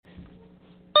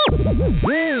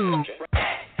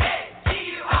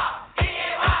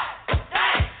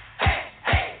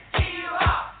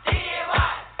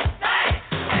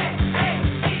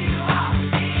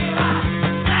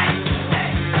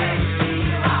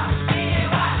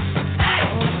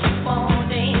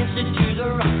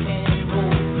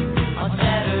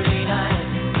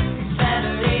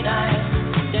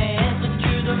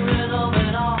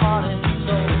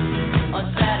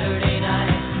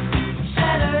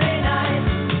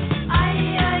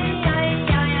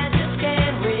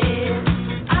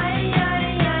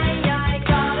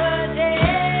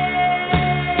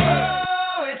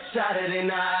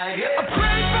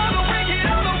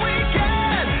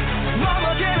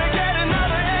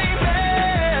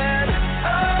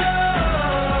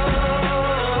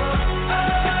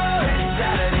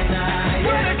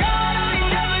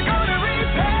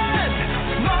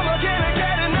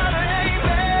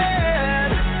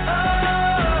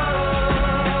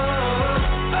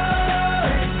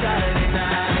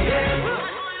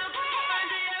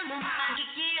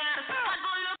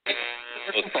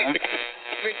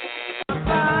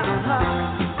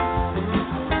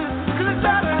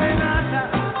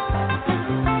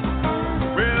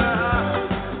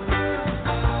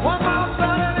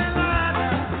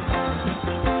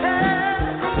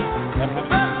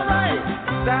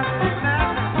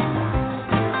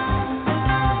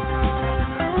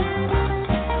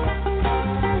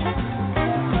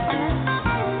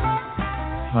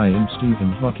Hi, I'm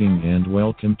Stephen Hawking and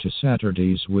welcome to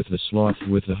Saturdays with the Sloth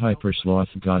with the Hypersloth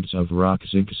gods of rock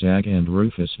Zig Zag and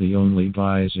Rufus, the only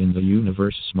guys in the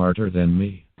universe smarter than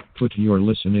me. Put your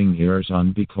listening ears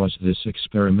on because this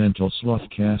experimental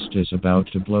slothcast is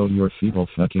about to blow your feeble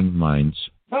fucking minds.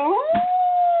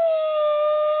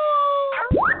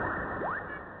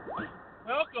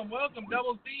 Welcome,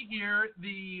 Double C here,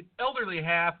 the elderly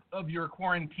half of your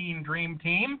quarantine dream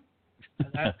team.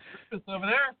 That's Rufus over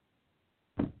there.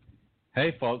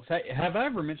 Hey, folks. Hey, have I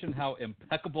ever mentioned how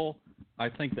impeccable I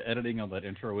think the editing on that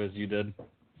intro is you did?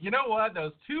 You know what?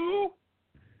 Those two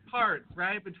parts,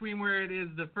 right, between where it is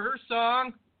the first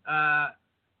song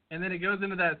and then it goes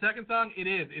into that second song,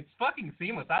 it's fucking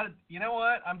seamless. You know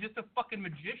what? I'm just a fucking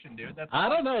magician, dude. I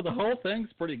don't know. The whole thing's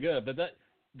pretty good, but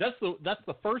that's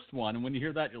the first one, and when you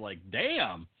hear that, you're like,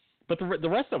 damn. But the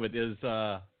rest of it is...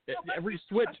 every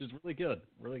switch is really good.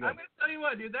 Really good. I'm going to tell you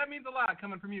what, dude. That means a lot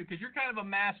coming from you because you're kind of a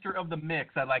master of the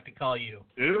mix, I'd like to call you.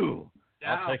 Ooh.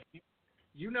 Now,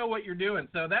 you know what you're doing.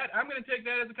 So I'm going to take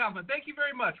that as a compliment. Thank you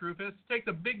very much, Rufus. It takes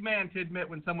a big man to admit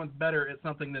when someone's better at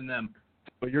something than them.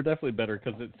 Well, you're definitely better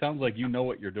because it sounds like you know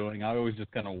what you're doing. I always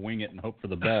just kind of wing it and hope for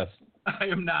the best. I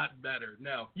am not better.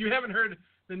 No. You haven't heard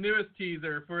the newest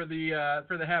teaser for the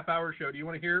half-hour show. Do you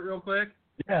want to hear it real quick?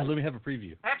 Yeah, let me have a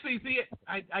preview. Actually, see,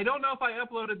 I don't know if I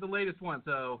uploaded the latest one,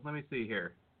 so let me see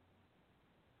here.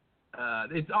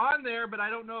 It's on there, but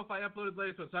I don't know if I uploaded the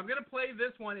latest one. So I'm going to play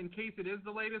this one in case it is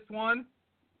the latest one.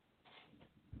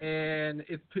 And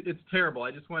it's terrible. I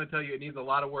just want to tell you it needs a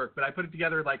lot of work. But I put it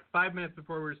together like 5 minutes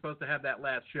before we were supposed to have that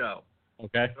last show.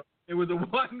 Okay. It was a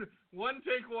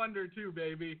one-take wonder, too,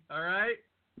 baby. All right?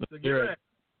 So get ready.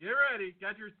 Get ready.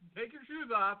 Take your shoes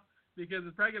off because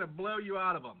it's probably going to blow you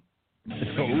out of them.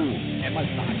 And my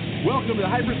socks. Welcome to the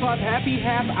Hypersloth Happy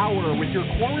Half Hour with your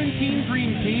quarantine dream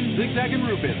team, Zig Zag and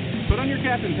Rufus. Put on your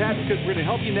captain's hat because we're going to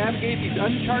help you navigate these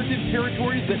uncharted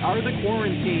territories that are the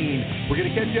quarantine. We're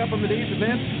going to catch you up on the day's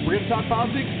events. We're going to talk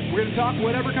politics. We're going to talk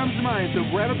whatever comes to mind. So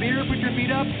grab a beer, put your feet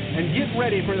up, and get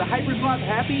ready for the Hypersloth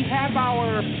Happy Half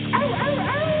Hour. Ow, ow,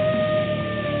 ow!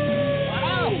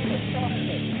 Wow!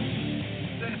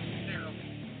 That's terrible.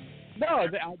 No,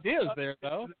 the idea is there,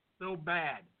 though. So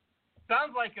bad.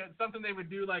 Sounds like something they would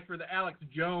do like for the Alex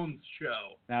Jones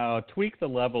show. Now, tweak the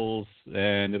levels,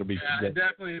 and it'll be... Yeah,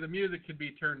 definitely. The music could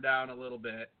be turned down a little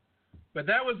bit. But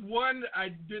that was one, I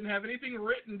didn't have anything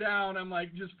written down. I'm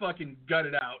like, just fucking gut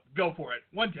it out. Go for it.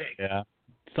 One take. Yeah.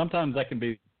 Sometimes that can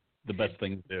be the best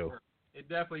thing to do. It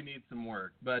definitely needs some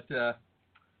work. But,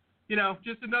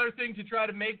 just another thing to try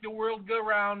to make the world go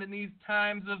round in these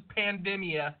times of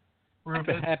pandemia. Like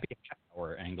a happy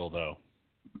hour angle, though.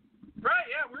 Right,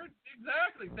 yeah,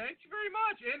 exactly. Thank you very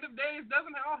much. End of days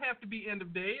doesn't all have to be end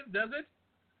of days, does it?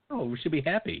 Oh, we should be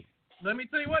happy. Let me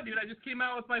tell you what, dude. I just came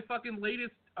out with my fucking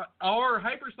latest, our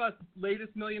Hypersloth's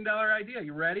latest $1 million idea.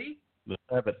 You ready? Let's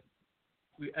have it.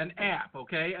 An app,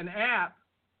 okay? An app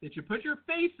that you put your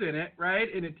face in it, right?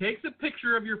 And it takes a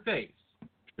picture of your face.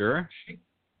 Sure.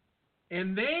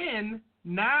 And then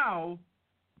now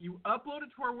you upload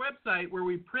it to our website where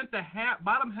we print the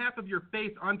bottom half of your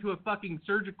face onto a fucking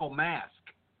surgical mask.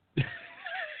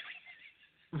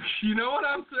 You know what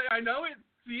I'm saying? I know it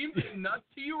seems nuts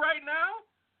to you right now,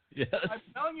 Yes. I'm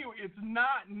telling you, it's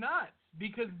not nuts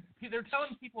because they're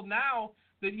telling people now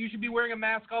that you should be wearing a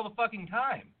mask all the fucking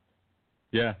time.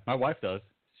 Yeah, my wife does.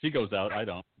 She goes out. I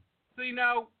don't. So,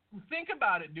 think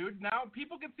about it, dude. Now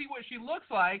people can see what she looks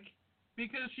like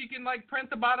because she can, print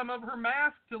the bottom of her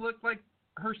mask to look like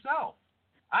herself.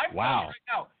 I'm telling you right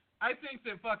now, I think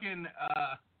that fucking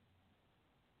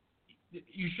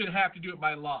you should have to do it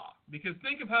by law. Because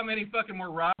think of how many fucking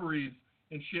more robberies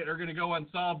and shit are going to go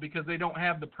unsolved because they don't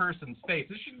have the person's face.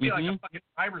 This should be like a fucking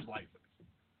driver's license.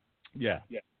 Yeah.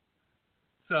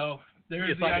 So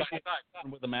there's the idea.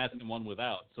 One with a mask and one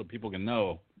without, so people can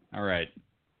know. All right.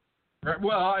 Right.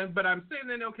 Well, but I'm saying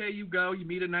then, okay, you go, you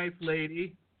meet a nice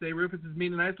lady. Say Rufus is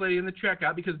meeting a nice lady in the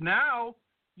checkout because now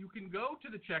you can go to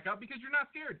the checkout because you're not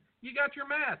scared. You got your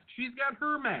mask. She's got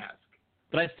her mask.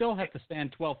 But I still have to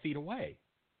stand 12 feet away.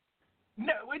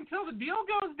 No, until the deal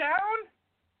goes down.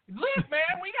 Look,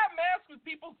 man, we got masks with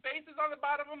people's faces on the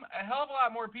bottom of them. A hell of a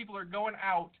lot more people are going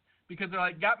out because they're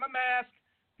like, got my mask.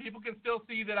 People can still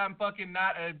see that I'm fucking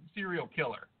not a serial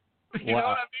killer. You know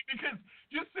what I mean? Because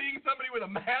just seeing somebody with a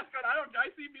mask on, I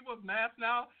see people with masks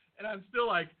now, and I'm still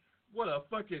like,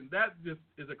 that just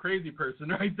is a crazy person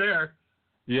right there.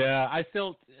 Yeah, I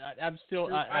have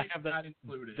that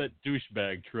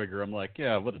douchebag trigger. I'm like,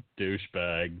 yeah, what a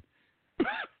douchebag.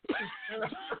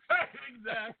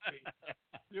 Exactly.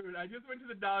 Dude, I just went to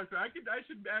the dollar store. I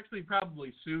should actually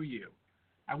probably sue you.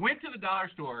 I went to the dollar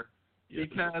store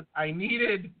because I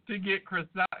needed to get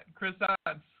croissants,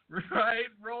 right?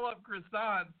 Roll-up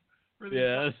croissants for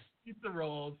the pizza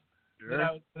rolls that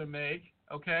I was going to make,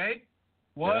 okay?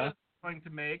 Going to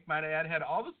make, might add, had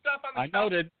all the stuff on the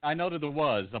counter. I noted it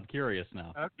was. I'm curious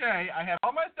now. Okay, I had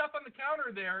all my stuff on the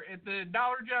counter there at the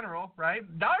Dollar General, right?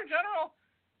 Dollar General,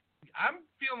 I'm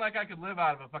feeling like I could live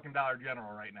out of a fucking Dollar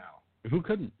General right now. Who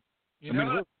couldn't?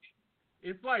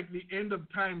 It's like the end of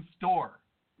time store.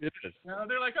 It is.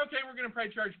 They're like, okay, we're going to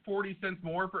probably charge 40 cents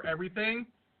more for everything,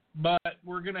 but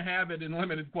we're going to have it in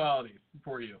limited quantities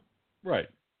for you. Right.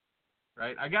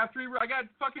 Right? I got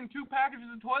fucking 2 packages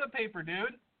of toilet paper,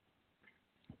 dude.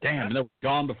 Damn, they were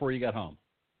gone before you got home.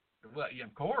 Well, yeah,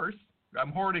 of course.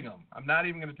 I'm hoarding them. I'm not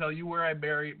even going to tell you where I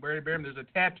bury them. There's a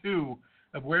tattoo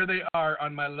of where they are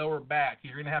on my lower back.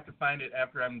 You're going to have to find it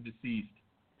after I'm deceased.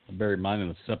 I buried mine in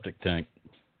a septic tank.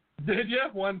 Did you?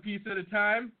 One piece at a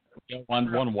time? Yeah,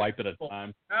 one wipe at a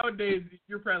time. Nowadays,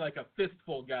 you're probably like a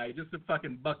fistful guy just to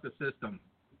fucking buck the system.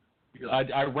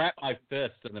 Like, I wrap my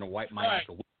fist and then wipe my ass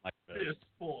with my fist.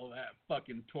 Fistful of that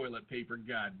fucking toilet paper.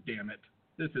 God damn it.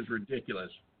 This is ridiculous.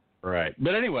 Right.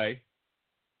 But anyway.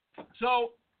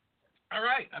 So, all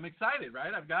right. I'm excited,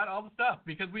 right? I've got all the stuff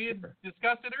because we had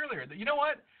discussed it earlier. You know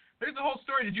what? There's a whole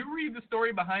story. Did you read the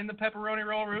story behind the pepperoni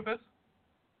roll, Rufus?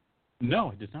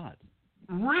 No, I did not.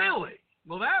 Really?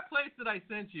 Well, that place that I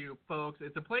sent you, folks,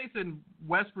 it's a place in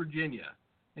West Virginia,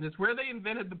 and it's where they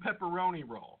invented the pepperoni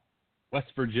roll.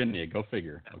 West Virginia, go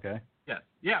figure, okay? Yes.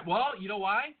 Yeah, well, you know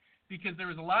why? Because there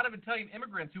was a lot of Italian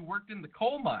immigrants who worked in the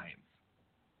coal mines,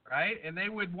 right? And they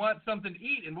would want something to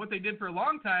eat, and what they did for a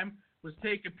long time was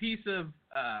take a piece of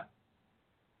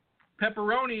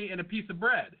pepperoni and a piece of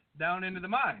bread down into the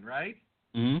mine, right?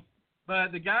 Mm-hmm.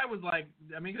 But the guy was like,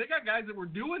 I mean, they got guys that were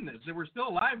doing this, that were still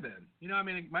alive then. You know, I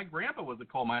mean, my grandpa was a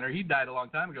coal miner. He died a long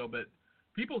time ago, but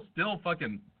people still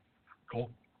fucking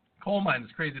coal mine,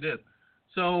 as crazy it is.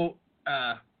 So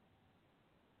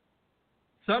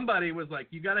somebody was like,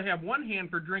 you got to have one hand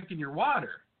for drinking your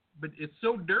water, but it's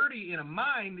so dirty in a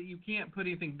mine that you can't put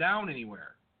anything down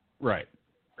anywhere. Right.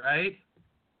 Right?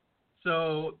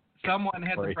 So someone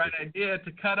had the bright idea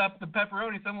to cut up the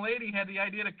pepperoni. Some lady had the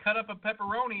idea to cut up a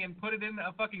pepperoni and put it in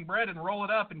a fucking bread and roll it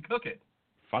up and cook it.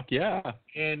 Fuck yeah.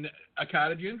 And a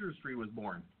cottage industry was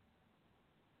born.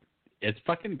 It's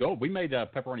fucking gold. We made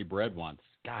pepperoni bread once.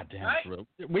 God damn, right?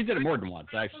 We did it more than once,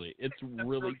 actually. It's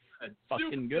really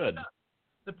fucking good.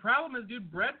 The problem is,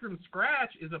 dude, bread from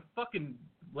scratch is a fucking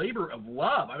labor of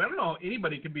love. I mean, I don't know how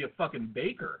anybody could be a fucking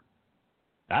baker.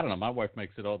 I don't know. My wife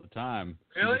makes it all the time.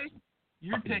 Really?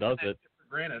 You're taking that it for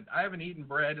granted. I haven't eaten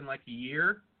bread in like a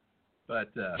year, but...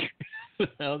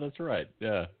 oh, that's right,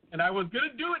 yeah. And I was going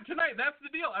to do it tonight. That's the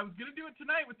deal. I was going to do it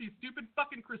tonight with these stupid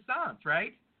fucking croissants,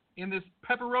 right? In this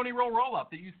pepperoni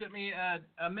roll-up that you sent me a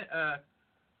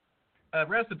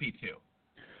recipe to.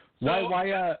 So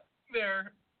why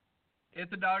there at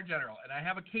the Dollar General, and I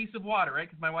have a case of water, right?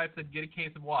 Because my wife said get a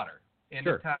case of water. And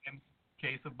sure. At times,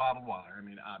 case of bottled water. I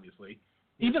mean, obviously.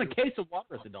 Even a case of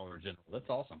water at the Dollar General. That's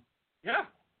awesome. Yeah.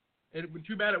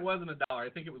 Too bad it wasn't $1. I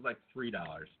think it was like $3.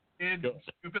 And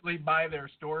stupidly buy their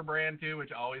store brand too,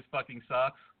 which always fucking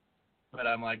sucks. But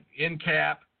I'm like in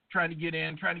cap, trying to get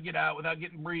in, trying to get out without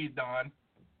getting breathed on.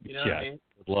 You know what I mean?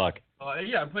 Good luck.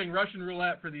 Yeah, I'm playing Russian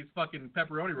roulette for these fucking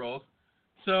pepperoni rolls.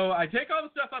 So I take all the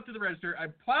stuff up to the register. I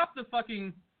plop the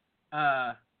fucking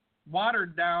water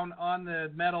down on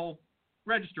the metal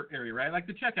register area, right? Like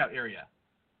the checkout area.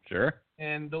 Sure.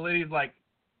 And the lady's like,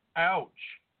 ouch.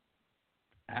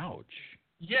 Ouch.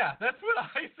 Yeah, that's what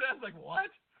I said. I was like,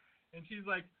 what? And she's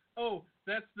like, oh,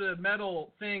 that's the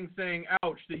metal thing saying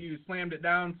ouch that you slammed it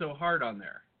down so hard on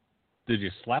there. Did you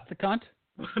slap the cunt?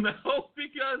 No,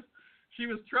 because she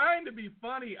was trying to be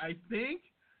funny, I think,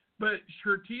 but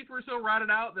her teeth were so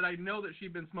rotted out that I know that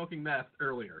she'd been smoking meth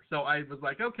earlier. So I was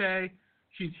like, okay,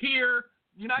 she's here.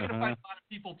 You're not going to find a lot of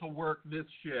people to work this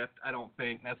shift, I don't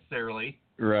think, necessarily.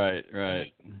 Right.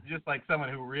 Just like someone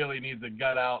who really needs to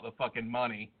gut out the fucking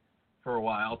money for a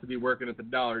while to be working at the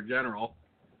Dollar General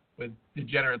with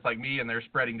degenerates like me, and they're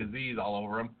spreading disease all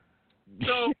over them.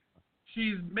 So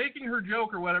she's making her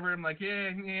joke or whatever. I'm like,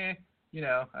 yeah. You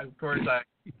know, of course I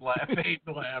fake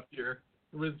the laughter.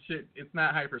 It was shit. It's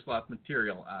not Hypersloth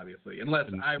material, obviously, unless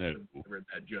I would have delivered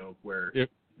that joke where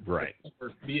right.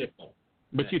 First vehicle.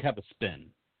 But you'd have a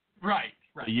spin. Right.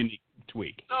 A unique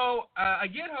tweak. So I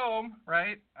get home,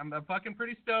 right? I'm fucking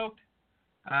pretty stoked.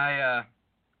 I'm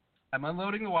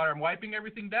unloading the water. I'm wiping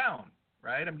everything down,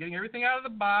 right? I'm getting everything out of the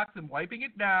box. I'm wiping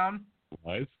it down.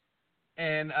 Nice.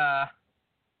 And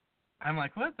I'm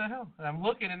like, what the hell? And I'm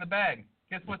looking in the bag.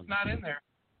 Guess what's not in there?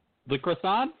 The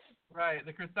croissants? Right.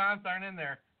 The croissants aren't in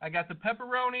there. I got the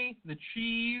pepperoni, the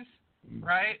cheese,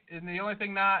 right? And the only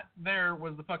thing not there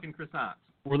was the fucking croissants.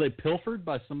 Were they pilfered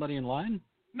by somebody in line?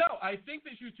 No, I think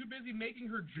that she was too busy making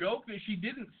her joke that she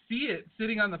didn't see it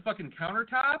sitting on the fucking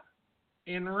countertop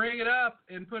and ring it up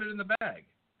and put it in the bag.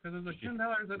 Because it was like $10,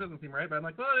 that doesn't seem right. But I'm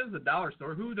like, well, it is a dollar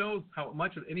store. Who knows how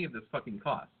much of any of this fucking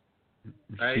costs?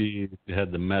 Right? She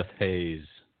had the meth haze.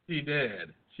 She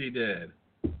did. She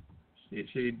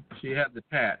had the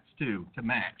tats, too, to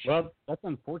match. Well, that's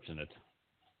unfortunate.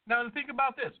 Now, think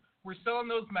about this. We're selling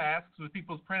those masks with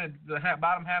people's printed, the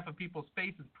bottom half of people's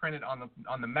faces printed on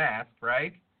the mask,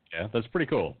 right? Yeah, that's pretty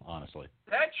cool, honestly.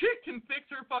 That chick can fix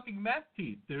her fucking meth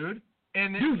teeth, dude.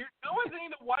 And no one's any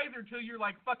the wiser till you're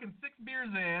like fucking 6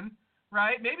 beers in,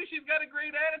 right? Maybe she's got a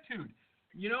great attitude.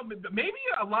 You know, maybe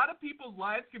a lot of people's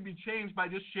lives can be changed by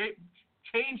just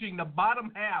changing the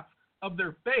bottom half of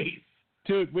their face.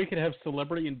 Dude, we could have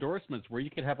celebrity endorsements where you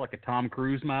could have like a Tom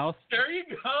Cruise mouth. There you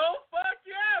go. Fuck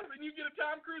yeah. Then you get a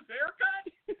Tom Cruise haircut.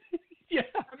 Yeah.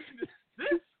 I mean,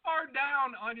 this far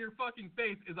down on your fucking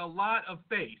face is a lot of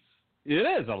face. It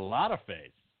is a lot of face.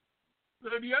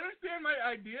 So do you understand my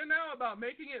idea now about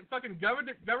making it fucking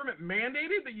government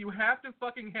mandated that you have to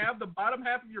fucking have the bottom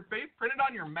half of your face printed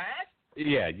on your mask?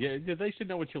 Yeah, they should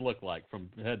know what you look like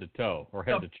from head to toe or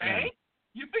head to chin. Bank?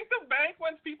 You think the bank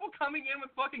wants people coming in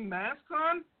with fucking masks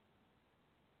on?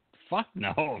 Fuck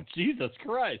no. Jesus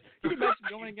Christ. Can you imagine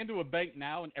going into a bank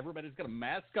now and everybody's got a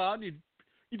mask on? You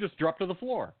just drop to the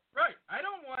floor. Right. I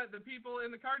don't want the people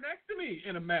in the car next to me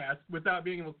in a mask without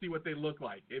being able to see what they look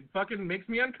like. It fucking makes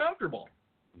me uncomfortable.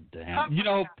 Damn. You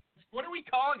know. What are we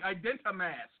calling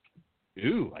Identamask?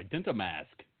 Ooh, Identamask.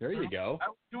 There you go.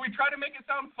 Do we try to make it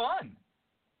sound fun?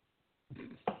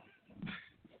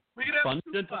 We could have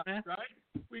fun, right?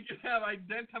 We could have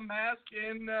Identamask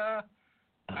in,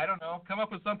 I don't know, come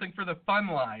up with something for the fun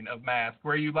line of mask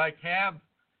where you like have,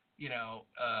 you know,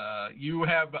 you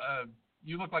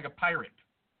look like a pirate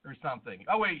or something.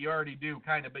 Oh wait, you already do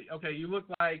kind of, but okay, you look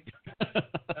like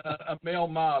a male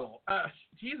model.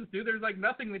 Jesus, dude, there's like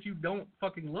nothing that you don't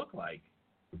fucking look like.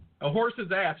 A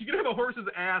horse's ass. You could have a horse's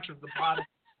ass as the bottom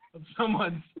of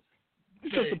someone's.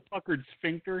 Just a puckered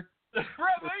sphincter.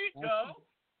 Right, there you go.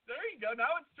 There you go.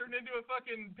 Now it's turned into a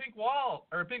fucking Pink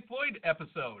Floyd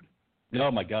episode.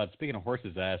 Oh my God! Speaking of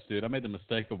horse's ass, dude, I made the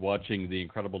mistake of watching The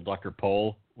Incredible Dr.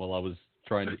 Pol while I was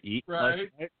trying to eat.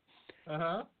 Right.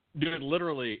 Dude,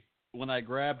 literally, when I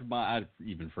grabbed I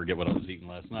even forget what I was eating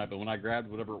last night, but when I grabbed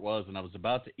whatever it was and I was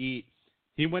about to eat,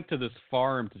 he went to this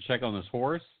farm to check on this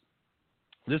horse.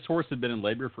 This horse had been in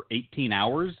labor for 18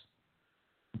 hours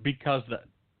because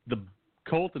the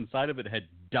colt inside of it had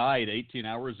died 18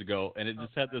 hours ago, and it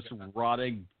just had this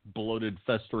rotting, bloated,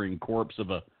 festering corpse of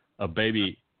a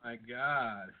baby. Oh my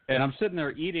God. And I'm sitting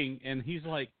there eating, and he's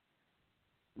like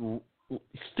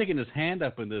sticking his hand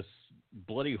up in this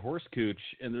bloody horse cooch,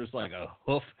 and there's like a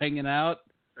hoof hanging out.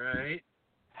 Right.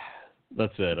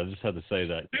 That's it. I just had to say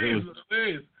that. Please.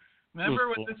 Remember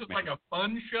when this was like a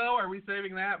fun show? Are we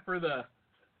saving that for the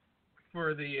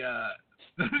weeknights?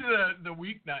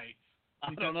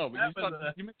 I don't know. But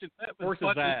you mentioned horse's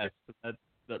ass.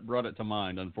 That brought it to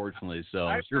mind, unfortunately. So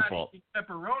it's your fault.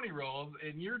 Pepperoni rolls,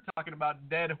 and you're talking about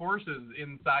dead horses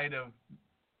inside of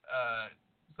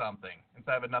something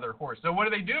instead of another horse. So what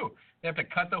do? They have to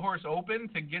cut the horse open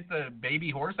to get the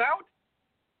baby horse out?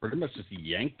 Pretty much just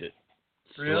yanked it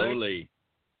Really? slowly.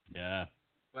 Yeah.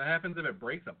 What happens if it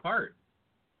breaks apart?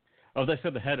 Oh, they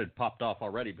said the head had popped off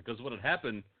already because what had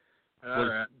happened All was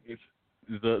right.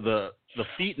 the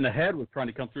feet and the head was trying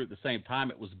to come through at the same time.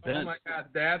 It was bent. Oh my God,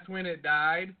 that's when it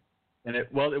died? And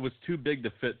it was too big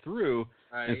to fit through,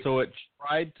 Right. and so it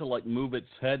tried to like move its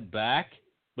head back,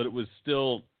 but it was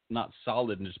still not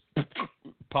solid and just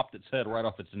popped its head right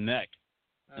off its neck.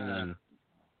 And then,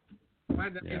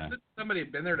 yeah. Has somebody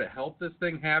been there to help this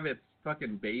thing have its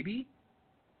fucking baby?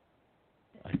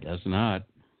 I guess not.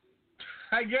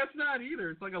 I guess not either.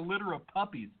 It's like a litter of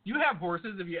puppies. You have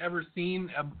horses. Have you ever seen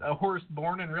a horse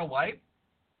born in real life?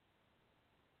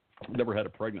 Never had a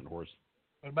pregnant horse.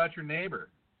 What about your neighbor?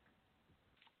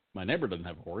 My neighbor doesn't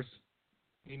have a horse.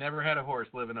 He never had a horse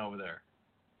living over there.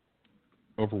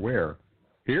 Over where?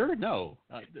 Here? No.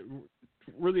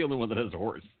 We're the only one that has a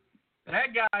horse. That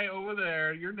guy over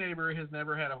there, your neighbor, has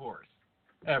never had a horse.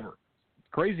 Ever.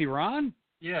 Crazy Ron?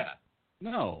 Yeah.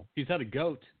 No. He's had a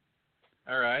goat.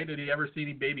 All right. Did he ever see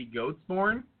any baby goats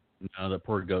born? No, that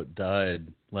poor goat died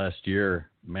last year.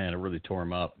 Man, it really tore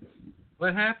him up.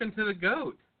 What happened to the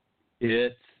goat? I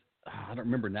don't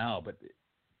remember now, but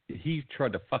he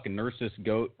tried to fucking nurse this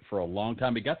goat for a long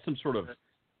time. He got some sort of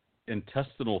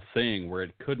intestinal thing where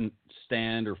it couldn't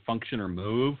stand or function or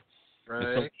move. Right.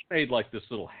 And so he made like this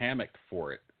little hammock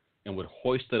for it and would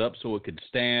hoist it up so it could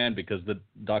stand because the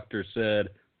doctor said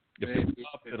if it's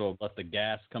up, it'll let the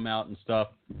gas come out and stuff.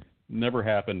 Never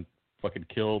happened. Fucking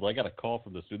killed. I got a call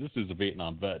from this dude. This dude's a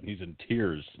Vietnam vet, and he's in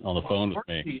tears on the phone with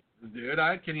me. Dude,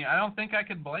 I don't think I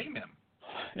could blame him.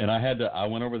 And I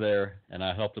went over there and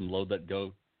I helped him load that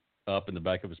goat up in the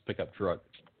back of his pickup truck.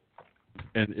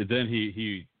 And then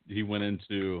he went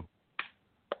into,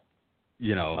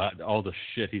 all the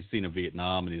shit he's seen in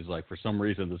Vietnam, and he's like, for some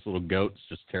reason, this little goat's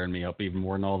just tearing me up even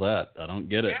more than all that. I don't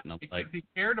get it. And I'm because like, he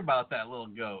cared about that little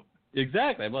goat.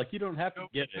 Exactly. I'm like, you don't have to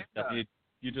get it. I mean,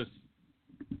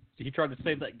 he tried to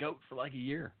save that goat for like a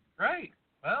year. Right.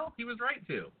 Well, he was right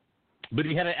to. But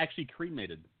he had it actually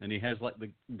cremated, and he has like the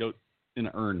goat in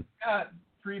an urn. Got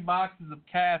 3 boxes of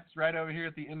cats right over here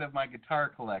at the end of my guitar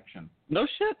collection. No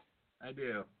shit. I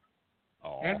do.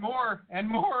 Oh. And more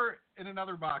in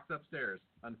another box upstairs,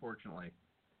 unfortunately.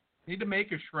 Need to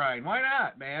make a shrine. Why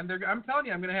not, man? I'm telling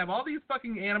you, I'm going to have all these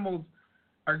fucking animals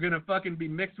are going to fucking be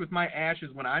mixed with my ashes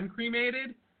when I'm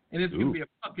cremated, and it's going to be a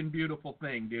fucking beautiful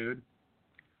thing, dude.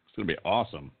 It's going to be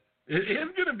awesome. It is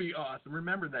going to be awesome.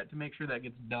 Remember that to make sure that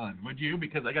gets done, would you?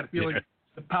 Because I got a feeling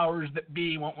the powers that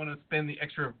be won't want to spend the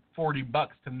extra $40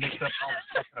 to mix up all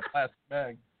the stuff in a plastic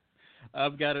bag.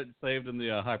 I've got it saved in the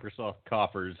Hypersoft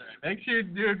coffers. Make sure,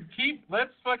 dude,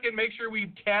 let's fucking make sure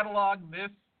we catalog this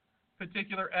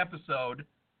particular episode,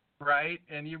 right?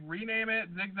 And you rename it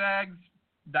Zig Zag's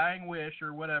Dying Wish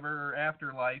or whatever, or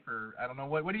Afterlife, or I don't know,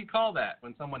 what do you call that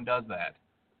when someone does that?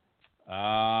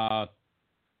 God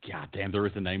damn, there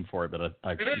is a name for it, but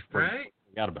I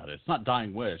forgot about it. It's not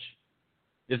Dying Wish.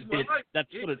 That's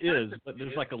what it is, but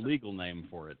there's like a legal name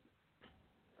for it.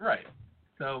 Right.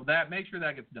 So make sure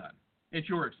that gets done. It's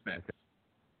your expense. Okay.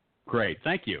 Great.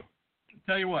 Thank you.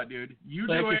 Tell you what, dude. Thank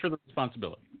you for the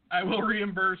responsibility. I will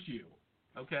reimburse you.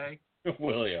 Okay?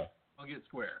 Will ya? I'll get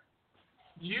square.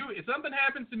 If something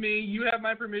happens to me, you have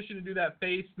my permission to do that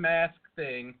face mask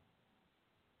thing,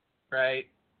 right?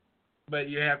 But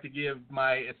you have to give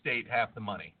my estate half the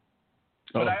money.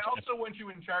 But I also want you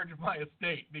in charge of my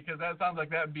estate because that sounds like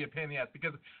that would be a pain in the ass.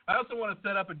 Because I also want to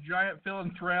set up a giant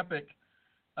philanthropic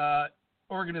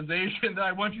organization that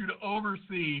I want you to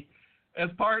oversee as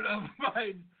part of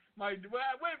my. Wait,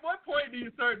 what point do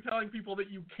you start telling people that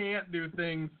you can't do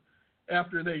things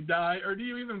after they die, or do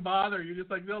you even bother? You're just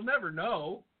like, they'll never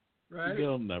know, right?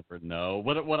 They'll never know.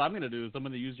 What I'm going to do is I'm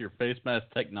going to use your face mask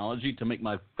technology to make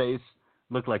my face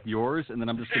look like yours, and then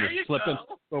I'm just going to slip it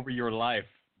over your life.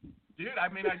 Dude,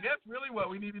 I mean, I guess really what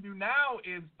we need to do now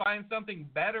is find something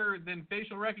better than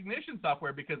facial recognition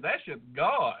software because that shit's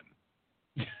gone.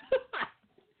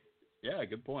 Yeah,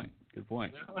 good point. Good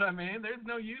point. You know what I mean? There's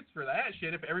no use for that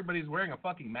shit if everybody's wearing a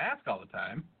fucking mask all the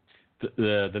time.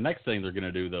 The next thing they're going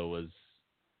to do, though, is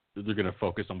they're going to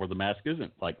focus on where the mask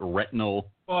isn't, like retinal.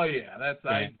 Oh, yeah,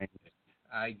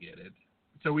 I get it.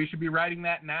 So we should be writing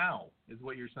that now, is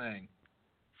what you're saying.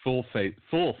 Full face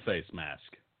mask.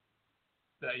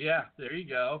 Yeah, there you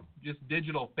go. Just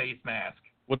digital face mask.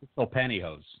 What's called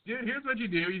pantyhose? Dude, here's what you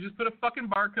do. You just put a fucking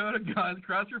barcode of guns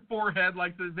across your forehead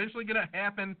like it's eventually going to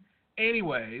happen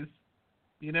anyways.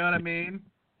 You know what I mean?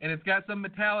 And it's got some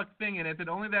metallic thing in it that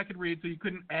only that could read, so you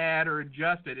couldn't add or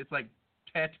adjust it. It's like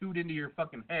tattooed into your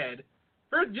fucking head.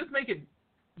 First, just make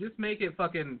it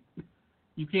fucking,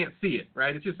 you can't see it,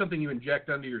 right? It's just something you inject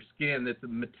under your skin that's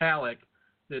metallic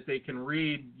that they can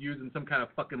read using some kind of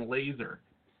fucking laser.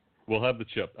 We'll have the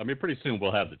chip. I mean, pretty soon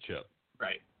we'll have the chip.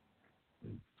 Right.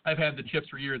 I've had the chips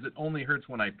for years. It only hurts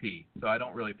when I pee, so I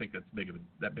don't really think that's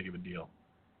that big of a deal.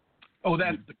 Oh,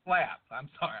 that's the clap. I'm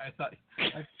sorry. I thought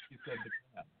you said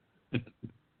the clap.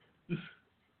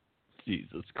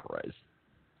 Jesus Christ.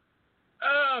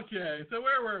 Okay, so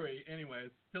where were we? Anyways,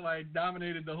 till I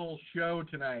dominated the whole show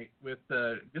tonight with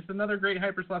just another great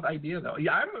hypersloth idea, though.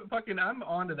 Yeah, I'm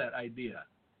onto that idea.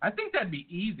 I think that'd be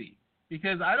easy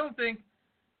because I don't think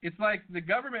it's like the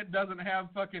government doesn't have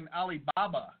fucking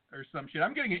Alibaba or some shit.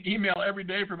 I'm getting an email every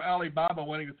day from Alibaba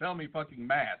wanting to sell me fucking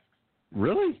masks.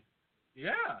 Really?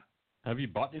 Yeah. Have you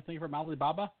bought anything from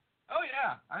Alibaba? Oh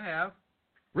yeah, I have.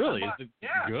 Really? Is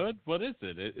it good? What is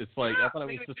it? It's like I thought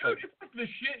it was just dude, like it's like the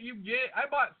shit you get. I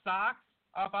bought socks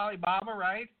off Alibaba,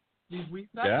 right? These wheat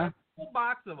socks. Yeah. I have a whole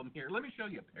box of them here. Let me show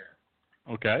you a pair.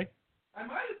 Okay. I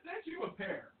might have sent you a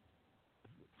pair.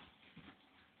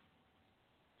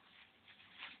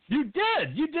 You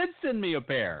did. You did send me a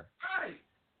pair. Right.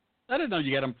 I didn't know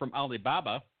you got them from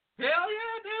Alibaba. Hell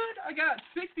yeah, dude! I got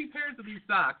 60 pairs of these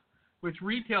socks, which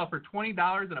retail for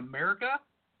 $20 in America.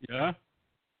 Yeah.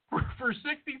 For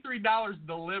 $63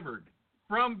 delivered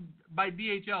by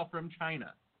DHL from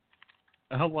China.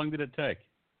 How long did it take?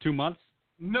 2 months?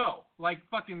 No, like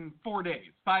fucking 4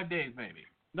 days, 5 days maybe.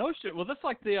 No shit. Well, that's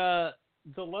like the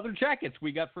leather jackets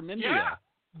we got from India. Yeah,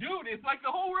 dude, it's like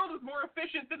the whole world is more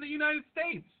efficient than the United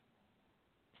States.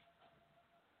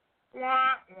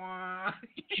 Wah, wah.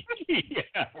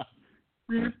 Yeah.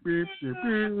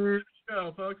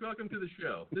 Show, folks. Welcome to the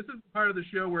show. This is part of the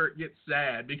show where it gets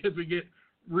sad because we get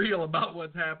real about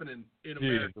what's happening in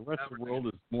America. The rest of the world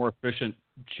is more efficient,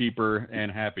 cheaper,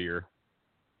 and happier.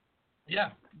 Yeah.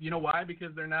 You know why?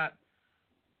 Because they're not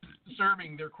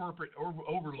serving their corporate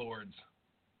overlords.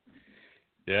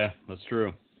 Yeah, that's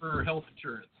true. For health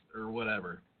insurance or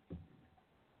whatever.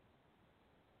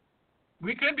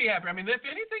 We could be happy. I mean, if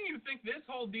anything, you think this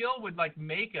whole deal would like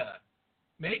make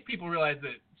people realize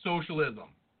that socialism,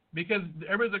 because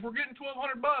everybody's like, we're getting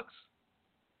 $1,200.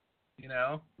 You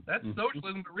know, that's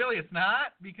socialism, but really it's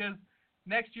not, because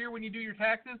next year when you do your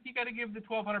taxes, you got to give the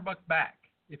 $1,200 back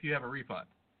if you have a refund.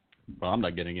 Well, I'm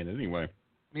not getting it anyway.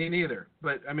 Me neither.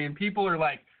 But I mean, people are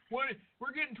like, "What?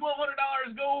 We're getting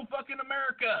 $1,200. Go fucking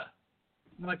America!"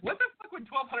 I'm like, what the fuck would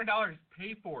 $1,200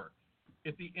 pay for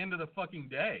at the end of the fucking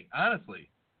day? Honestly,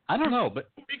 I don't know,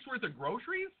 but 2 weeks worth of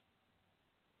groceries.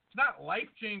 It's not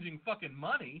life-changing fucking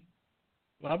money.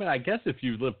 well, I mean, I guess if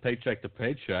you live paycheck to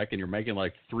paycheck and you're making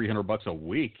like $300 a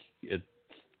week, it's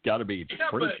got to be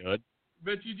pretty good.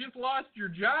 But you just lost your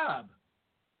job.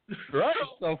 Right.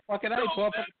 So fucking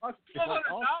 $1,200. $1,200.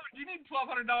 You need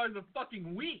 $1,200 a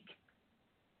fucking week.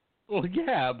 Well,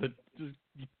 yeah, but you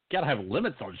gotta have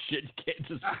limits on shit. You can't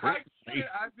just. I'm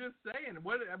just saying.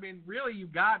 I mean, really, you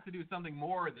got to do something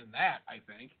more than that. I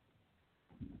think.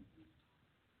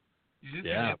 You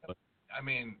just but I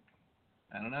mean,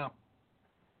 I don't know.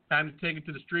 Time to take it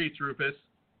to the streets, Rufus.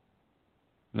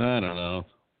 I don't know.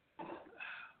 I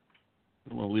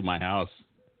don't want to leave my house.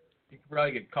 You could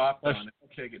probably get coughed on.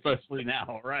 Especially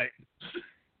now, right?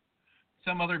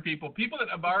 Some other people that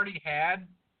have already had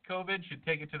COVID should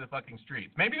take it to the fucking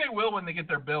streets. Maybe they will when they get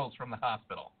their bills from the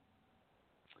hospital.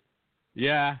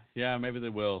 Yeah, maybe they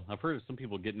will. I've heard of some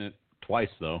people getting it twice,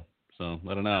 though, so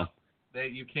I don't know.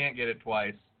 You can't get it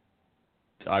twice.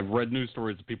 I've read news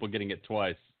stories of people getting it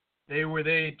twice.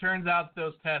 Turns out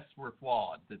those tests were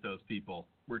flawed that those people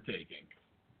were taking.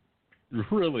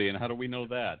 Really? And how do we know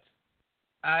that?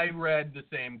 I read the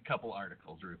same couple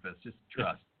articles, Rufus. Just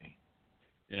trust me.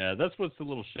 Yeah, that's what's a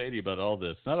little shady about all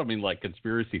this. I don't mean like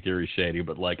conspiracy theory shady,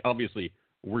 but like obviously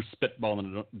we're spitballing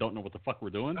and don't know what the fuck we're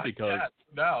doing because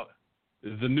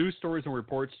the news stories and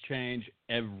reports change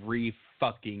every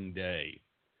fucking day.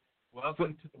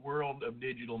 Welcome to the world of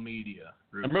digital media,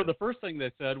 Rufus. I remember the first thing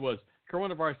they said was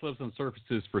coronavirus lives on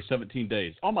surfaces for 17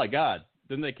 days. Oh my God.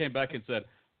 Then they came back and said,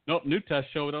 nope, new tests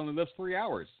show it only lives 3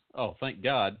 hours. Oh, thank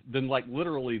God. Then like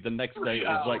literally the next day it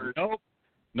was like,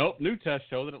 nope, new tests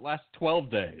show that it lasts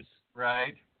 12 days.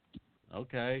 Right.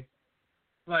 Okay.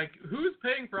 Like, who's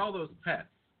paying for all those tests?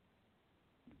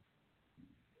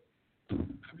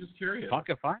 I'm just curious.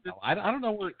 I don't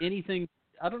know where anything.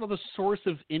 I don't know the source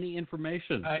of any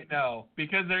information. I know,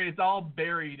 because it's all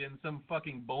buried in some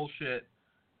fucking bullshit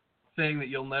thing that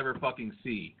you'll never fucking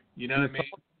see. You know what I mean?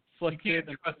 You can't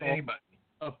trust anybody.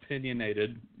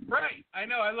 Opinionated. Right. I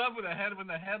know. I love when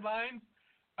the headlines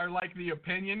are like the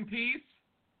opinion piece,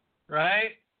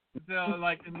 right? So,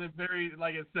 like, in the very,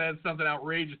 like, it says something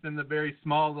outrageous in the very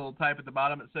small little type at the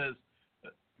bottom. It says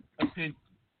opinion,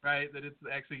 right? That it's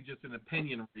actually just an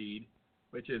opinion read,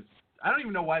 which is, I don't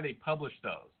even know why they publish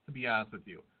those, to be honest with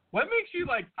you. What makes you,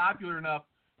 like, popular enough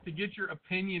to get your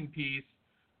opinion piece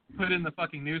put in the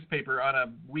fucking newspaper on a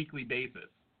weekly basis?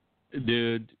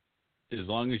 Dude, as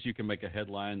long as you can make a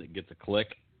headline that gets a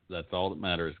click, that's all that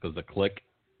matters, because the click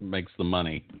makes the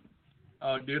money.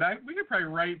 Oh, dude, we could probably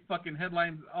write fucking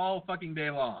headlines all fucking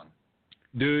day long.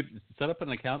 Dude, set up an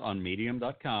account on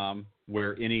Medium.com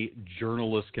where any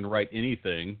journalist can write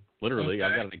anything. Literally,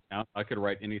 Okay. I've got an account. I could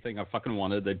write anything I fucking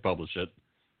wanted. They'd publish it.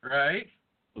 Right?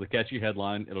 With a catchy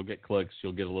headline, it'll get clicks.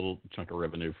 You'll get a little chunk of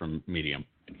revenue from Medium.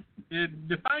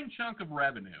 Define chunk of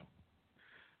revenue.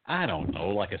 I don't know,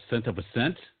 like a cent of a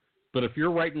cent. But if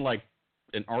you're writing like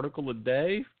an article a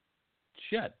day,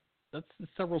 shit, that's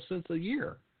several cents a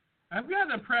year. I've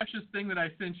got a precious thing that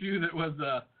I sent you that was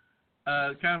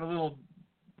kind of a little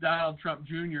Donald Trump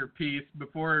Jr. piece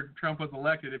before Trump was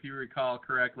elected, if you recall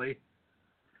correctly,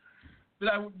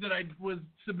 that I was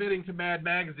submitting to Mad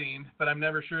Magazine, but I'm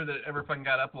never sure that it ever fucking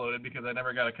got uploaded because I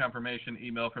never got a confirmation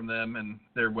email from them, and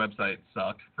their website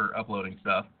sucked for uploading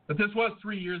stuff. But this was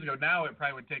 3 years ago. Now it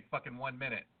probably would take fucking 1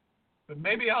 minute. But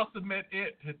maybe I'll submit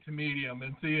it to Medium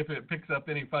and see if it picks up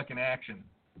any fucking action.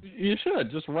 You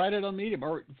should just write it on Medium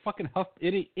or fucking huff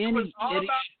any. It was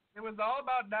all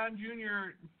about Don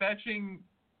Jr. fetching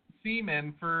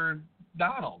semen for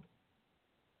Donald.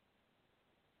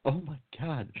 Oh my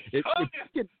God! It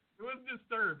was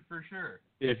disturbed for sure.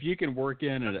 If you can work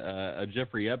in a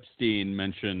Jeffrey Epstein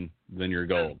mention, then you're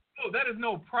gold. Oh, that is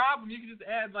no problem. You can just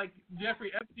add like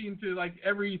Jeffrey Epstein to like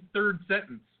every third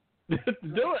sentence. Do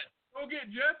it. Go get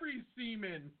Jeffrey's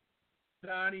semen,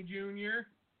 Donnie Jr.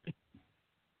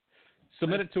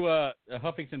 Submit it to a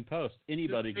Huffington Post.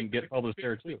 Anybody can get published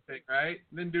there too. Right?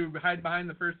 Then hide behind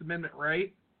the First Amendment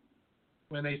right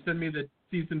when they send me the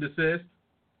cease and desist.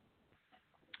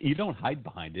 You don't hide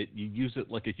behind it. You use it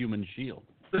like a human shield.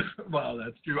 Well,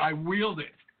 that's true. I wield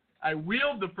it. I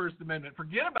wield the First Amendment.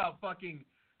 Forget about fucking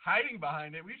hiding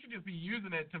behind it. We should just be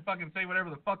using it to fucking say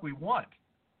whatever the fuck we want.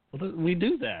 Well, we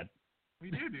do that. We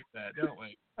do that, don't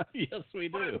we? Yes, we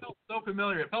do. It felt so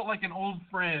familiar. It felt like an old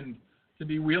friend to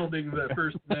be wielding the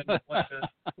First Amendment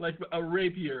like a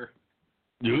rapier.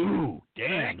 Ooh,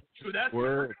 damn. Dude, that's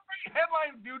word.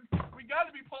 Headlines, dude. We got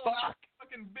to be pulling out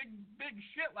fucking big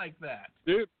shit like that.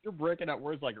 Dude, you're breaking out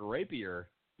words like rapier.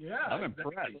 Yeah, I'm exactly.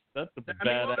 impressed. That's a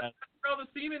badass. Well, that's where all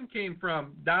the semen came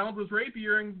from. Donald was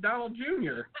rapier and Donald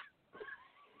Jr.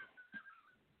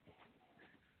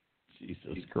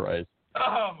 Jesus Christ.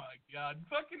 Oh, my God.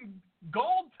 Fucking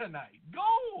gold tonight.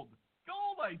 Gold,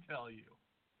 I tell you.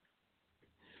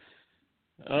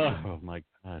 Oh, my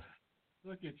God.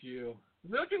 Look at you.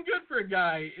 Looking good for a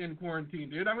guy in quarantine,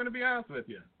 dude. I'm going to be honest with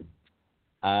you.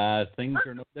 Things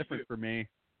are no different for me.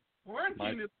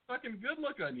 Quarantine is a fucking good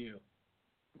look on you.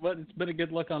 Well, it's been a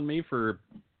good look on me for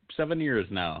 7 years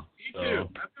now. Me too.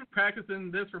 I've been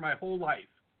practicing this for my whole life.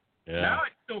 Yeah. Now I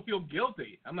still feel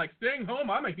guilty. I'm like, staying home,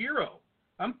 I'm a hero.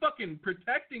 I'm fucking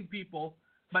protecting people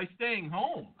by staying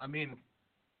home. I mean,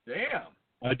 damn.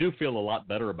 I do feel a lot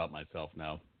better about myself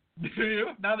now. Do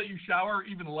you? Now that you shower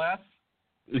even less?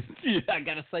 I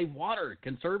gotta save water,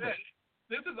 conserve it.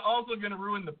 This is also going to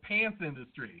ruin the pants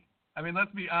industry. I mean,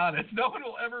 let's be honest. No one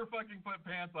will ever fucking put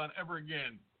pants on ever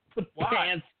again. Why?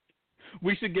 Pants.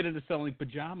 We should get into selling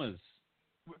pajamas.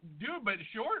 Dude, but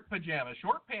short pajamas,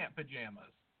 short pant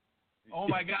pajamas. Oh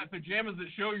my God, pajamas that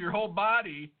show your whole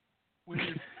body when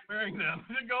you're wearing them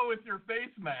to go with your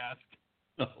face mask.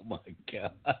 Oh my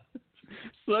God.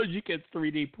 So you can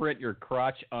 3D print your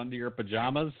crotch onto your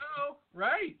pajamas? Oh,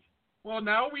 right. Well,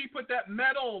 now we put that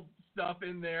metal stuff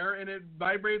in there, and it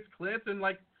vibrates clits and,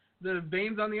 like, the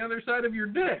veins on the other side of your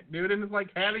dick, dude, and it's like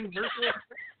having virtual...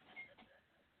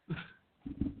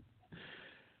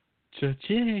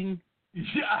 Cha-ching.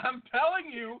 Yeah, I'm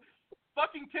telling you,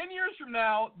 fucking 10 years from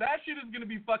now, that shit is going to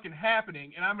be fucking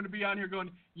happening, and I'm going to be on here going,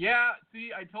 yeah,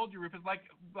 see, I told you, Rufus, like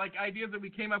ideas that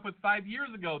we came up with 5 years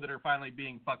ago that are finally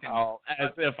being fucking... Oh, as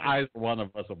if either one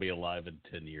of us will be alive in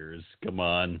 10 years. Come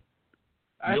on.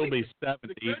 You'll be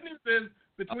 70. The good news is,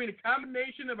 between a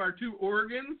combination of our two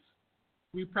organs,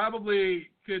 we probably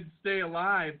could stay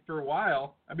alive for a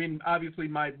while. I mean, obviously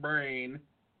my brain.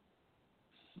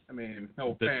 I mean,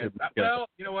 no offense. Well,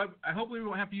 you know what? I hopefully we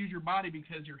won't have to use your body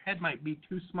because your head might be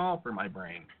too small for my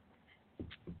brain.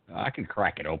 I can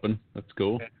crack it open. That's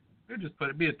cool. Okay. We'll just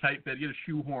be a tight fit. Get a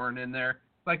shoehorn in there.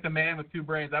 Like the man with two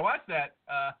brains. I watched that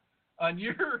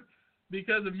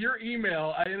because of your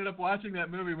email. I ended up watching that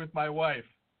movie with my wife.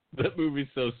 That movie's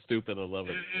so stupid. I love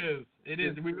it. It is. It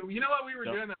is. You know what we were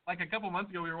doing? Like a couple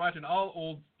months ago, we were watching all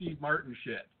old Steve Martin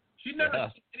shit. She'd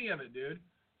never seen any of it, dude.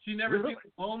 She never seen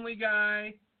The Lonely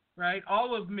Guy, right?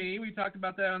 All of Me. We talked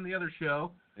about that on the other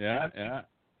show. Yeah.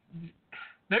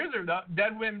 There's her,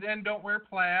 Dead Women Don't Wear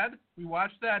Plaid. We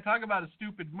watched that. Talk about a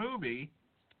stupid movie.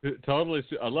 Totally.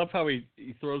 I love how he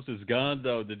throws his gun,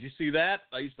 though. Did you see that?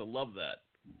 I used to love that.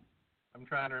 I'm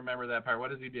trying to remember that part.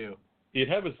 What does he do? He'd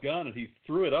have his gun, and he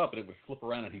threw it up, and it would flip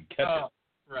around, and he'd catch it.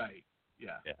 Right.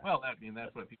 Yeah. Well,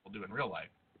 that's what people do in real life.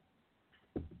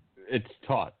 It's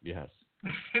taught, yes.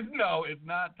 No, it's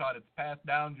not taught. It's passed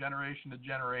down generation to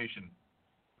generation.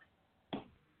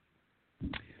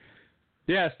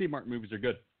 Yeah, Steve Martin movies are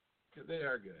good. They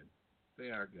are good.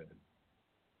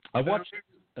 I watched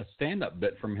a stand-up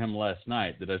bit from him last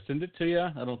night. Did I send it to you?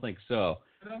 I don't think so.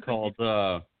 Called,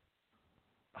 what's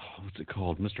it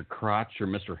called? Mr. Crotch or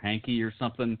Mr. Hanky or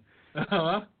something?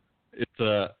 Uh-huh. It's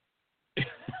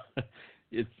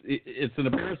an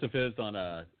appearance of his on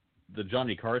the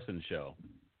Johnny Carson show.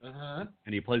 Uh-huh.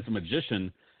 And he plays a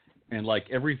magician, and like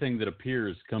everything that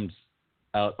appears comes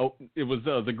out. Oh, it was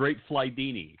the Great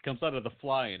Flydini. It comes out of the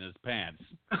fly in his pants.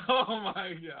 Oh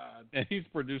my God! And he's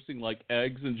producing like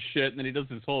eggs and shit, and then he does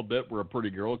this whole bit where a pretty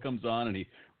girl comes on, and he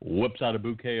whips out a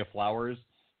bouquet of flowers,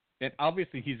 and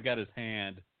obviously he's got his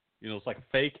hand. It's like a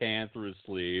fake hand through his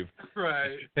sleeve.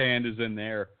 Right. His hand is in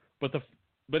there, but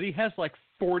he has like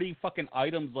 40 fucking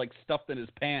items like stuffed in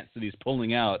his pants that he's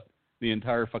pulling out the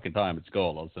entire fucking time. It's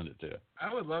gold. I'll send it to you.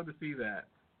 I would love to see that.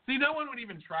 See, no one would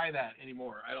even try that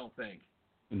anymore, I don't think.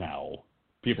 No.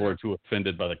 People are too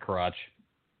offended by the crotch.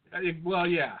 Well,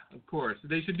 yeah, of course.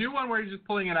 They should do one where he's just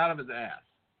pulling it out of his ass.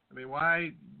 I mean,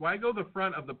 why go the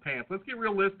front of the pants? Let's get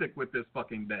realistic with this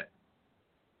fucking bit.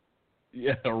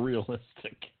 Yeah,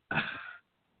 realistic.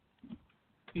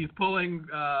 He's pulling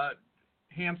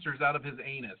hamsters out of his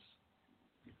anus.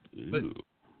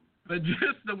 But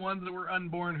just the ones that were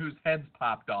unborn whose heads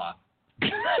popped off.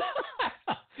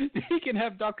 He can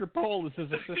have Dr. Pole as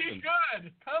his assistant. He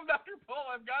could. Come, Dr. Pole,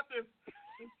 I've got this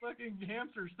fucking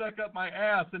hamster stuck up my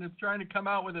ass, and it's trying to come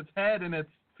out with its head and its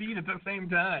feet at the same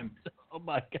time. Oh,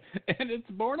 my God. And it's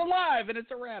born alive, and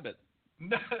it's a rabbit.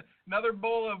 Another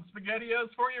bowl of SpaghettiOs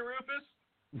for you, Rufus?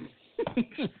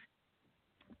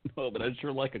 No, but I'd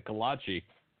sure like a kolache.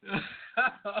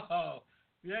 Oh,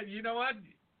 yeah, you know what?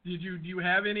 Do you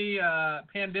have any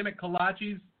pandemic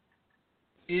kolaches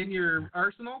in your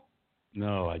arsenal?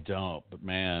 No, I don't. But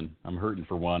man, I'm hurting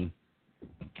for one.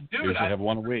 Dude, I have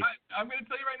one a week. I'm going to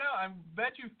tell you right now. I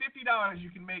bet you $50 you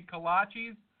can make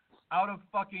kolaches out of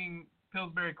fucking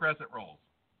Pillsbury Crescent rolls.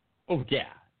 Oh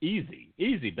yeah, easy.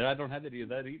 But I don't have any of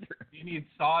that either. You need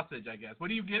sausage, I guess. What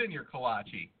do you get in your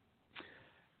kolache?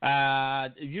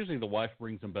 Usually the wife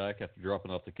brings them back after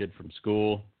dropping off the kid from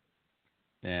school.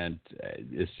 And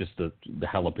it's just the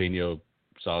jalapeno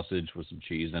sausage with some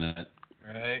cheese in it.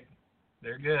 Right.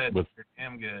 They're good. They're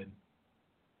damn good.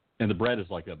 And the bread is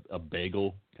like a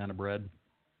bagel kind of bread.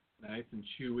 Nice and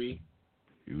chewy.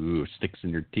 Ooh, sticks in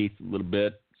your teeth a little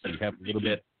bit. So you have a little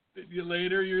bit.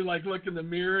 Later, you're like, look in the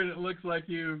mirror, and it looks like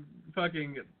you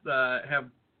fucking have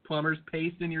plumber's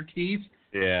paste in your teeth.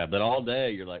 Yeah, but all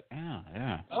day, you're like,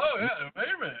 yeah. Oh, yeah, wait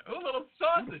a minute. A little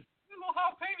sausage. Little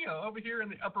jalapeno over here in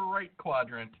the upper right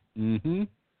quadrant. Mm-hmm.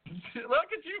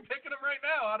 Look at you picking them right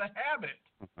now out of habit.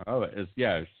 Oh,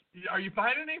 yeah. Are you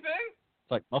finding anything? It's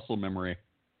like muscle memory.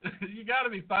 You got to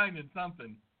be finding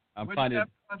something. What did you have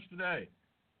for lunch today?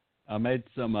 I made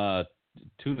some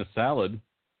tuna salad.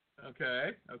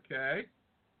 Okay.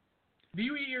 Do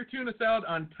you eat your tuna salad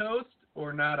on toast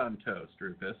or not on toast,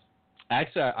 Rufus?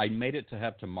 Actually, I made it to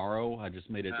have tomorrow. I just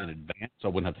made it in advance so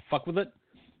I wouldn't have to fuck with it.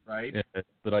 Right.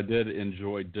 But I did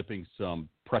enjoy dipping some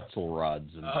pretzel rods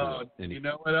into it. You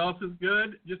know what else is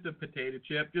good? Just a potato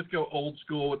chip. Just go old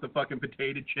school with the fucking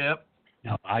potato chip.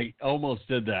 No, I almost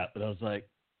did that, but I was like,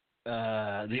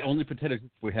 the only potato chips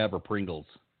we have are Pringles.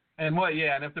 And what?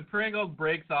 Yeah, and if the Pringles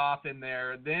breaks off in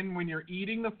there, then when you're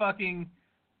eating the fucking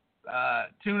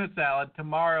tuna salad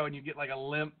tomorrow and you get like a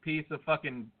limp piece of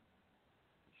fucking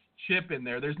chip in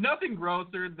there, there's nothing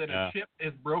grosser than a chip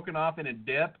is broken off in a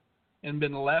dip and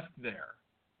been left there.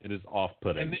 It is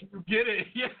off-putting. And then you get it.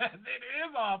 Yes, it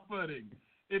is off-putting.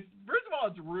 First of all,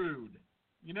 it's rude.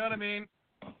 You know what I mean?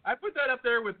 I put that up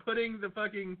there with putting the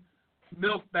fucking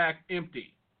milk back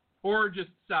empty or just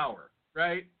sour,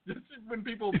 right? Just when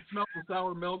people smell the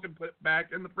sour milk and put it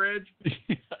back in the fridge.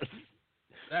 Yes.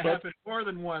 That happened more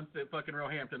than once at fucking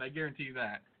Roehampton. I guarantee you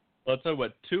that. Well, I'll tell you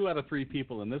what, 2 out of 3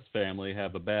 people in this family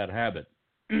have a bad habit.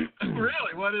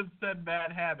 Really? What is said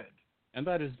bad habit? And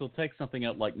that is they'll take something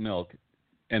out like milk,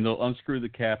 and they'll unscrew the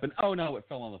cap, and oh no, it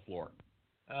fell on the floor.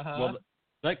 Uh-huh. Well,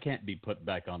 that can't be put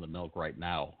back on the milk right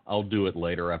now. I'll do it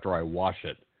later after I wash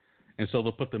it. And so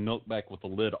they'll put the milk back with the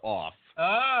lid off.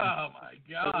 Oh, my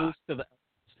God.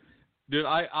 Dude,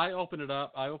 I open it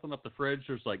up. I open up the fridge.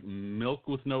 There's like milk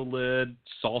with no lid,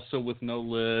 salsa with no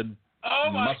lid. Oh,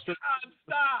 my mustard. God.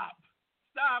 Stop.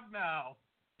 Stop now.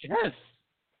 Yes.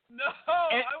 No,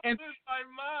 I lose my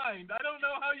mind. I don't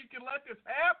know how you can let this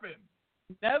happen.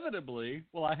 Inevitably,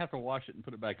 well, I have to wash it and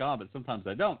put it back on, but sometimes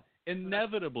I don't.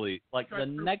 Inevitably, like the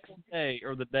next day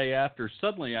or the day after,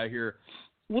 suddenly I hear,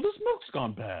 well, this milk's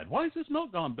gone bad. Why is this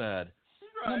milk gone bad?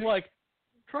 Right. And I'm like,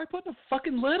 try putting a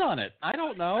fucking lid on it. I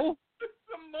don't know.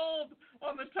 Some mold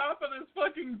on the top of this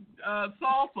fucking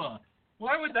salsa.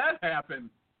 Why would that happen?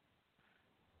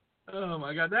 Oh,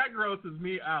 my God. That grosses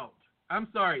me out. I'm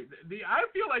sorry. I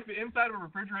feel like the inside of a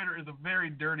refrigerator is a very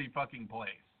dirty fucking place.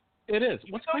 It is.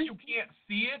 Even though you can't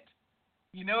see it,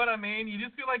 you know what I mean? You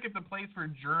just feel like it's a place for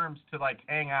germs to, like,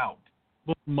 hang out.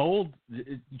 Well, mold,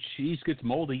 cheese gets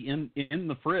moldy in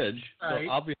the fridge, right.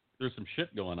 So obviously there's some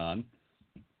shit going on.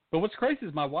 But what's crazy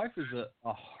is my wife is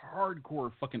a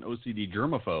hardcore fucking OCD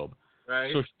germaphobe.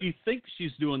 Right. So she thinks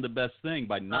she's doing the best thing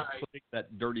by not right. putting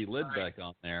that dirty lid back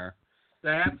on there.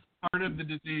 That's part of the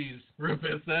disease,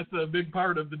 Rufus. That's a big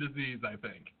part of the disease, I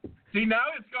think. See, now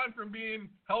it's gone from being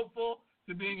helpful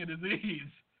to being a disease,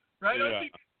 right? Yeah. I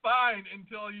think it's fine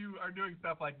until you are doing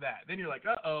stuff like that. Then you're like,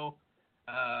 uh-oh,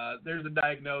 there's a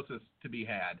diagnosis to be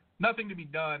had. Nothing to be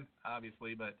done,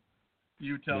 obviously, but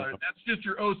you tell her, that's just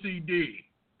your OCD.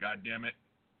 God damn it.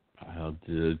 Oh,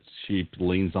 dude, she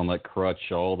leans on that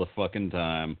crutch all the fucking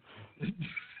time.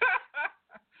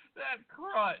 That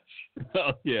crutch.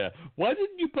 Oh, yeah. Why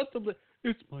didn't you put the lid?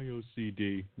 It's my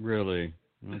OCD. Really?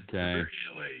 Okay.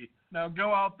 Really? Now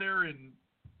go out there and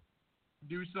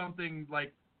do something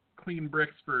like clean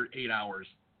bricks for 8 hours.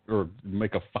 Or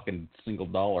make a fucking single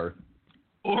dollar.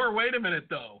 Or wait a minute,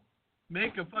 though.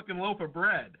 Make a fucking loaf of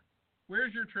bread.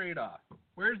 Where's your trade-off?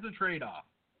 Where's the trade-off?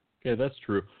 Okay, that's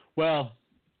true. Well,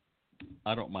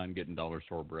 I don't mind getting dollar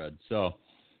store bread, so.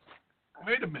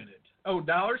 Wait a minute. Oh,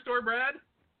 dollar store bread?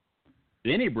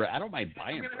 Any bread. I don't mind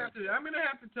buying bread. I'm going to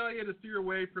have to tell you to steer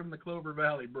away from the Clover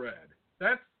Valley bread.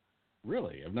 That's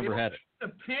really? I've never had it.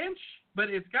 It's a pinch, but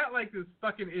it's got like this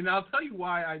fucking, and I'll tell you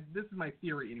why. This is my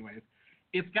theory anyways.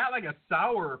 It's got like a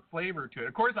sour flavor to it.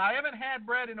 Of course, I haven't had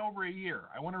bread in over a year.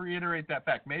 I want to reiterate that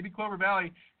fact. Maybe Clover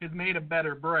Valley has made a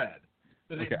better bread.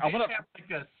 But okay, it have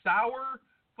like a sour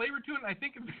flavor to it, and I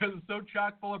think it's because it's so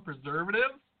chock full of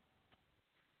preservatives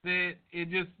that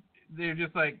they're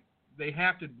just like, they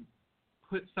have to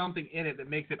put something in it that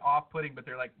makes it off-putting, but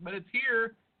they're like, but it's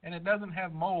here, and it doesn't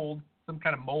have mold, some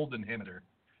kind of mold inhibitor.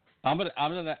 I'm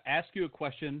gonna ask you a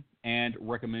question and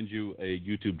recommend you a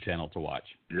YouTube channel to watch.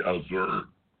 Yes, sir.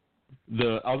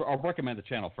 I'll recommend the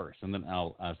channel first, and then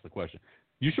I'll ask the question.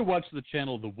 You should watch the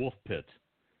channel The Wolf Pit.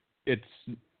 It's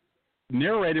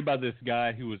narrated by this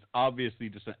guy who is obviously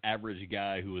just an average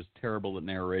guy who is terrible at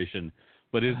narration,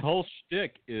 but his whole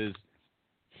shtick is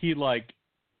he like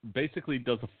basically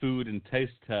does a food and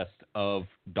taste test of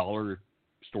dollar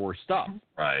store stuff.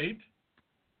 Right.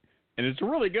 And it's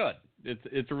really good.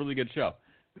 It's a really good show.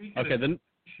 Okay, then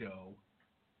show.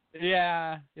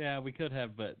 Yeah, we could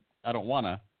have, but I don't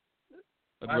wanna.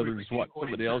 I'd rather just watch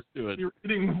somebody else do it. You're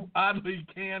eating oddly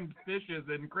canned fishes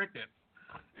and crickets.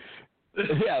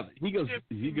 Yeah, he goes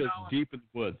deep in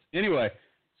the woods. Anyway,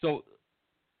 so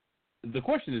the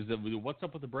question is, what's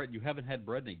up with the bread? You haven't had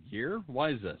bread in a year?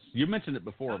 Why is this? You mentioned it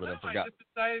before, but I forgot. I just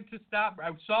decided to stop.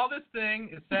 I saw this thing,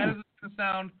 as sad as it's going to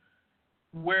sound,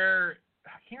 where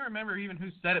I can't remember even who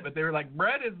said it, but they were like,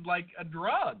 bread is like a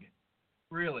drug,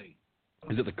 really.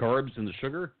 Is it the carbs and the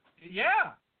sugar?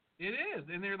 Yeah, it is.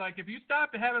 And they're like, if you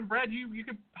stop having bread, you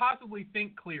could possibly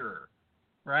think clearer,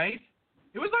 right?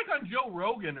 It was like on Joe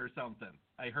Rogan or something.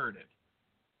 I heard it.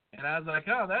 And I was like,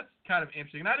 oh, that's kind of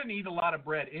interesting. And I didn't eat a lot of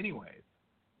bread anyways.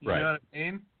 You know what I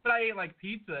mean? But I ate like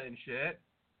pizza and shit.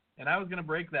 And I was going to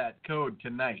break that code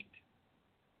tonight.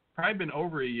 Probably been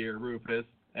over a year, Rufus.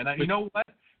 And you know what?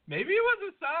 Maybe it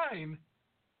was a sign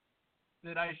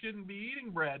that I shouldn't be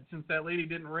eating bread since that lady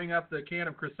didn't ring up the can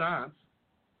of croissants.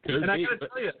 And I got to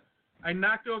tell you, I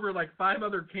knocked over like 5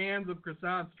 other cans of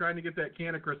croissants trying to get that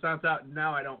can of croissants out, and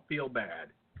now I don't feel bad.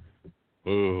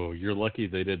 Oh, you're lucky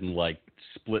they didn't like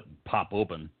split and pop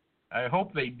open. I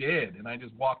hope they did, and I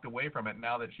just walked away from it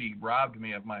now that she robbed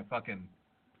me of my fucking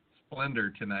splendor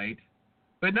tonight.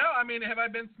 But no, I mean, have I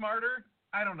been smarter?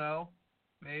 I don't know.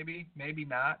 Maybe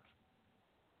not.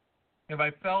 Have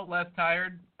I felt less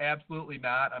tired? Absolutely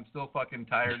not. I'm still fucking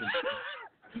tired.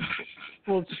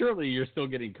 Well, surely you're still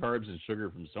getting carbs and sugar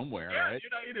from somewhere, right?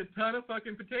 Dude, I eat a ton of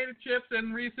fucking potato chips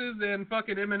and Reese's and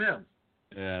fucking M&M's.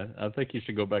 Yeah, I think you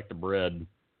should go back to bread.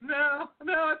 No,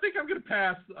 I think I'm going to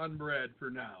pass on bread for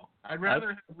now. I'd rather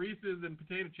have Reese's and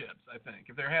potato chips, I think.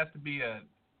 If there has to be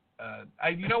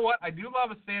you know what? I do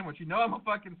love a sandwich. You know I'm a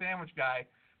fucking sandwich guy.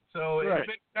 So Right.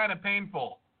 It's kind of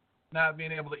painful not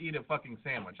being able to eat a fucking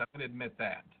sandwich. I'm going to admit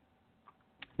that.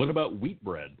 What about wheat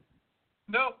bread?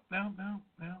 No.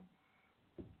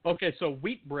 Okay, so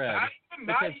wheat bread, Not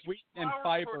because wheat and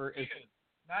fiber is...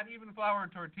 Not even flour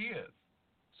and tortillas.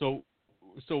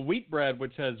 So wheat bread,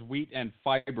 which has wheat and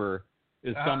fiber,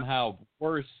 is somehow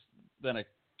worse than a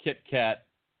Kit Kat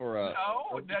or a...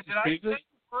 No, did I say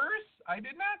worse? I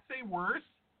did not say worse.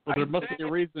 Well, there must be a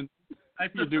reason I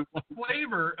you do. the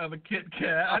flavor of a Kit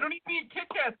Kat. I don't even eat Kit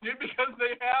Kats, dude, because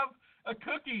they have a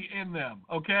cookie in them,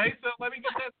 okay? So let me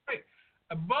get that straight.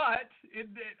 But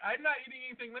I'm not eating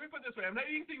anything, let me put it this way, I'm not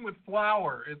eating anything with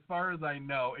flour as far as I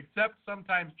know, except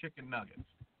sometimes chicken nuggets.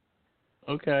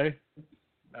 Okay.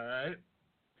 All right?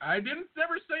 I didn't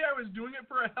ever say I was doing it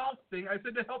for a health thing. I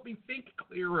said to help me think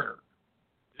clearer.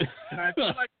 And I feel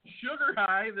like the sugar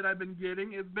high that I've been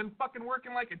getting has been fucking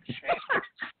working like a champ.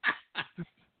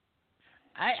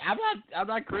 I'm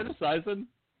not criticizing.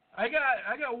 I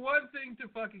got one thing to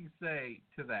fucking say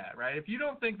to that, right? If you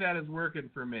don't think that is working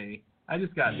for me, I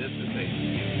just got this to say to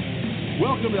you.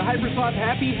 Welcome to the Hypersoft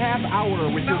Happy Half Hour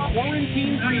with your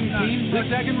quarantine dream team, Zig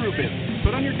Zag and Rufus.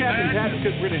 Put on your captain's hat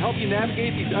because we're going to help you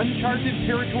navigate these uncharted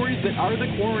territories that are the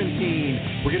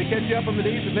quarantine. We're going to catch you up on the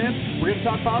day's events. We're going to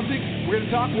talk politics. We're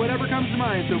going to talk whatever comes to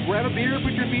mind. So grab a beer,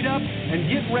 put your feet up, and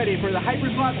get ready for the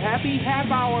Hypersoft Happy Half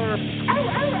Hour. Ow,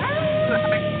 ow, ow!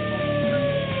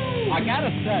 I got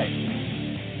to say,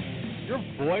 your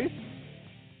voice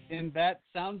in that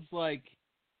sounds like,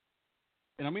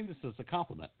 and I mean this as a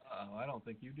compliment. Oh, I don't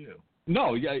think you do.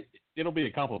 No, yeah, it'll be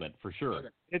a compliment for sure. Okay.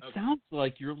 It sounds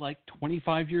like you're like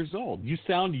 25 years old. You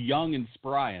sound young and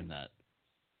spry in that.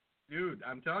 Dude,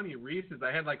 I'm telling you, Reese's.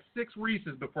 I had like 6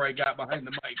 Reese's before I got behind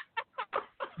the mic.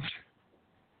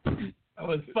 I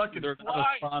was fucking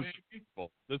flying, baby.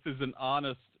 This is an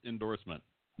honest endorsement.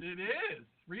 It is.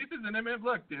 Reese's and M&M.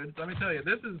 Look, dude, let me tell you,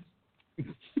 this is...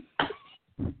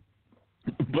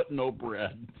 But no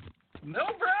bread. No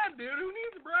bread, dude. Who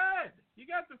needs bread? You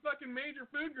got the fucking major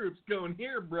food groups going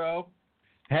here, bro.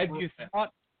 Have you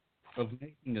thought of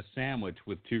making a sandwich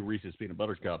with 2 Reese's peanut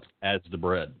butter cups as the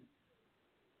bread?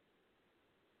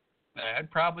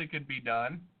 That probably could be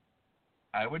done.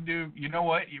 I would do, you know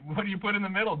what? What do you put in the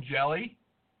middle? Jelly?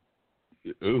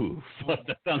 Ooh,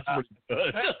 that sounds pretty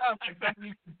good. That sounds like something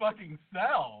you can fucking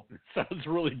sell. It sounds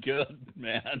really good,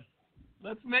 man.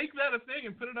 Let's make that a thing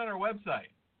and put it on our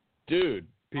website. Dude.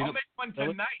 I'll make one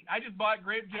tonight. I just bought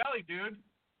grape jelly, dude.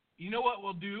 You know what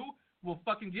we'll do? We'll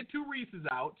fucking get 2 Reese's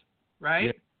out, right?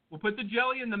 Yeah. We'll put the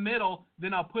jelly in the middle,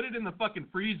 then I'll put it in the fucking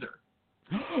freezer.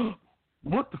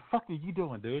 What the fuck are you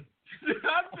doing, dude?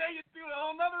 I'm saying it's to a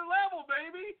whole nother level,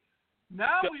 baby.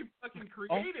 Now we've fucking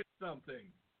created something.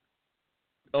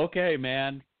 Okay,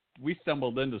 man. We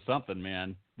stumbled into something,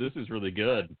 man. This is really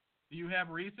good. Do you have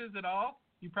Reese's at all?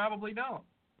 You probably don't.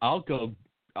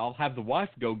 I'll have the wife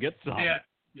go get some. Yeah.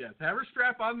 Yes, have her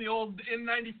strap on the old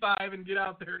N95 and get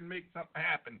out there and make something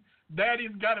happen.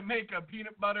 Daddy's got to make a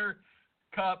peanut butter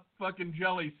cup fucking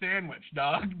jelly sandwich,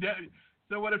 dog.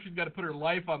 So what if she's got to put her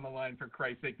life on the line, for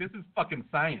Christ's sake? This is fucking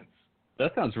science.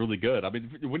 That sounds really good. I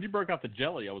mean, when you broke out the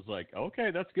jelly, I was like,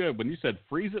 okay, that's good. When you said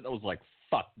freeze it, I was like,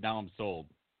 fuck, now I'm sold.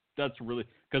 That's really,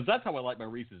 because that's how I like my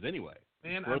Reese's anyway.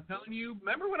 Man, I'm telling you,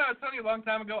 remember when I was telling you a long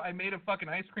time ago I made a fucking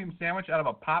ice cream sandwich out of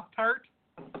a Pop-Tart?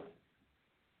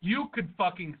 You could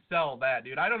fucking sell that,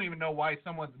 dude. I don't even know why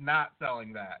someone's not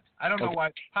selling that. I don't know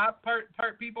why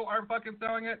Pop-Tart people aren't fucking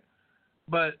selling it,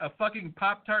 but a fucking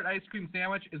Pop-Tart ice cream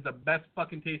sandwich is the best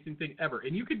fucking tasting thing ever.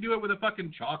 And you could do it with a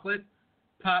fucking chocolate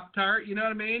Pop-Tart, you know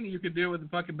what I mean? You could do it with the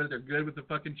fucking, but they're good with the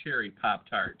fucking cherry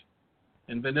Pop-Tart.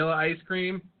 And vanilla ice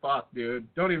cream, fuck, dude.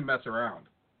 Don't even mess around.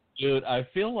 Dude, I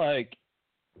feel like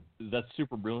that's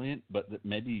super brilliant, but that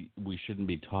maybe we shouldn't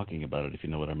be talking about it, if you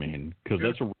know what I mean. Because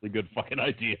that's a really good fucking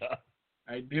idea.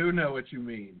 I do know what you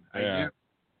mean. Yeah. I do.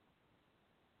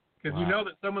 Because you know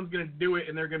that someone's going to do it,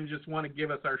 and they're going to just want to give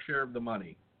us our share of the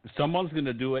money. Someone's going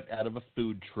to do it out of a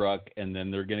food truck, and then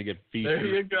they're going to get featured.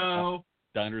 There you go.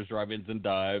 Diners, drive-ins, and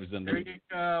dives. And there you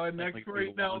go. And next week,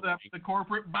 you know, the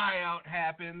corporate buyout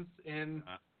happens, and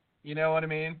you know what I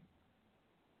mean?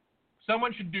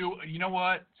 Someone should do, you know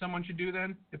what someone should do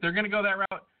then? If they're going to go that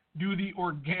route, do the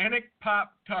organic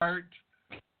Pop-Tart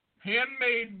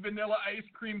handmade vanilla ice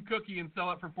cream cookie and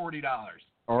sell it for $40.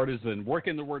 Artisan. Work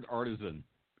in the word artisan.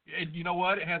 And you know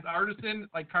what? It has artisan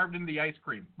like carved into the ice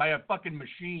cream by a fucking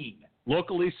machine.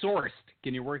 Locally sourced.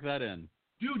 Can you work that in?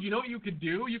 Dude, you know what you could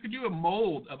do? You could do a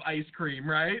mold of ice cream,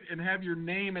 right? And have your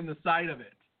name in the side of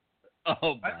it.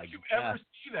 Oh, Why don't you ever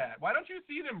see that? Why don't you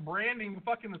see them branding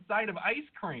fucking the side of ice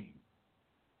cream?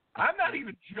 I'm not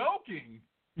even joking.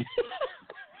 Think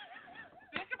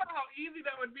about how easy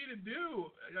that would be to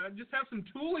do. Just have some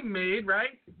tooling made,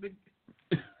 right?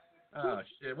 Oh,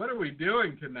 shit. What are we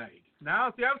doing tonight?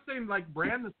 Now, see, I was saying, like,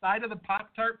 brand the side of the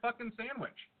Pop-Tart fucking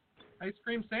sandwich. Ice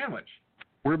cream sandwich.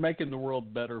 We're making the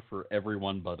world better for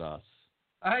everyone but us.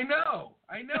 I know.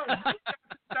 You have to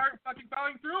start fucking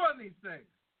following through on these things.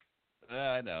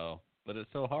 I know, but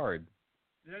it's so hard.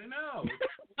 I know.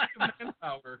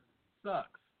 Manpower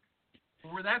sucks.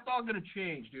 Well, that's all going to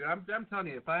change, dude. I'm telling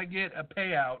you, if I get a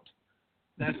payout,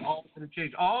 that's all going to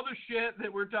change. All the shit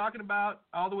that we're talking about,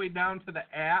 all the way down to the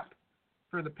app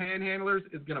for the panhandlers,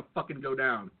 is going to fucking go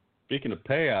down. Speaking of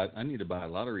payout, I need to buy a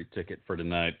lottery ticket for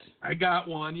tonight. I got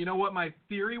one. You know what my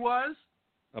theory was?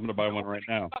 I'm going to buy one right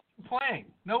now. Playing.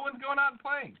 No one's going out and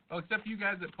playing. Oh, except you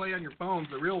guys that play on your phones,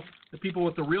 the people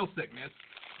with the real sickness.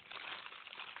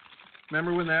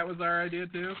 Remember when that was our idea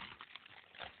too?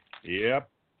 Yep.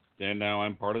 And now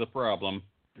I'm part of the problem.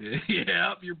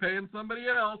 Yep, you're paying somebody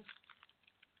else.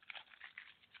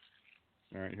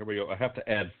 All right, here we go. I have to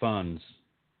add funds.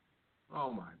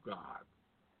 Oh my God.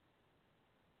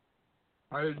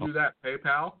 How did you do that?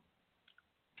 PayPal?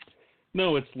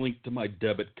 No, it's linked to my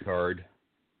debit card.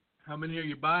 How many are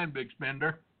you buying, big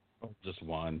spender? Oh, just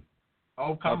one.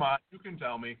 Oh, come on. You can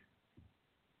tell me.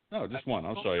 No, just one.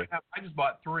 I'll show you. I just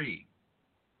bought 3.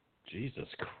 Jesus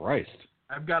Christ.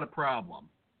 I've got a problem.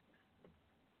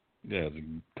 Yeah, it's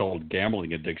called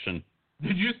gambling addiction.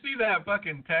 Did you see that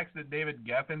fucking text that David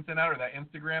Geffen sent out, or that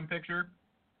Instagram picture?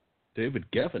 David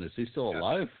Geffen, is he still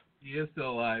alive? He is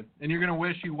still alive. And you're going to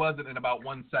wish he wasn't in about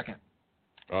 1 second.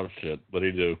 Oh, shit.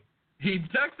 What'd he do? He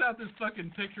texts out this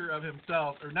fucking picture of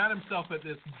himself, or not himself, but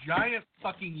this giant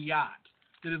fucking yacht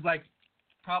that is like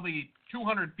probably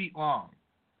 200 feet long,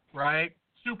 right?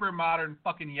 Super modern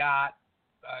fucking yacht.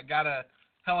 Got a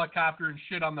helicopter and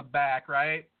shit on the back,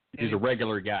 right? And He's a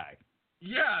regular guy.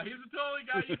 Yeah, he's a totally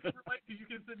guy you can relate to. You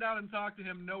can sit down and talk to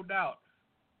him, no doubt.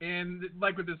 And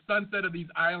like with the sunset of these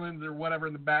islands or whatever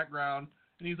in the background,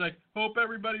 and he's like, hope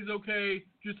everybody's okay,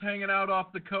 just hanging out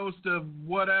off the coast of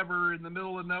whatever in the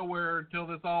middle of nowhere until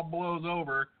this all blows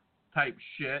over type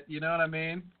shit. You know what I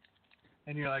mean?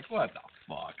 And you're like, what the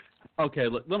fuck? Okay,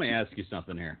 let me ask you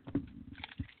something here.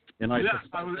 And I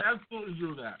would absolutely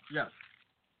do that. Yes.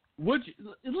 Would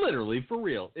you, literally, for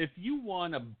real, if you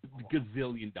won $1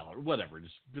 gazillion, whatever,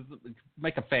 just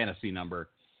make a fantasy number,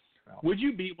 would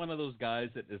you be one of those guys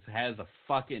that just has a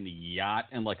fucking yacht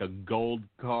and like a gold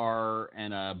car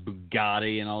and a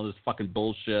Bugatti and all this fucking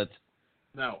bullshit?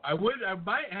 No, I would. I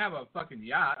might have a fucking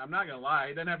yacht. I'm not gonna lie.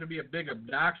 It doesn't have to be a big,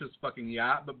 obnoxious fucking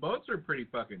yacht, but boats are pretty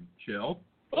fucking chill.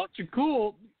 Boats are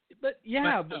cool, but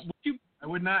yeah, but would you? I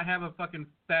would not have a fucking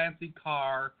fancy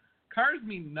car. Cars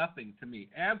mean nothing to me.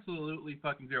 Absolutely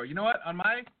fucking zero. You know what? On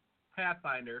my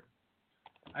Pathfinder,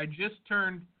 I just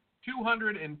turned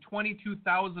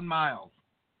 222,000 miles.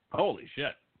 Holy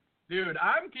shit. Dude,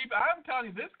 I'm telling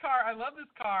you, this car, I love this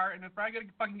car, and if I get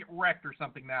fucking get wrecked or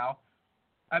something now,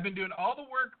 I've been doing all the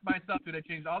work myself, dude. I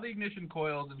changed all the ignition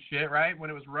coils and shit, right? When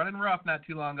it was running rough not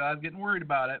too long ago, I was getting worried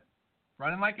about it.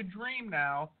 Running like a dream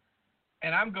now,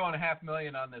 and I'm going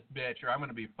 $500,000 on this bitch, or I'm going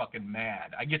to be fucking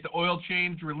mad. I get the oil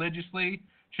changed religiously,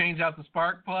 change out the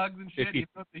spark plugs and shit.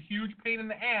 It's a huge pain in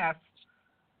the ass.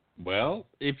 Well,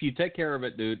 if you take care of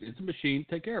it, dude, it's a machine.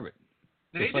 Take care of it.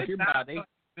 They just like your not body.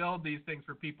 Build these things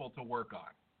for people to work on.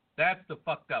 That's the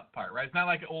fucked up part, right? It's not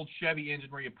like an old Chevy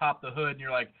engine where you pop the hood and you're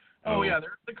like, oh yeah,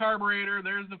 there's the carburetor,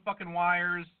 there's the fucking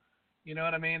wires, you know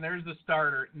what I mean? There's the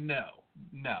starter. No.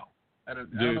 I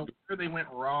don't know where they went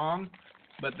wrong,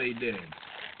 but they did.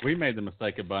 We made the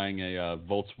mistake of buying a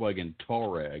Volkswagen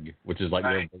Touareg, which is like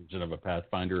their version of a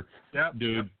Pathfinder. Yep.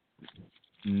 Dude,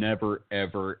 never,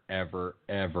 ever, ever,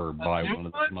 ever buy one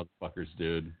of those motherfuckers,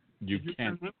 dude. You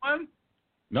can't. Get a new one?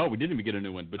 No, we didn't even get a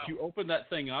new one. But you open that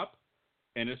thing up,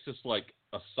 and it's just like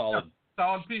a solid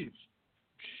piece.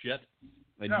 Shit.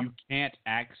 And you can't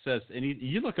access any.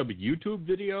 You look up a YouTube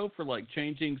video for like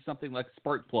changing something like a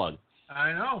spark plug.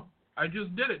 I know. I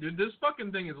just did it, dude. This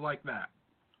fucking thing is like that.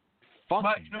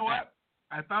 But you know what?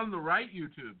 I found the right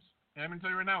YouTubes. And I'm going to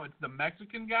tell you right now, it's the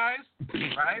Mexican guys,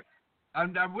 right?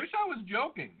 I wish I was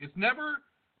joking. It's never...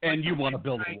 And you want to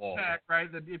build a wall. Tech, right?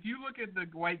 If you look at the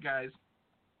white guys,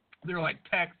 they're like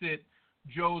Texit,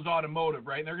 Joe's Automotive,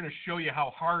 right? And they're going to show you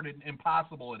how hard and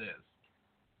impossible it is,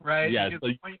 right? Yeah, so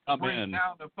you come in.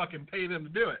 Down to fucking pay them to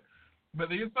do it. But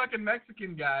these fucking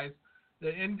Mexican guys,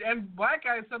 And black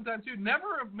guys sometimes too.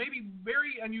 Never, maybe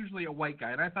very unusually a white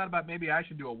guy. And I thought about maybe I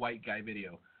should do a white guy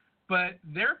video. But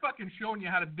they're fucking showing you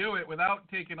how to do it without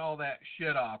taking all that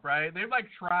shit off, right? They've like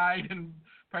tried and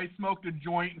probably smoked a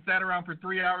joint and sat around for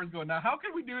 3 hours going, now how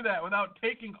can we do that without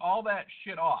taking all that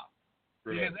shit off?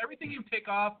 Right. Because everything you take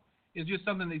off is just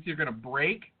something that you're going to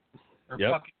break or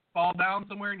fucking fall down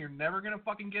somewhere and you're never going to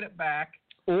fucking get it back.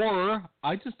 Or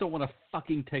I just don't want to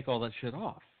fucking take all that shit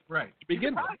off. Right. You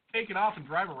can probably take it off and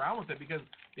drive around with it because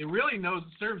it really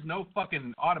serves no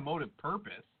fucking automotive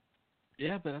purpose.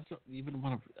 Yeah, but I don't even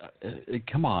want to.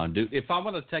 Come on, dude. If I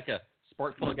want to take a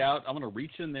spark plug out, I'm going to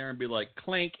reach in there and be like,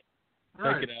 clink,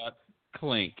 take it out,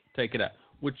 clink, take it out,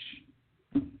 which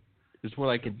is what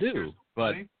I could do.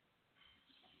 But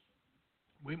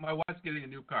my wife's getting a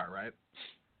new car, right?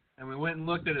 And we went and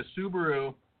looked at a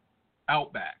Subaru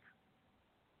Outback.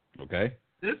 Okay.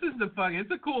 This is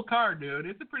it's a cool car, dude.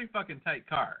 It's a pretty fucking tight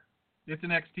car. It's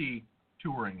an XT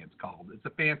Touring, it's called. It's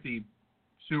a fancy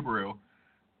Subaru.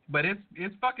 But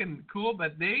it's fucking cool,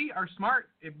 but they are smart.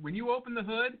 When you open the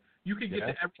hood, you can get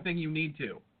to everything you need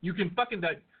to. You can fucking,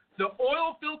 the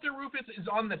oil filter, Rufus, is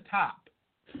on the top.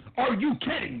 Are you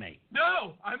kidding me?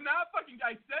 No, I'm not fucking,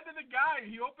 I said to the guy,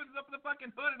 he opens up the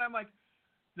fucking hood, and I'm like,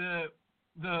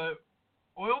 the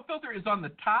oil filter is on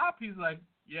the top? He's like,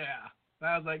 yeah. And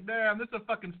I was like, damn, this is a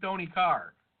fucking stony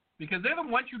car. Because they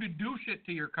don't want you to do shit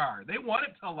to your car. They want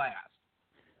it to last.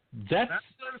 That's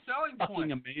their selling fucking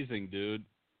point. Amazing, dude.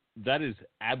 That is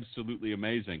absolutely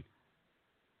amazing.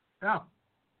 Yeah.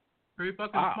 Pretty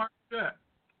fucking smart shit.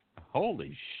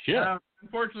 Holy shit.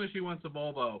 Unfortunately, she wants a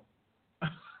Volvo.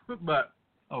 But,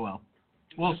 oh well.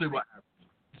 We'll see what happens.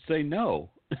 Say no.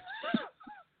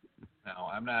 No,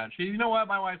 I'm not. You know what?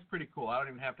 My wife's pretty cool. I don't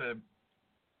even have to.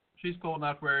 She's cool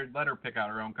enough where let her pick out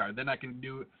her own car. Then I can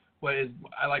do what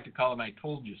I like to call an I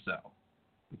told you so.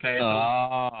 Okay?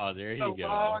 There you go. A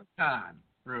long time,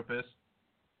 Rufus.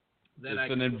 Then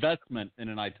it's an investment in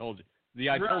an I told you. The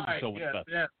I told you so investment.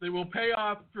 Yes. They will pay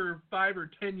off for 5 or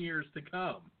 10 years to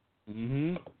come.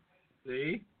 Mm-hmm.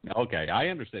 See? Okay, I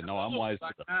understand. No, I'm wise.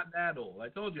 I'm not that old. I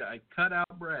told you, I cut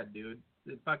out bread, dude.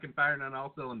 It's fucking firing on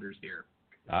all cylinders here.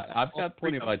 I've got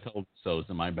plenty of I told so's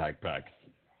in my backpack.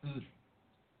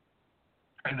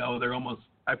 I know, they're almost,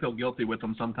 I feel guilty with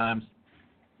them sometimes.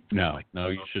 No,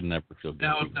 you should never feel guilty.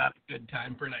 Now it's not a good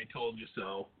time for an I told you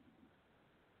so.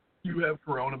 You have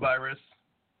coronavirus.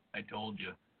 I told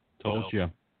you. Told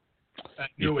you.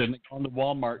 You shouldn't have gone to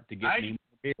Walmart to get me more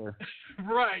beer.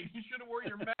 Right. You should have worn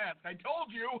your mask. I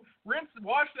told you.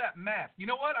 Wash that mask. You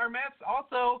know what? Our masks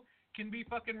also can be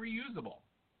fucking reusable.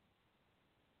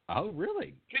 Oh,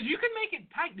 really? Because you can make it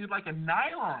tight, dude, like a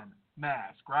nylon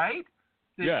mask, right?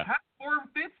 That kind of form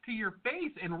fits to your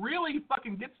face and really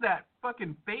fucking gets that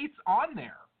fucking face on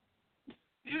there.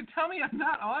 Dude, tell me I'm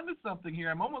not onto something here.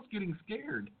 I'm almost getting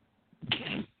scared.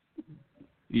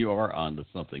 You are onto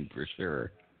something for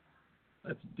sure.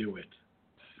 Let's do it.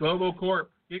 Global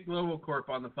Corp. Get Global Corp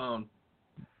on the phone.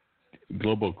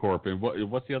 Global Corp. And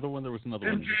what's the other one? There was another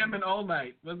one. Been jamming all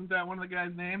night. Wasn't that one of the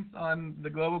guys' names on the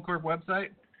Global Corp website?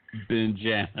 Been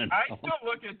jamming. I still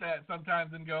look at that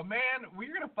sometimes and go, man,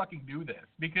 we're going to fucking do this.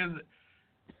 Because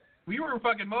we were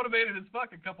fucking motivated as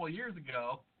fuck a couple of years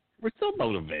ago. We're still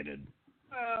motivated.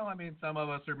 Well, I mean, some of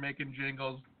us are making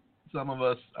jingles. Some of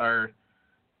us are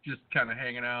just kind of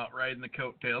hanging out, riding the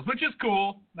coattails, which is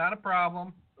cool. Not a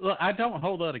problem. Look, I don't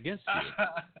hold that against you.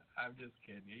 I'm just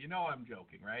kidding you. You know I'm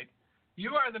joking, right?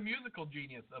 You are the musical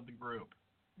genius of the group.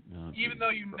 Oh, even though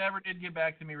you never did get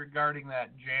back to me regarding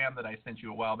that jam that I sent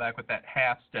you a while back with that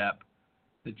half step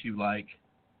that you like.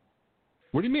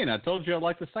 What do you mean? I told you I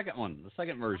like the second one, the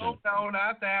second version. Oh, no,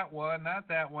 not that one. Not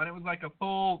that one. It was like a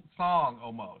full song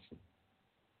almost.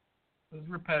 It was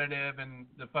repetitive and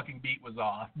the fucking beat was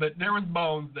off. But there was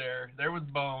bones there. There was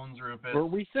bones, Rufus. Or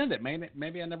resend it.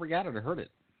 Maybe I never got it or heard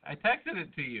it. I texted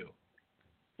it to you.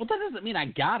 Well, that doesn't mean I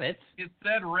got it. It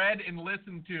said read and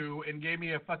listened to and gave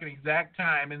me a fucking exact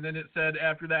time, and then it said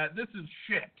after that, this is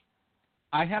shit.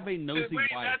 I have a nosy wife.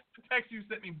 That's the text you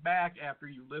sent me back after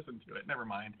you listened to it. Never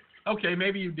mind. Okay,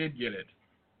 maybe you did get it.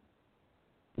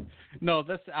 No,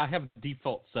 I have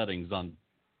default settings on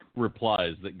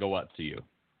replies that go out to you.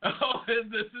 Oh, this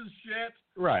is shit?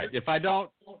 Right. If I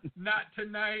don't... Not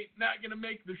tonight, not going to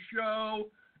make the show,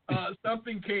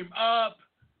 something came up.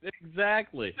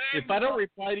 Exactly. If I don't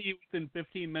reply to you within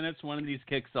 15 minutes, one of these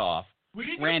kicks off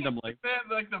randomly.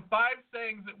 Like the 5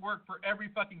 sayings that work for every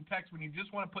fucking text when you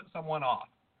just want to put someone off.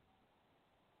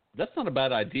 That's not a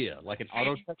bad idea. Like an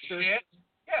auto texter. Shit.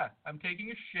 Yeah, I'm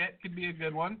taking a shit could be a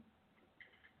good one.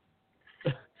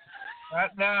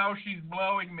 Right now she's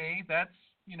blowing me. That's,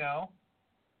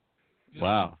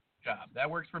 Wow. Job. That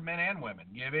works for men and women,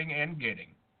 giving and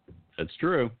getting. That's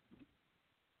true.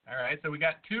 All right, so we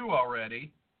got 2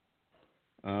 already.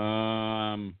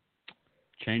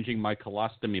 Changing my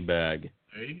colostomy bag.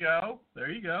 There you go. There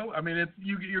you go. I mean, it's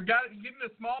you're getting a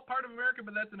small part of America,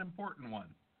 but that's an important one.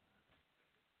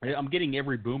 I'm getting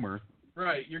every boomer.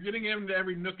 Right, you're getting into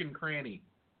every nook and cranny.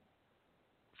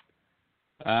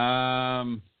 I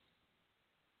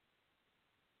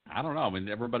don't know. I mean,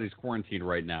 everybody's quarantined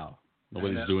right now.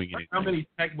 Nobody's doing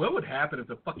anything. What would happen if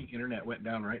the fucking internet went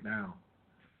down right now?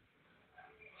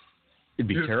 It'd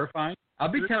be terrifying.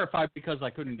 I'd be terrified because I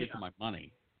couldn't get to my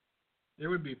money. There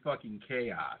would be fucking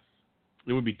chaos.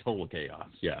 It would be total chaos.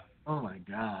 Yeah. Oh my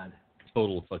God.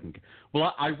 Total fucking.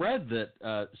 Well, I read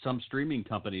that some streaming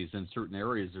companies in certain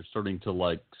areas are starting to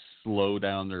like slow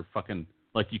down their fucking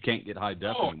you can't get high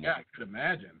def anymore. Yeah, I could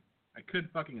imagine. I could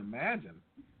fucking imagine.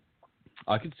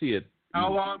 I could see it.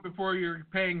 How long before you're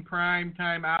paying prime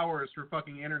time hours for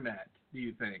fucking internet, do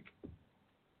you think?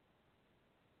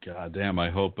 God damn, I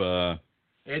hope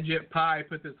Edget Pie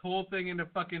put this whole thing into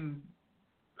fucking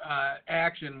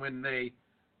action when they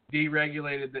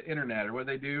deregulated the internet, or what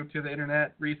they do to the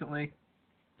internet recently.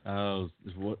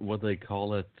 What they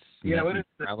call it? Yeah, net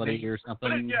neutrality or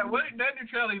something? Net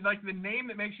neutrality is like the name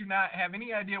that makes you not have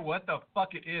any idea what the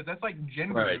fuck it is. That's like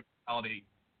gender neutrality.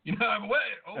 You know, what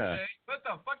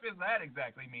the fuck does that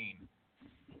exactly mean?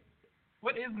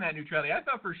 What is net neutrality? I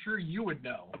thought for sure you would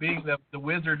know, being the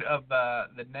wizard of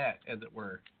the net, as it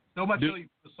were. So much so you wrote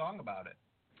a song about it.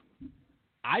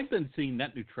 I've been seeing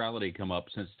net neutrality come up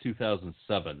since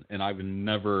 2007, and I've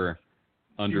never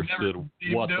understood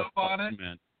what the fuck it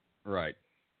meant. Right.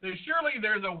 There's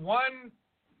a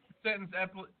one-sentence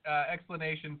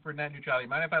explanation for net neutrality.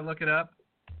 Mind if I look it up?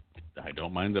 I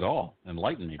don't mind at all.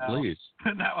 Enlighten me, please.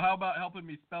 Now, how about helping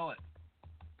me spell it?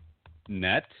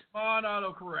 Net. On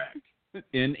autocorrect.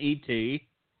 N-E-T.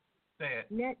 Say it.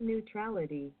 Net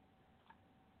neutrality.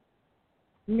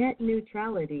 Net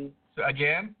neutrality. So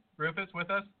again, Rufus, with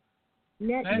us?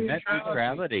 Net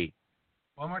neutrality.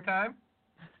 One more time.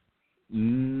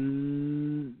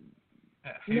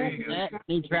 Here you go. Net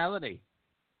neutrality.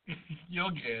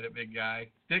 You'll get it, big guy.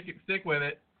 Stick with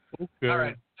it. Okay. All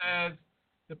right. It says,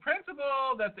 the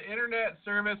principle that the internet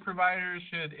service providers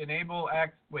should enable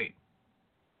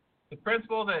The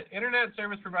principle that internet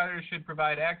service providers should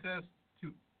provide access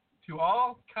to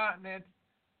all content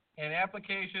and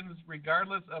applications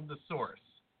regardless of the source,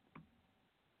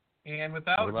 and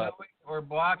without knowing or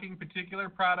blocking particular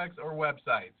products or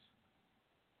websites.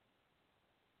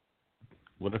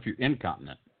 What if you're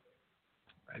incontinent?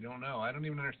 I don't know. I don't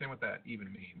even understand what that even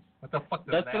means. What the fuck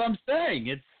does that mean? That's what I'm saying.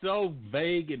 It's so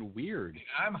vague and weird.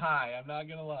 I'm high. I'm not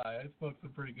going to lie. I smoked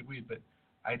some pretty good weed, but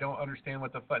I don't understand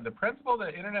what the fuck. The principle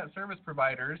that internet service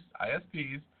providers,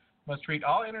 ISPs, must treat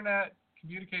all internet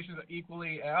communications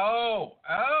equally. Oh,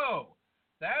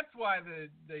 that's why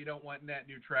they don't want net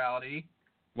neutrality.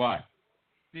 Why?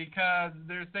 Because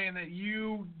they're saying that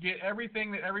you get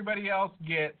everything that everybody else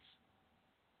gets,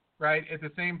 right, at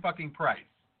the same fucking price.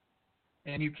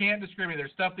 And you can't discriminate.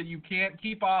 There's stuff that you can't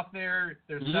keep off there.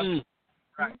 There's stuff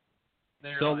right.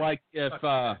 So like if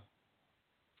I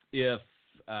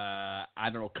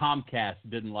don't know, Comcast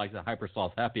didn't like the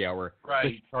Hypersoft happy hour,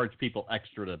 they charge people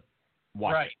extra to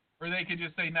watch. Right. Or they could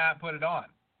just say not put it on.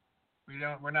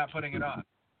 We're not putting it on.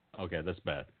 Okay, that's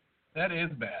bad. That is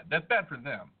bad. That's bad for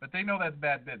them. But they know that's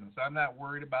bad business. So I'm not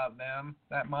worried about them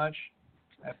that much.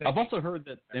 I've also heard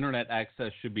that internet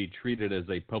access should be treated as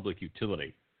a public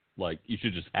utility. Like, you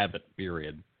should just have it,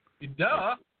 period.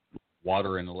 Duh. Like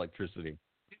water and electricity.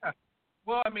 Yeah.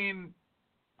 Well, I mean,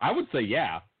 I would say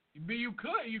yeah. But you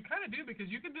kind of do, because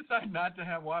you can decide not to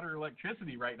have water or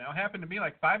electricity right now. It happened to me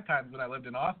like 5 times when I lived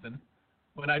in Austin,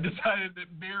 when I decided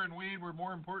that beer and weed were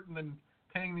more important than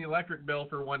paying the electric bill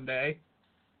for one day.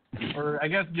 Or I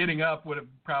guess getting up would have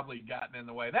probably gotten in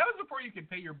the way. That was before you could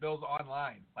pay your bills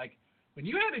online. Like, when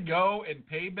you had to go and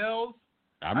pay bills,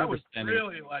 I was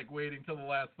really like waiting till the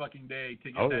last fucking day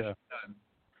to get that done.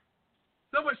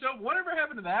 So much so, whatever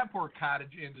happened to that poor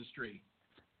cottage industry?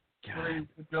 God. Where you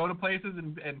would go to places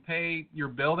and pay your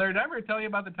bill there. Did I ever tell you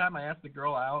about the time I asked the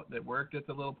girl out that worked at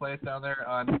the little place down there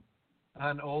on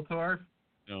Old Torf?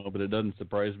 No, but it doesn't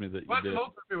surprise me that you did.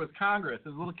 It was Congress. It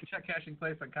was a little check cashing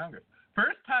place on Congress.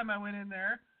 First time I went in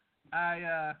there,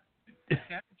 I cashed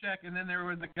a check, and then there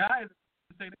was a guy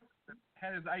that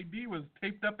had his ID was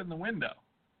taped up in the window.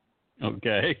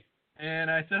 Okay. And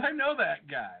I said, I know that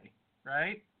guy,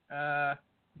 right?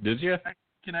 Did you?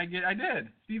 I did.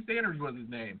 Steve Sanders was his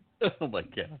name. Oh, my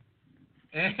God.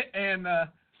 And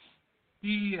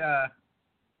he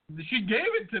She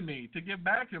gave it to me to give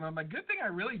back to him. I'm like, good thing I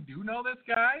really do know this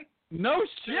guy. No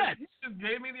shit. He just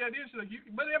gave me the idea. She's like,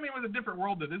 but I mean, it was a different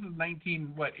world. This is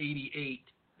 88.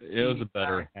 It was a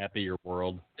better, happier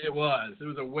world. It was. It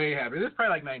was a way happier. It was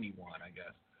probably like 91, I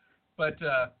guess. But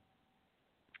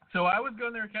so I was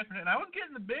going there and catching it, and I was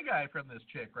getting the big eye from this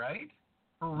chick, right?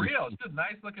 For real. She's a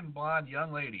nice-looking blonde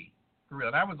young lady. For real.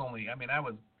 And I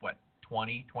was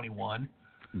 20, 21.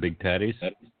 Big tatties?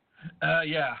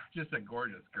 Yeah, just a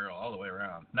gorgeous girl all the way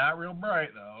around. Not real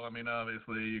bright, though. I mean,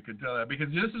 obviously, you could tell that because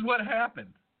this is what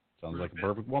happened. Sounds like a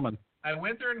perfect woman. I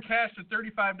went there and cashed a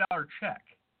 $35 check,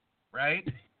 right?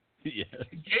 Yes.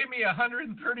 She gave me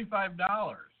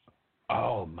 $135.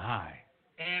 Oh, my.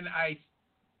 And I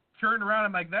turned around.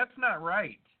 I'm like, that's not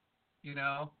right, you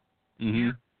know?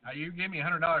 Mm-hmm. You gave me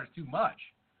 $100 too much.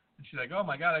 And she's like, oh,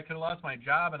 my God, I could have lost my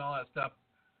job and all that stuff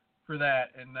for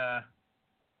that. And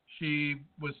she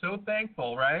was so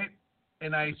thankful, right?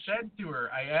 And I said to her,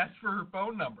 I asked for her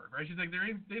phone number, right? She's like, there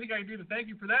ain't anything I can do to thank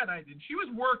you for that. And she was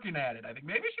working at it. I think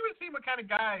maybe she was seeing what kind of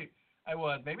guy I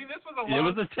was. Maybe this was a It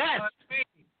was a test.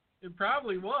 It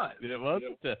probably was. It was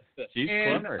a test. She's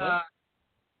clever.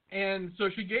 And so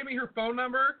she gave me her phone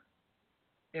number,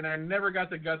 and I never got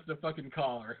the guts to fucking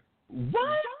call her.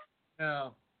 What?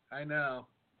 No, I know.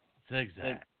 Zig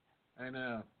Zag. I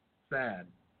know. Sad.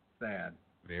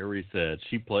 Very sad.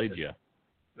 She played you.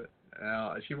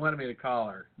 She wanted me to call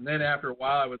her. And then after a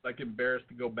while, I was like embarrassed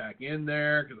to go back in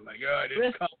there because I'm like, oh, I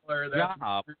didn't call her.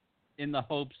 Job in the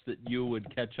hopes that you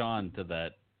would catch on to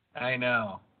that. I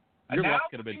know. Your now luck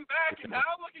could have been.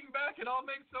 looking back, it all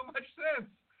makes so much sense.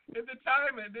 At the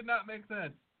time, it did not make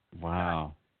sense.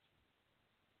 Wow.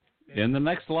 In the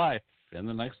next life,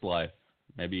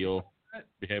 maybe you'll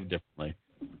behave differently.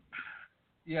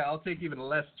 Yeah, I'll take even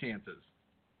less chances,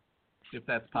 if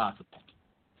that's possible.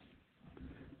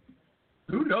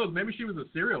 Who knows? Maybe she was a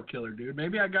serial killer, dude.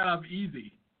 Maybe I got off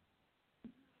easy.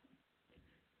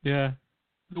 Yeah.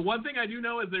 The one thing I do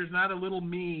know is there's not a little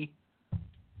me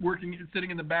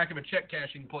sitting in the back of a check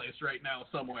cashing place right now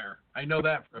somewhere. I know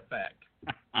that for a fact.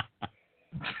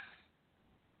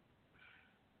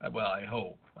 Well, I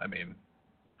hope. I mean,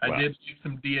 I did leave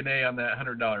some DNA on that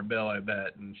 $100 bill, I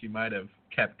bet, and she might have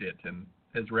kept it and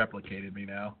has replicated me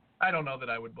now. I don't know that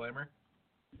I would blame her.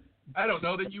 I don't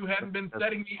know that you hadn't been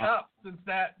setting me up since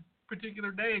that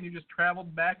particular day and you just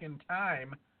traveled back in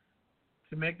time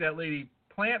to make that lady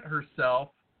plant herself.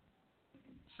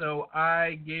 So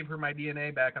I gave her my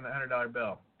DNA back on the $100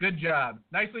 bill. Good job.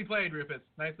 Nicely played, Rufus.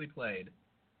 Nicely played.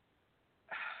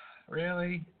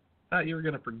 Really? Thought you were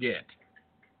going to forget.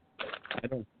 I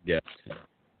don't forget.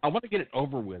 I want to get it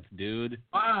over with, dude.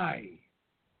 Why?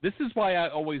 This is why I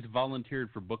always volunteered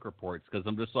for book reports, because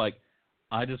I'm just like,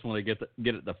 I just want to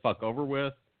get it the fuck over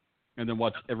with, and then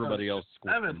watch everybody else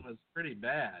squirm. 7 was pretty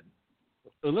bad.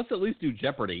 Let's at least do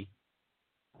Jeopardy.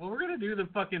 Well, we're going to do the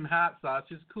fucking hot sauce.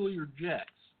 Just cool your jets.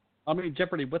 I mean,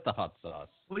 Jeopardy with the hot sauce.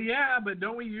 Well, yeah, but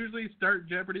don't we usually start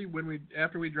Jeopardy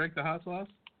after we drink the hot sauce?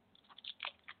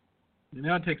 You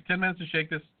know, it takes 10 minutes to shake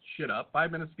this shit up,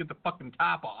 5 minutes to get the fucking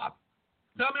top off.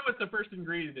 Tell me what the first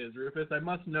ingredient is, Rufus. I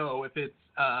must know if it's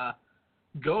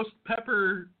ghost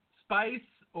pepper spice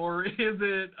or is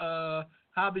it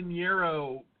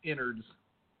habanero innards?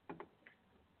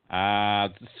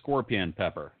 Scorpion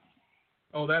pepper.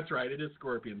 Oh, that's right. It is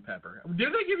scorpion pepper. Did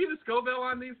they give you the Scoville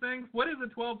on these things? What is the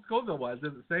 12 Scoville was?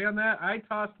 Does it say on that? I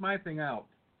tossed my thing out.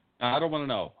 I don't want to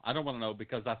know.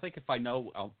 Because I think if I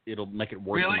know, it'll make it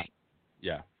worse. Really?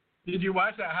 Yeah. Did you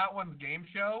watch that Hot Ones game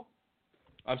show?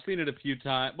 I've seen it a few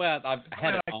times. Well, I've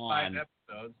had it on. 5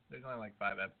 episodes. There's only like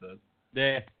 5 episodes.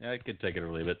 Yeah, I could take it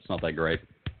or leave it. It's not that great.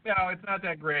 No, it's not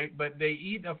that great, but they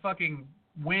eat a fucking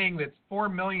wing that's 4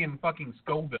 million fucking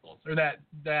Scovilles. Or that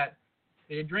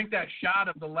they drink that shot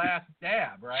of the last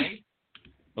dab, right?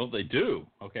 Oh, they do?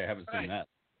 Okay, I haven't seen that.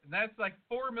 And that's like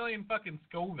 4 million fucking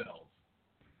Scovilles.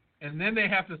 And then they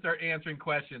have to start answering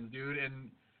questions, dude. And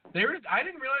I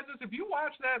didn't realize this. If you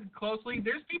watch that closely,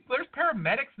 there's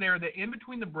paramedics there that in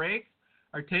between the breaks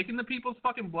are taking the people's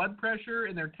fucking blood pressure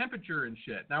and their temperature and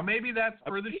shit. Now, maybe that's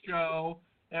for the show.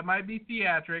 That might be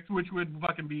theatrics, which would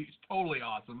fucking be totally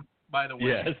awesome, by the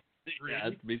way. Yes. Yeah,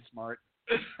 to be smart.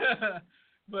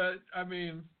 But, I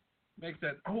mean, makes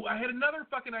sense. Oh, I had another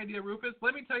fucking idea, Rufus.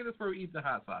 Let me tell you this before we eat the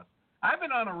hot sauce. I've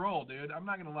been on a roll, dude. I'm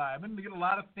not going to lie. I've been getting a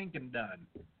lot of thinking done.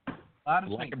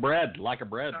 Like a bread.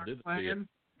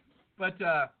 But,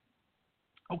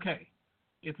 okay.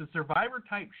 It's a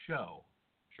Survivor-type show.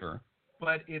 Sure.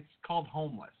 But it's called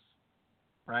Homeless,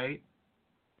 right?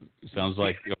 Sounds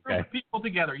like, okay. People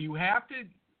together. You have to,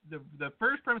 the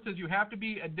first premise is you have to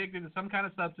be addicted to some kind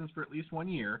of substance for at least 1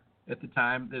 year at the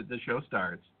time that the show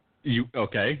starts. You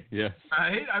okay? Yeah.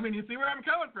 Right? I mean, you see where I'm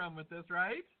coming from with this,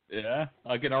 right? Yeah.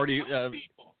 I can already.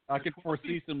 People. I can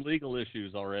foresee some legal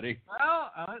issues already.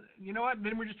 Well, you know what?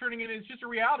 Then we're just turning it. It's just a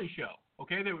reality show.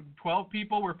 Okay, there were 12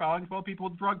 people. We're following 12 people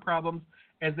with drug problems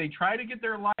as they try to get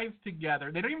their lives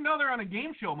together. They don't even know they're on a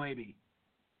game show. Maybe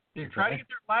they try to get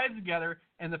their lives together,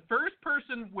 and the first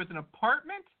person with an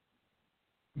apartment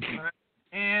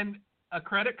and a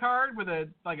credit card with a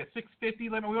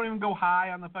 $650 limit. We don't even go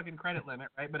high on the fucking credit limit,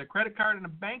 right? But a credit card and a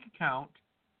bank account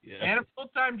and a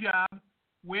full-time job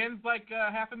wins like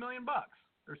 $500,000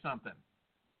 or something.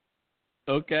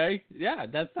 Okay. Yeah,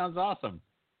 that sounds awesome.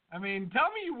 I mean, tell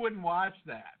me you wouldn't watch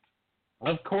that.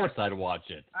 Of course I'd watch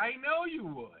it. I know you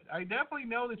would. I definitely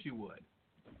know that you would.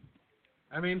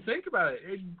 I mean, think about it.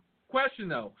 Question,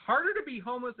 though. Harder to be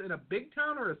homeless in a big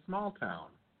town or a small town?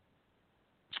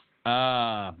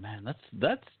 Man,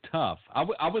 that's tough.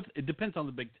 It depends on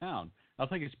the big town. I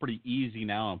think it's pretty easy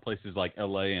now in places like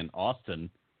L.A. and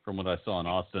Austin, from what I saw in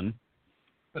Austin.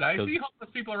 But I see homeless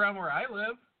people around where I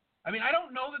live. I mean, I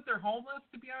don't know that they're homeless,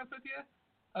 to be honest with you,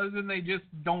 other than they just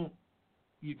don't.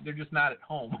 They're just not at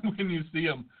home when you see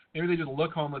them. Maybe they just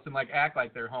look homeless and act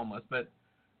like they're homeless, but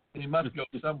they must go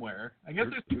somewhere. I guess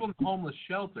there's people in the homeless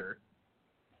shelter.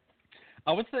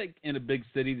 I would say in a big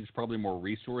city, there's probably more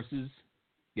resources.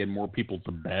 You get more people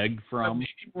to beg from.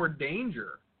 Maybe more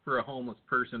danger for a homeless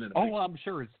person. I'm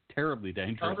sure it's terribly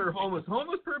dangerous. Other homeless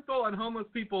people and homeless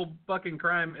people fucking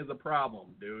crime is a problem,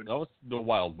 dude. That was the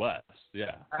Wild West,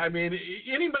 yeah. I mean,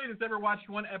 anybody that's ever watched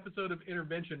one episode of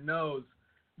Intervention knows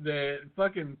that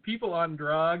fucking people on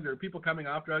drugs or people coming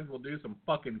off drugs will do some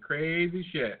fucking crazy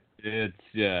shit.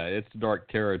 It's dark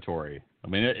territory. I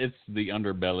mean, it's the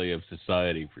underbelly of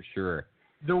society for sure.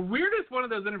 The weirdest one of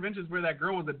those interventions where that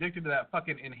girl was addicted to that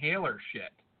fucking inhaler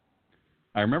shit.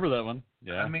 I remember that one.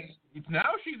 Yeah. I mean, now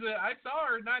I saw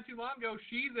her not too long ago.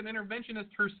 She's an interventionist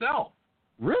herself.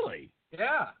 Really?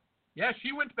 Yeah. Yeah,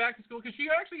 she went back to school because she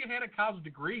actually had a college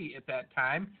degree at that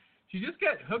time. She just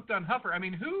got hooked on huffer. I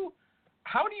mean,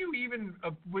 how do you even,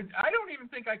 I don't even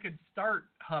think I could start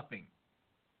huffing.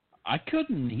 I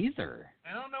couldn't either.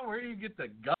 I don't know where you get the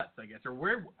guts, I guess, or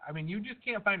you just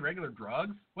can't find regular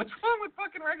drugs. What's wrong with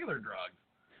fucking regular drugs?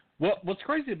 Well, what's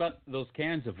crazy about those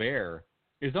cans of air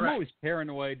is I'm always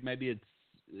paranoid. Maybe it's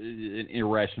an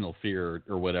irrational fear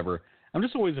or whatever. I'm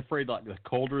just always afraid, the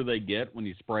colder they get when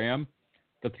you spray them,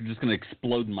 that they're just going to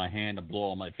explode in my hand and blow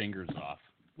all my fingers off.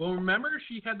 Well, remember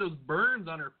she had those burns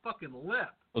on her fucking lip.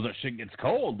 Oh, that shit gets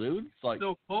cold, dude. It's like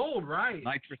so cold, right?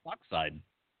 Nitrous oxide.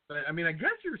 But, I mean, I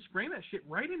guess you're spraying that shit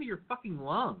right into your fucking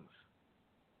lungs.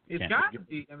 It's got to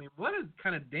be. I mean, what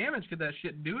kind of damage could that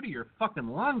shit do to your fucking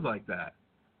lungs like that?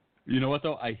 You know what,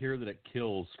 though? I hear that it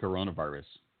kills coronavirus.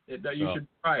 You should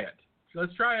try it.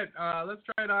 Let's try it. Let's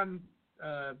try it on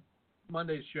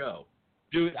Monday's show.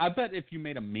 Dude, I bet if you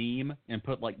made a meme and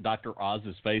put, Dr.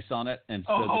 Oz's face on it and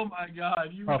said, oh, my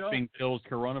God. Puffing kills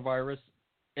coronavirus,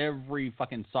 every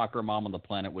fucking soccer mom on the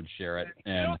planet would share it.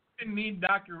 You don't even need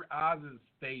Dr. Oz's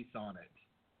face on it.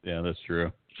 Yeah, that's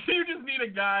true. You just need a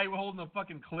guy holding a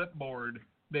fucking clipboard,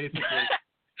 basically.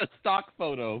 A stock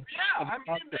photo. Yeah, I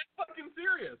mean, that's fucking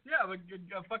serious. Yeah,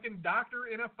 a fucking doctor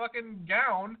in a fucking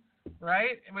gown,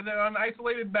 right? With an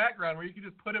isolated background where you can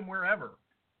just put him wherever.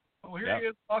 Oh, here he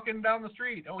is walking down the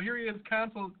street. Oh, here he is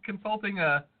consulting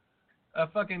a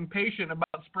fucking patient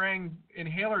about spraying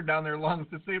inhaler down their lungs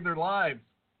to save their lives.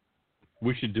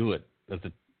 We should do it as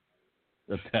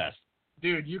a test.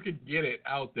 Dude, you could get it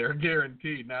out there,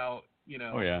 guaranteed. Now,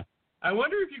 Oh, yeah. I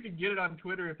wonder if you could get it on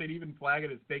Twitter, if they'd even flag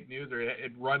it as fake news or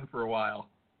it'd run for a while.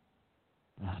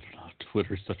 I don't know.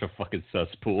 Twitter's such a fucking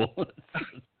cesspool.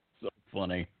 It's so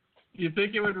funny. You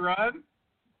think it would run?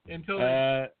 Until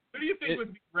who do you think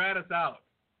would rat us out?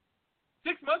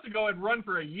 6 months ago, it'd run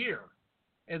for a year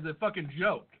as a fucking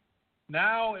joke.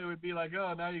 Now it would be like,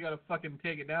 oh, now you got to fucking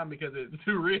take it down because it's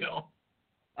too real.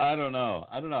 I don't know.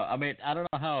 I mean, I don't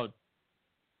know how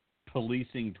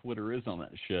policing Twitter is on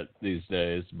that shit these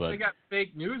days, but they got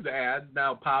fake news ads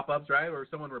now, pop-ups, right, where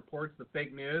someone reports the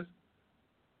fake news.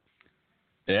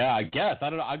 Yeah, I guess. I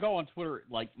don't know. I go on Twitter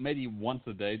maybe once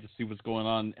a day to see what's going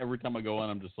on. Every time I go on,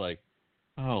 I'm just like,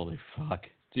 holy fuck,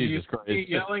 Jesus Christ! Are you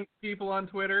yelling at people on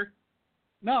Twitter?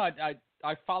 No,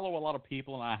 I follow a lot of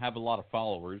people and I have a lot of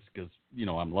followers because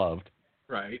I'm loved.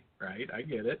 Right. I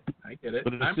get it.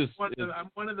 But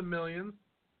I'm one of the millions.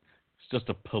 It's just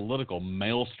a political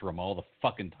maelstrom all the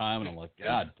fucking time, and I'm like,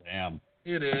 God damn.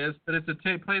 It is, but it's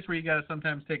a place where you got to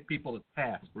sometimes take people to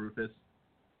task, Rufus.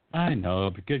 I know,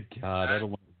 but good God, I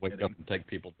don't want to wake up and take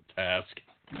people to task.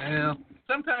 Well,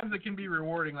 sometimes it can be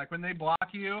rewarding. Like when they block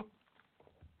you,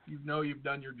 you know you've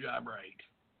done your job right.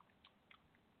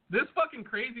 This fucking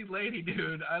crazy lady,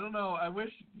 dude, I don't know. I wish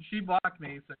she blocked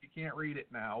me so you can't read it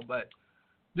now, but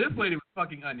this lady was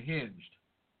fucking unhinged,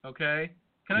 okay?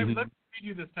 Let me read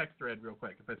you this text thread real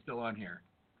quick if it's still on here.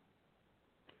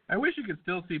 I wish you could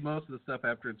still see most of the stuff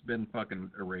after it's been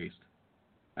fucking erased.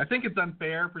 I think it's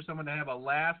unfair for someone to have a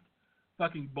last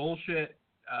fucking bullshit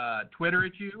Twitter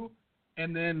at you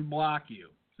and then block you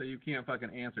so you can't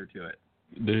fucking answer to it.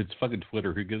 Dude, it's fucking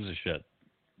Twitter. Who gives a shit?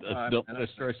 Don't let it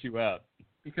stress you out.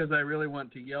 Because I really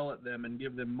want to yell at them and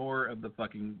give them more of the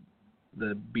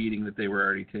beating that they were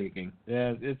already taking.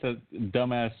 Yeah, it's a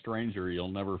dumbass stranger you'll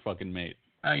never fucking meet.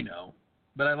 I know,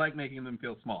 but I like making them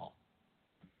feel small.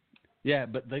 Yeah,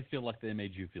 but they feel like they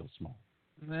made you feel small.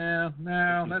 No,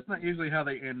 that's not usually how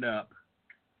they end up.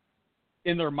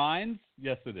 In their minds,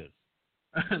 yes it is.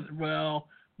 Well,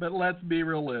 but let's be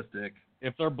realistic.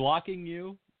 If they're blocking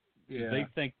you, yeah, they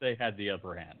think they had the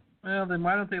upper hand. Well, then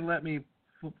why don't they let me...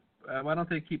 why don't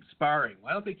they keep sparring?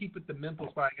 Why don't they keep with the mental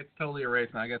sparring? It's totally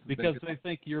erased. And I guess because they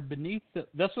think you're beneath it.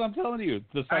 That's what I'm telling you.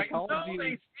 The psychology. I know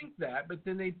they think that, but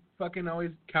then they fucking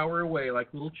always cower away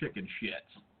like little chicken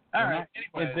shits. All right.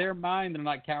 Anyway. In their mind, they're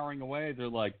not cowering away. They're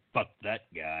like, "Fuck that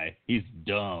guy. He's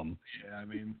dumb." Yeah, I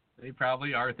mean, they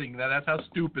probably are thinking that. That's how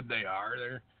stupid they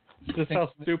are. That's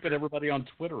how stupid everybody on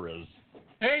Twitter is.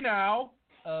 Hey now,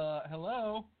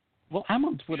 hello. Well, I'm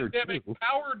on Twitter too.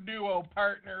 Power duo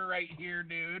partner right here,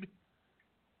 dude.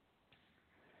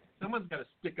 Someone's got to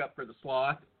stick up for the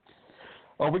sloth.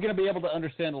 Are we going to be able to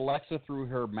understand Alexa through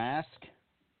her mask?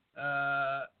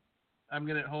 I'm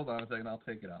going to... Hold on a second. I'll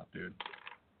take it off, dude.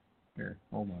 Here,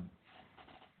 hold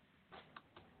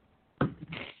on.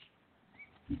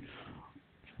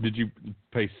 Did you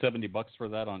pay $70 for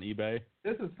that on eBay?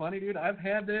 This is funny, dude. I've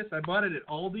had this. I bought it at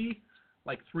Aldi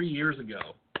like 3 years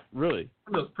ago. Really?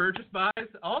 One of those purchase buys.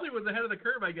 Aldi was ahead of the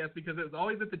curve, I guess, because it was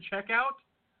always at the checkout.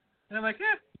 And I'm like,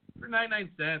 for 99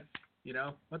 cents, you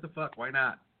know, what the fuck? Why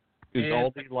not? Is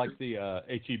Aldi like the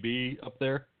H-E-B up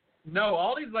there? No,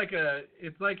 Aldi's like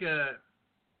it's like a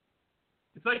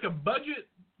budget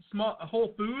small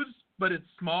Whole Foods, but it's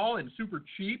small and super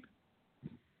cheap.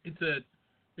 It's a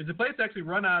place to actually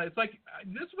run out. It's like,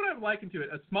 this is what I'm liking to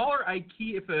it. A smaller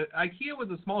IKEA. If IKEA was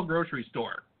a small grocery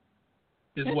store,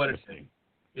 is what it's saying.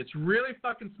 It's really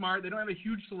fucking smart. They don't have a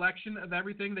huge selection of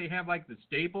everything. They have, like, the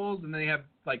staples, and they have,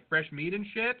 like, fresh meat and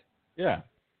shit. Yeah.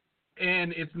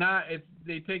 And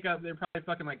they take up, they're probably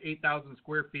fucking, like, 8,000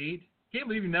 square feet. Can't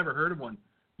believe you've never heard of one.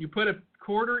 You put a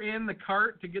quarter in the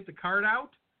cart to get the cart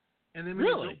out, and then when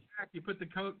you go back, you put the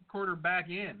quarter back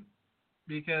in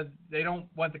because they don't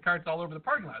want the carts all over the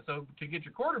parking lot. So to get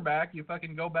your quarter back, you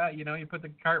fucking go back, you know, you put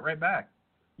the cart right back.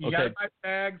 You got to buy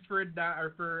bags for a dime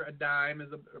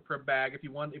for a bag if you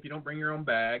don't bring your own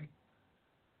bag.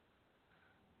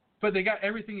 But they got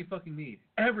everything you fucking need.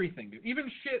 Everything, dude. Even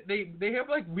shit, they have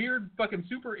like weird fucking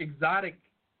super exotic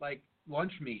like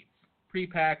lunch meats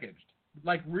prepackaged.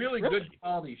 Like really good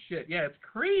quality shit. Yeah, it's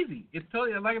crazy. It's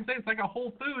totally, like I'm saying, it's like a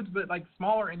Whole Foods but like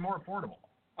smaller and more affordable.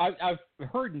 I've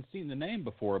heard and seen the name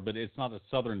before, but it's not a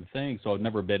southern thing, so I've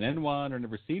never been in one or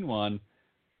never seen one.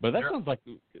 But that sounds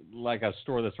like a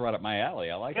store that's right up my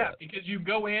alley. I like it. Yeah, because you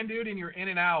go in, dude, and you're in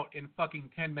and out in fucking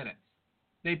 10 minutes.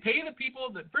 They pay the people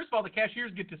that, first of all, the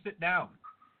cashiers get to sit down.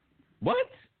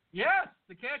 What? Yes,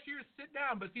 the cashiers sit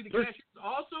down. But see, the cashiers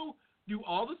also do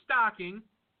all the stocking,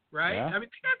 right? Yeah. I mean,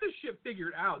 they got this shit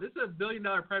figured out. This is a $1 billion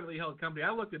privately held company.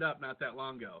 I looked it up not that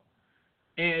long ago.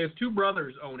 And it's two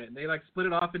brothers own it. And they like split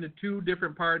it off into two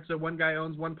different parts. So one guy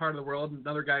owns one part of the world, and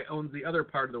another guy owns the other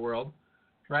part of the world,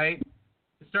 right?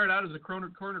 It started out as a corner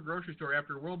grocery store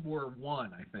after World War I,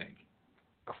 I think.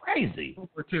 Crazy. World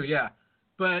War II, yeah.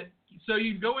 But so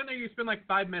you go in there, you spend like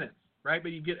 5 minutes, right?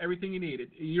 But you get everything you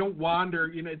need. You don't wander.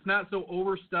 You know, it's not so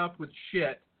overstuffed with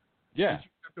shit. Yeah. You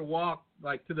have to walk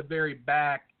like to the very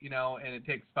back, you know, and it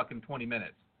takes fucking 20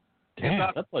 minutes.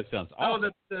 Damn, that place sounds awesome.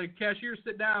 Oh, the cashiers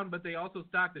sit down, but they also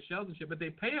stock the shelves and shit. But they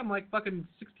pay them like fucking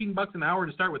 $16 an hour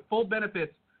to start with full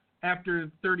benefits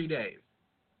after 30 days.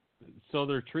 So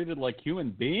they're treated like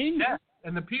human beings? Yeah,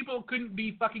 and the people couldn't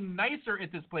be fucking nicer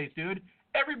at this place, dude.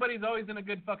 Everybody's always in a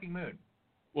good fucking mood.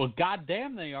 Well,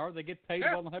 goddamn they are. They get paid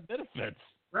well and have benefits.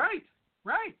 Right.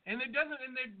 And it doesn't,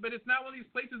 but it's not one of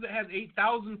these places that has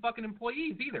 8,000 fucking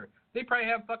employees either. They probably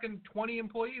have fucking 20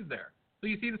 employees there. So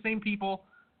you see the same people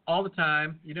all the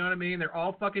time. You know what I mean? They're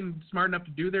all fucking smart enough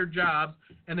to do their jobs,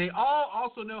 and they all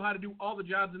also know how to do all the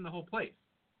jobs in the whole place.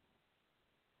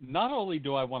 Not only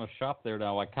do I want to shop there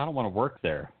now, I kind of want to work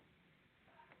there.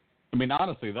 I mean,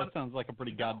 honestly, that sounds like a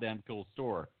pretty goddamn cool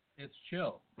store. It's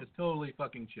chill. It's totally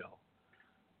fucking chill.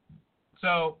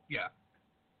 So, yeah.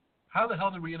 How the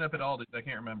hell did we end up at Aldi? I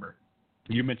can't remember.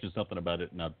 You mentioned something about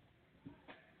it, and I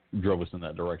drove us in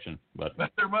that direction. But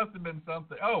there must have been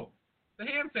something. Oh, the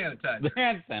hand sanitizer. The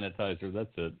hand sanitizer, that's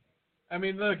it. I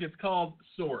mean, look, it's called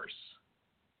Source.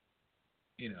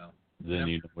 Then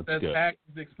you know what's that's good.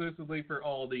 packaged exclusively for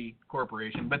Aldi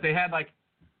Corporation. But they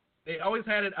always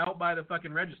had it out by the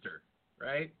fucking register,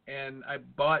 right? And I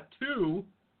bought 2,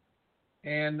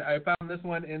 and I found this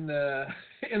one in the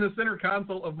center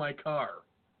console of my car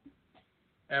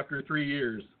after 3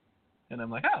 years. And I'm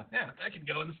like, oh, yeah, that could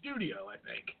go in the studio, I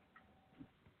think.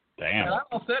 Damn. And I'm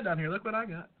all set down here. Look what I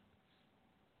got.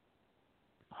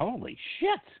 Holy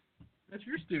shit. That's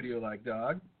your studio like,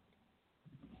 dog.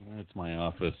 That's my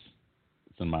office.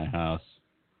 It's in my house.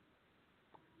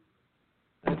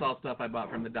 That's all stuff I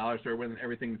bought from the dollar store when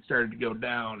everything started to go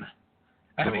down.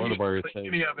 I haven't used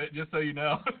any of it, just so you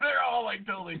know. They're all like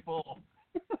totally full.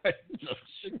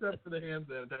 Except for the hand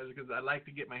sanitizer, because I like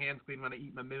to get my hands clean when I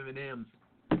eat my M&Ms.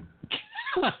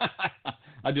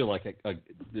 I do like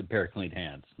a pair of clean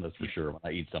hands, that's for sure, when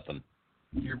I eat something.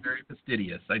 You're very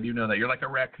fastidious. I do know that. You're like a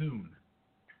raccoon.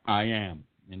 I am,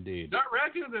 indeed.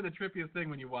 Raccoons are the trippiest thing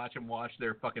when you watch them wash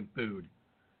their fucking food.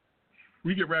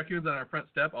 We get raccoons on our front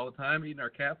step all the time eating our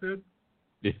cat food.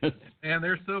 Yes. And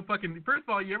they're so fucking... First of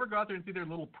all, you ever go out there and see their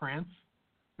little prints?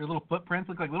 Their little footprints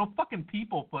look like little fucking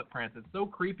people footprints. It's so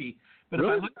creepy. But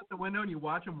really? If I look out the window and you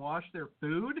watch them wash their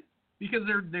food, because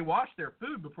they wash their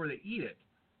food before they eat it.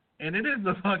 And it is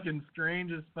the fucking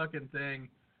strangest fucking thing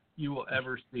you will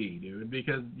ever see, dude.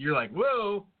 Because you're like,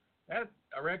 whoa,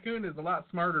 a raccoon is a lot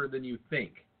smarter than you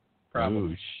think.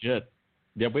 Probably. Oh, shit.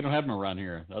 Yeah, we don't have them around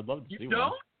here. I'd love to see one. You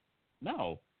don't?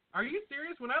 No. Are you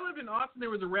serious? When I lived in Austin,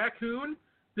 there was a raccoon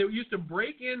that used to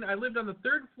break in. I lived on the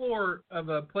 3rd floor of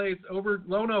a place over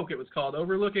Lone Oak, it was called,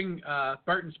 overlooking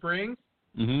Barton Springs.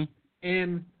 Mm-hmm.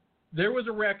 And there was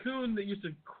a raccoon that used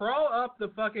to crawl up the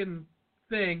fucking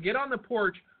thing, get on the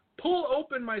porch, pull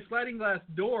open my sliding glass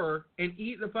door, and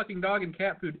eat the fucking dog and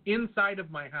cat food inside of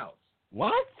my house.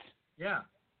 What? Yeah.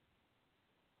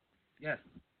 Yes.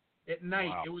 At night.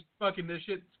 Wow. It was fucking, this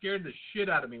shit scared the shit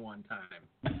out of me one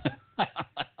time.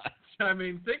 I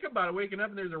mean, think about it, waking up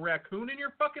and there's a raccoon in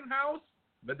your fucking house.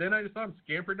 But then I just saw him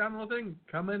scamper down the little thing,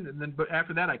 come in, and then but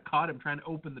after that I caught him trying to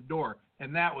open the door,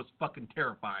 and that was fucking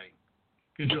terrifying.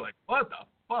 Because you're like, what the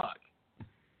fuck?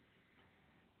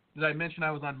 Did I mention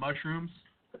I was on mushrooms?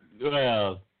 Well,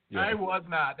 yeah. I was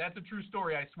not. That's a true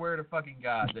story. I swear to fucking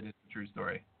God that it's a true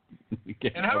story.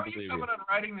 And how are you coming on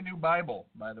writing the new Bible,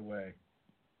 by the way?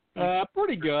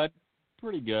 Pretty good.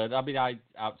 Pretty good. I mean, I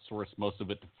outsource most of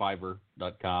it to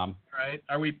Fiverr.com. Right.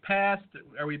 Are we past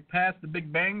the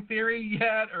Big Bang Theory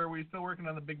yet, or are we still working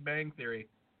on the Big Bang Theory?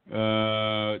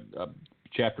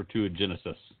 Chapter 2 of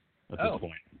Genesis at this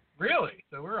point. Really?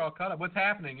 So we're all caught up. What's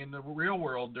happening in the real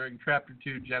world during Chapter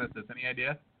 2 Genesis? Any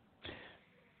idea?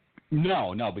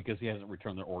 No, because he hasn't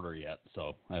returned the order yet,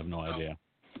 so I have no idea.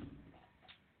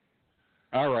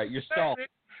 All right, you're stalled.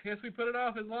 Guess we put it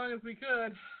off as long as we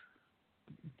could.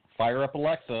 Fire up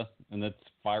Alexa, and let's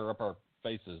fire up our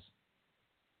faces.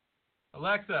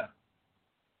 Alexa,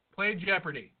 play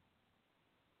Jeopardy.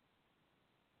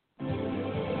 This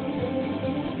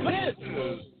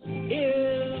is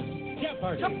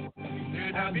Jeopardy!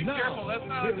 Dude, now be careful. Let's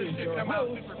not let this shit come out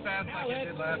super fast like it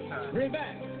did last time.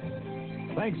 Reback.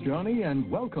 Thanks, Johnny, and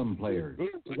welcome, players.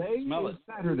 Today is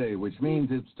Saturday, which means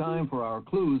it's time for our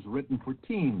clues written for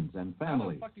teens and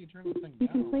families. How the fuck do you turn this thing You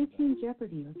down? can play Team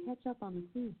Jeopardy or catch up on the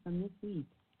clues from this week.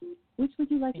 Which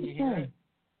would you like Can to you hear play? it?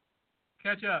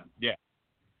 Catch up. Yeah.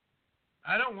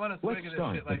 I don't want to swig of this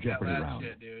start shit the like that Jeopardy last round.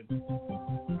 shit, dude.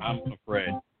 I'm afraid.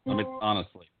 I mean,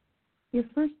 honestly. Your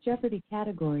first Jeopardy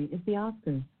category is the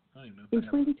Oscars. I don't even know if In I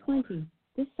have it. 2020,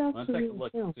 this South Let's take a Korean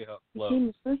look film and see how it became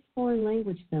flows. the first foreign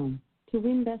language film to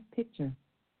win Best Picture.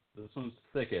 This one's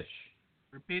thickish.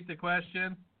 Repeat the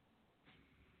question.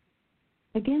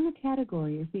 Again, the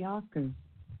category is the Oscars.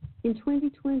 In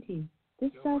 2020,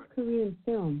 this Go South for it. Korean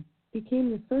film became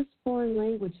the first foreign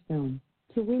language film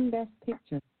to win Best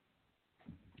Picture.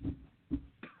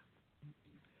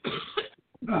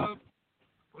 I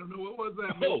don't know, what was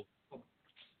that? Oh.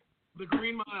 The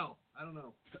Green Mile. I don't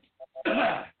know.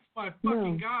 My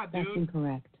fucking No, God, that's dude.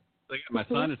 incorrect. I got my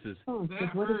sinuses. Response That is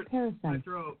what is hurts my parasite?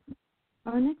 throat.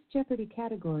 Our next Jeopardy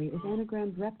category is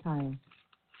anagrammed reptile.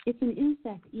 It's an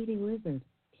insect-eating lizard.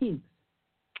 Pigs.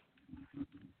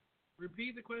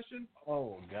 Repeat the question.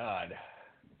 Oh, God.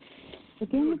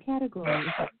 Again, the category is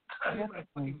My reptile.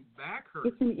 fucking back hurts.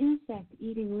 It's an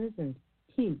insect-eating lizard.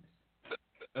 Pigs.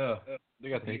 They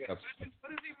got the hiccups.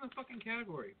 What is even the fucking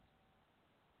category?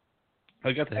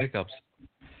 I got the hiccups.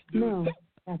 No,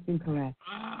 that's incorrect.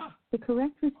 Ah, The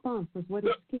correct response was what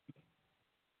is skink.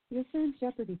 Your third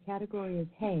Jeopardy category is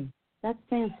Hey, That's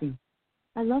Fancy.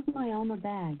 I Love My Alma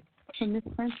Bag from this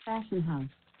French fashion house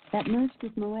that merged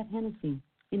with Moet Hennessy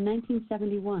in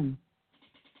 1971.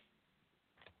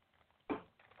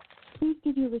 Please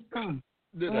give your response.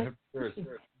 Did I have first?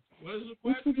 What is the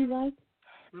Which would you like?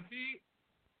 Repeat.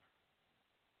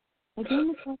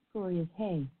 Again, the category is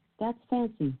Hey, That's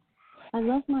Fancy. I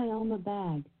Love My Alma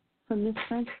Bag from this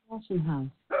French fashion house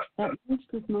that merged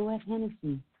with Moet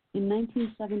Hennessy in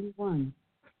 1971.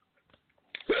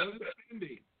 What is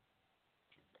Cindy?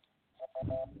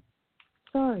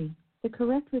 Sorry, the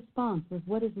correct response was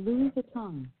what is Louis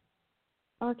Vuitton.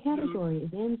 Our category is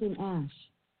ends in ash.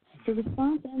 The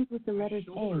response ends with the letters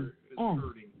A, S,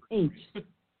 H.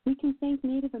 We can thank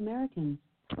Native Americans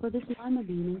for this lima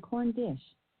bean and corn dish.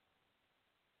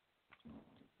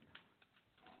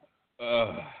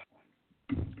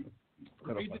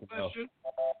 Repeat the question.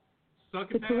 The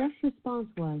Succotash? correct response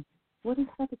was, what is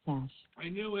succotash? I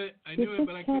knew it, Your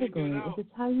but I fifth couldn't get category it is out. it's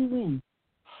how you win.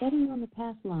 Betting on the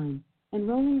pass line and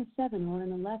rolling a 7 or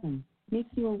an 11 makes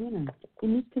you a winner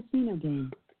in this casino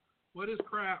game. What is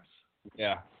craps?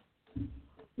 Yeah.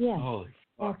 Yes, Holy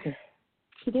fuck. that's it.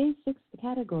 Today's sixth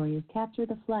category is capture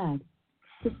the flag.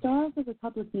 The Star of the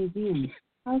Republic Museum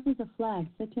houses a flag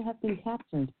said to have been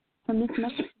captured from this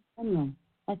Mexican general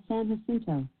at San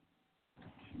Jacinto.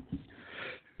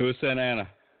 Who is Santa Ana?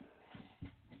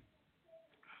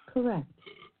 Correct.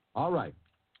 All right.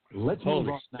 Let's Holy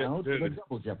move on shit, now to the dude.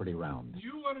 Double Jeopardy round.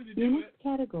 You wanted to Your do next it.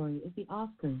 category is the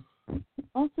Oscars,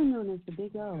 also known as the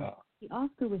Big O. The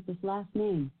Oscar with this last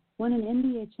name won an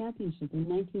NBA championship in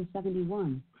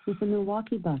 1971 with the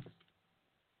Milwaukee Bucks.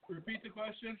 Repeat the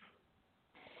question.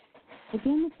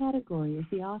 Again, the category is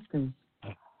the Oscars,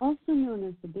 also known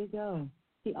as the Big O.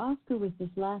 The Oscar with this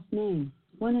last name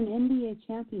won an NBA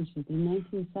championship in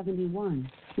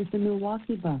 1971 with the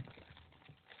Milwaukee Bucks.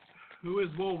 Who is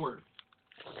Woolworth?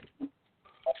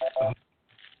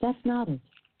 That's not it.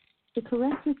 The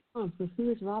correct response was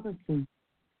who is Robertson.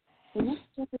 The next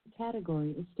Jeopardy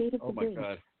category is State of the Oh my Bridge.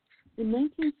 God. In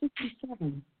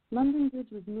 1967, London Bridge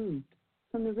was moved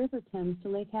from the River Thames to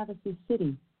Lake Havasu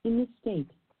City in this state.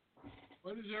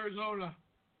 What is Arizona?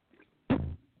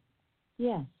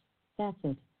 Yes, that's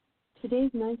it.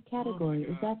 Today's ninth category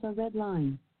is That's a Red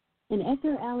Line. An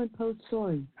Edgar Allan Poe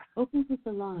story opens with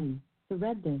the line, "The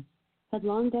red this had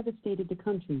long devastated the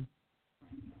country."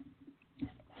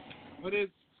 What is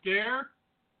scare?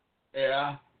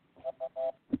 Yeah.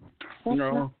 That's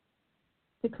No. not.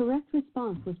 The correct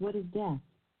response was what is death.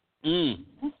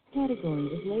 Next category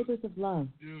is labors of love.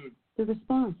 Dude. The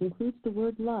response includes the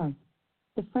word love.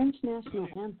 The French national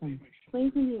anthem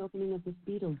plays in the opening of this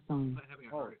Beatles song. I'm not having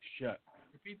a heart. Shit.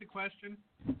 Repeat the question.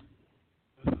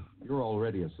 You're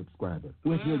already a subscriber.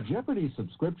 With your Jeopardy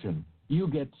subscription, you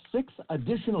get 6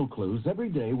 additional clues every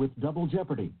day with Double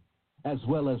Jeopardy, as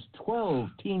well as 12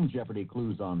 Teen Jeopardy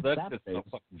clues on That's just Saturdays a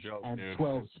fucking joke, and dude.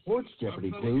 12 Sports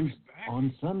Jeopardy I'm clues getting back.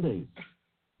 on Sundays.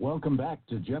 Welcome back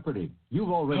to Jeopardy. You've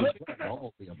already got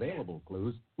all the available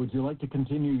clues. Would you like to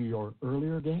continue your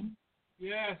earlier game?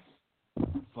 Yes.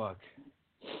 Fuck.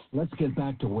 Let's get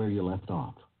back to where you left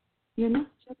off. Your next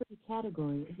Jeopardy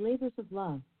category is labors of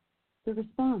love. The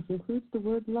response includes the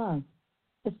word love.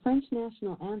 The French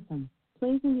national anthem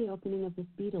plays in the opening of this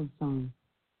Beatles song.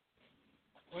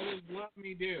 What does Love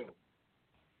Me Do?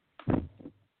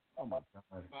 Oh my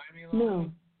God. Buy me love?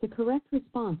 No, the correct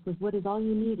response was what is all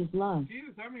you need is love.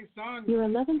 Jesus, how many songs? Your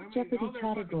 11th How many- Jeopardy all their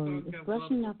fucking category songs is have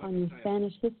brushing love up on your fucking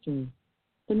Spanish history.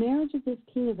 The marriage of this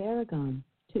King of Aragon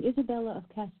to Isabella of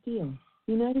Castile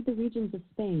united the regions of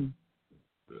Spain.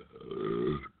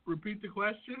 Repeat the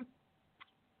question.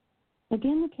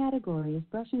 Again, the category is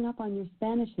brushing up on your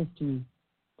Spanish history.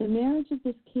 The marriage of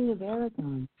this King of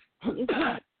Aragon to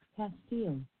Isabella of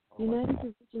Castile united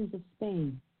the regions of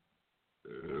Spain.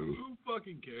 Who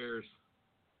fucking cares?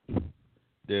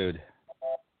 Dude.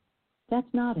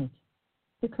 That's not it.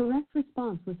 The correct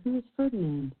response was who is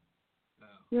Ferdinand. No.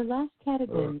 Your last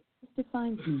category is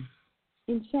defines me.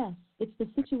 In chess, it's the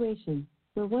situation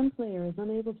where one player is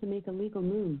unable to make a legal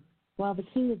move while the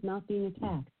king is not being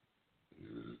attacked.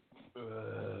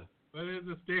 What is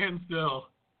a standstill?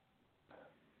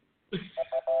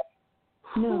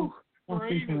 No, that's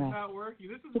Brain is incorrect. not working.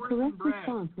 This is The worse correct than Brad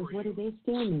response was for what you. is a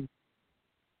stalemate.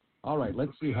 All right,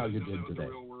 let's see how you That did was a today.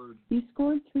 real word. You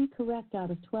scored 3 correct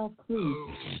out of 12 clues.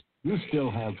 Oh. You still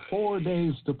have 4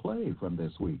 days to play from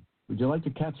this week. Would you like to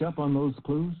catch up on those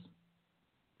clues?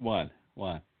 One.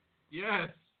 Yes.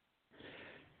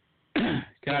 Can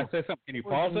I say something? Can you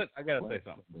pause it? I gotta say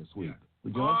something. This week. Yeah.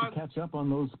 Would you like Pause. to catch up on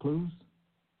those clues?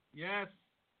 Yes.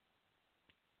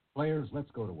 Players,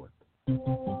 let's go to work.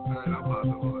 All right, I'll pause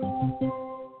it. Hold on.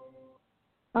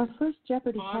 Our first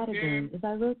Jeopardy Pause category game. is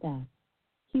I Wrote That.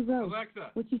 He wrote Alexa,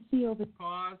 what you see over...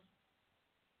 pause.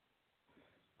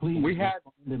 Please We had-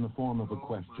 respond in the form of a Oh, my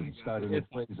question, God. starting with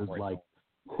It's not phrases right. like,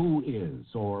 who is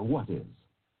or what is?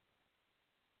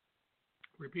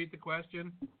 Repeat the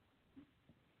question.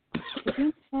 The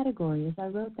first category is I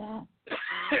Wrote That.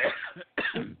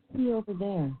 What you see over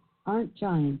there aren't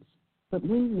giants, but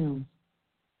windmills.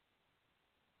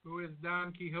 Who is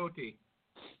Don Quixote?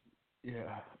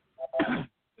 Yeah.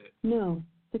 No,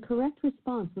 the correct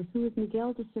response was who is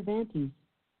Miguel de Cervantes.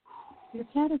 Your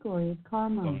category is car Oh,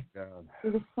 model. God.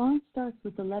 The response starts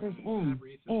with the letters M,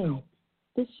 Reese's A. help.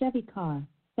 This Chevy car,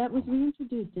 that was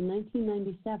reintroduced in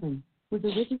 1997, was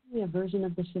originally a version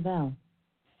of the Chevelle.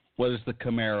 What is the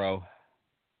Camaro?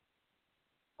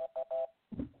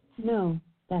 No,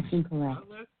 that's incorrect.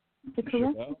 Atlas? The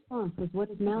correct Chevelle? response was what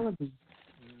is Malibu.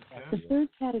 The Okay. third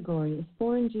category is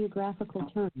foreign geographical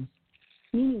terms.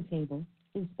 Meaning table,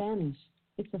 in Spanish,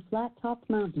 it's a flat-topped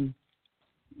mountain.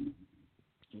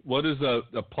 What is a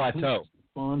plateau?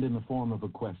 Respond in the form of a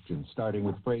question, starting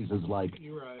with phrases like,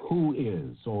 You're right. who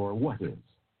is or what is?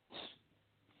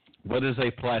 What is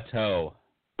a plateau?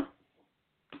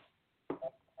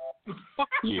 Fuck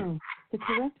you. No, the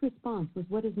correct response was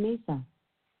what is Mesa.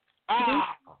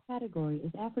 Ah! Today's category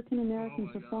is African American Oh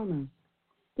my God. performers.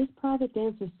 This private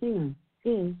dancer singer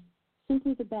is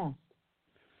simply the best.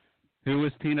 Who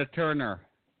is Tina Turner?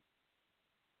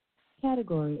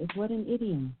 Category is what an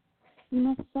idiom. You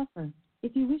must suffer.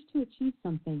 If you wish to achieve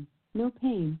something, no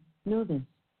pain, know this.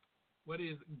 What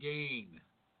is gain?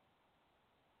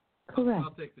 Correct.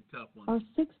 I'll take the tough one. Our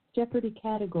sixth Jeopardy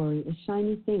category is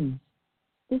shiny things.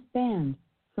 This band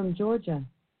from Georgia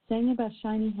sang about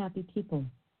shiny, happy people.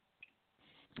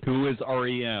 Who is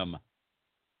REM?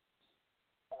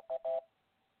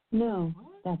 No,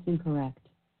 that's incorrect.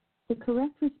 The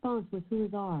correct response was who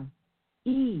is R.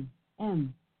 E.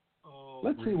 M. Oh,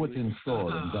 Let's see what's in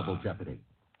store in Ah. Double Jeopardy.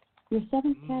 Your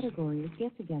seventh category is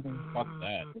get together. Fuck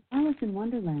that. In Alice in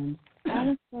Wonderland,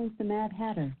 Alice joins the Mad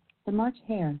Hatter, the March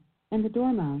Hare, and the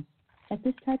Dormouse at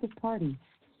this type of party.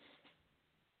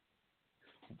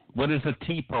 What is a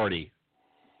tea party?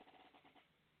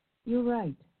 You're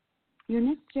right. Your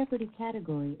next Jeopardy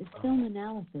category is film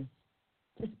analysis.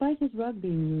 Despite his rug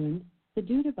being ruined, the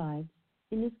dude abides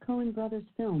in this Coen Brothers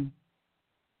film.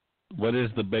 What is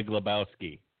the Big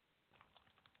Lebowski?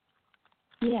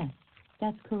 Yes,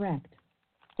 that's correct.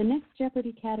 The next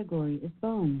Jeopardy category is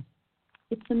bones.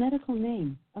 It's the medical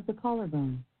name of the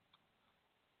collarbone.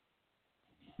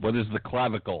 What is the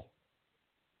clavicle?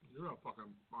 You're all fucking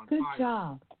on Good fire.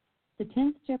 job. The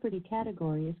 10th Jeopardy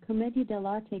category is Commedia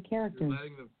dell'arte characters.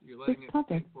 You're This letting it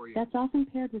puppet, think for you. that's often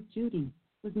paired with Judy,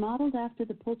 was modeled after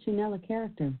the Pulcinella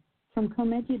character from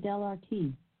Commedia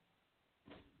dell'arte.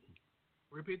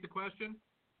 Repeat the question.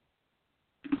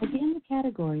 Again, the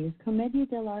category is Commedia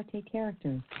dell'arte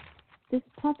characters. This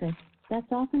puppet,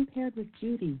 that's often paired with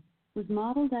Judy, was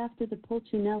modeled after the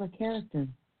Pulcinella character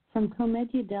from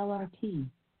Commedia dell'arte.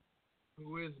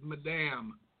 Who is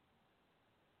Madame?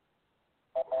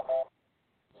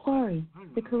 Sorry,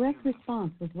 the correct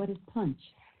response was what is punch.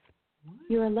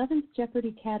 Your 11th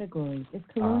Jeopardy category is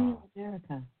colonial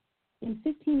America. In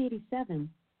 1587,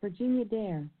 Virginia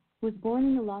Dare was born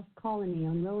in the Lost Colony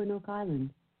on Roanoke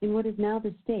Island, in what is now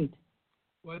the state.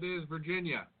 What is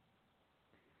Virginia?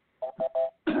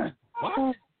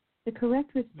 Sorry, the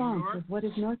correct response York? was what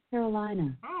is North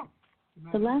Carolina. Oh.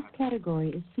 The last category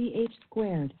is CH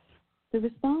squared. The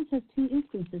response has two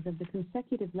instances of the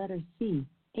consecutive letters C,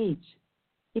 H.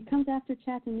 It comes after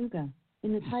Chattanooga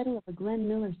in the title of a Glenn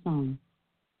Miller song.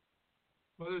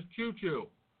 What is Choo Choo?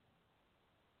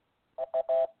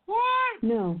 What?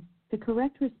 No, the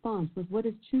correct response was what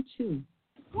is choo choo.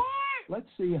 What? Let's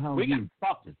see how We got you...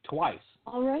 fucked twice.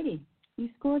 Alrighty, you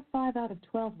scored 5 out of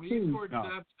 12 We clues. scored No.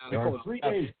 7 out There of are 12. 3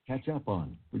 days to catch up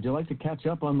on. Would you like to catch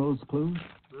up on those clues?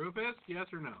 Rufus, yes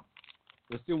or no?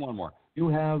 Let's do one more. You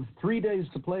have 3 days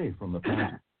to play from the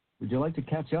past. Would you like to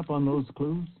catch up on those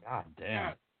clues? God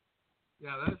damn.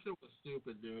 Yeah, that shit was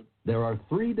stupid, dude. There are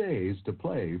 3 days to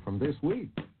play from this week.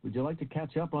 Would you like to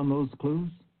catch up on those clues?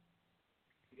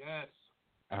 Yes.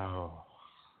 Oh.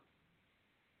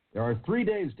 There are 3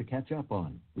 days to catch up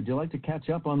on. Would you like to catch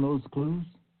up on those clues?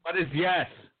 What is yes?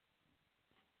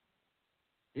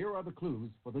 Here are the clues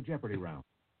for the Jeopardy round.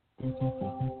 That's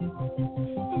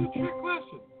a trick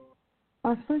question.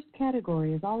 Our first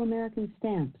category is All-American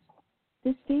Stamps.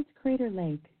 This state's Crater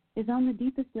Lake is on the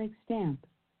deepest lake stamp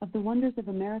of the Wonders of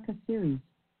America series.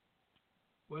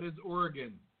 What is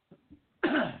Oregon?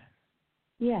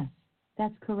 Yes,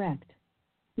 that's correct.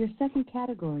 Your second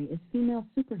category is Female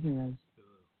Superheroes.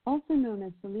 Also known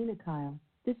as Selena Kyle,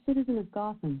 this citizen of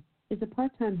Gotham is a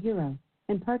part-time hero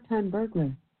and part-time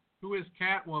burglar. Who is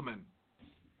Catwoman?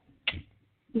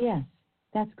 Yes,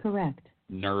 that's correct.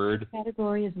 Nerd. The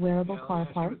category is wearable car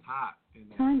She parts. was hot in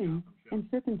that Timing Gotham show. and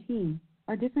serpentine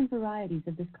are different varieties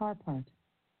of this car part.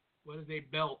 What is a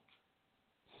belt?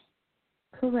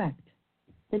 Correct.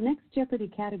 The next Jeopardy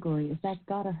category is That's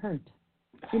Gotta Hurt.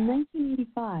 In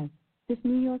 1985, this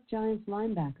New York Giants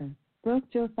linebacker broke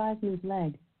Joe Theismann's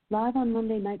leg live on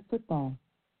Monday Night Football.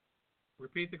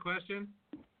 Repeat the question.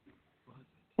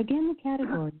 Again, the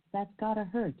category is That's Gotta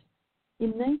Hurt.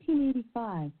 In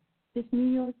 1985, this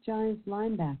New York Giants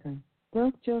linebacker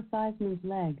broke Joe Theismann's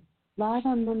leg live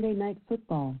on Monday Night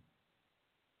Football.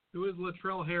 Who is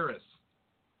Latrell Harris?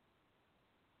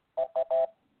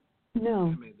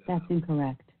 No, that's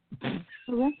incorrect.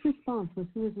 Correct response was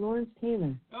Who is Lawrence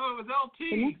Taylor. Oh, it was LT.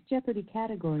 The next Jeopardy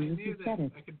category is Who Said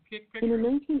It. In a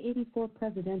 1984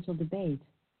 presidential debate,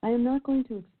 I am not going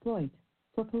to exploit,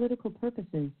 for political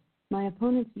purposes, my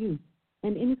opponent's youth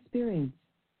and inexperience.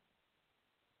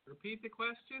 Repeat the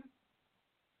question.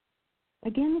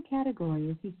 Again, the category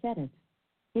is He Said It.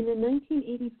 In a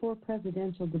 1984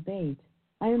 presidential debate,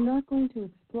 I am not going to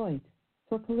exploit,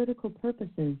 for political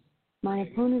purposes, my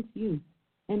opponent's youth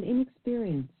and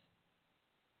inexperience.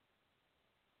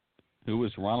 Who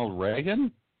was Ronald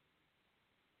Reagan?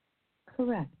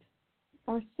 Correct.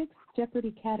 Our sixth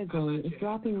Jeopardy category is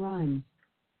Dropping Rhymes.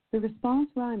 The response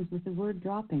rhymes with the word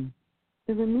dropping.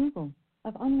 The removal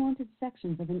of unwanted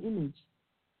sections of an image.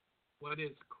 What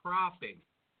is cropping?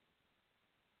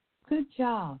 Good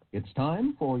job. It's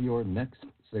time for your next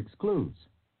 6 clues.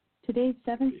 Today's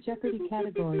seventh Jeopardy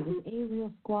category is A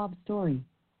Real Squab Story.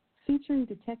 Featuring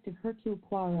Detective Hercule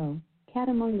Poirot, Cat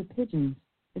Among the Pigeons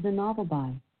is a novel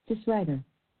by this writer.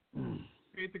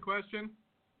 Repeat the question.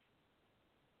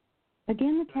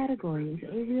 Again, the category is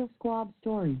A Real Squab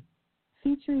Story.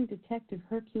 Featuring Detective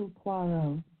Hercule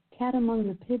Poirot, Cat Among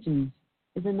the Pigeons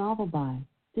is a novel by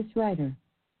this writer.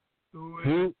 Who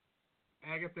is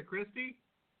Agatha Christie?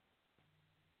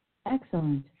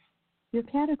 Excellent. Your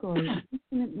category is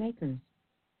Instrument Makers.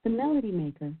 The Melody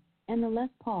Maker and the Les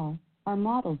Paul are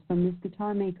models from this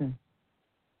guitar maker.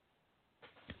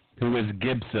 Who is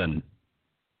Gibson?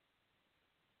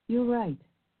 You're right.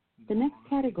 The next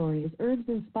category is Herbs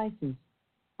and Spices.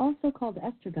 Also called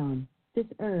estragon, this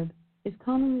herb is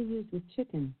commonly used with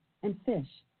chicken and fish.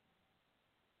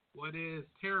 What is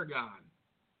tarragon?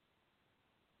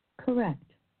 Correct.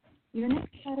 Your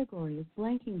next category is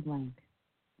Blanking Blank.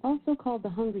 Also called the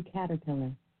Hungry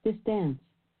Caterpillar, this dance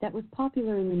that was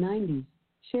popular in the 90s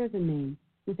shares a name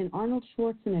with an Arnold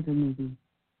Schwarzenegger movie.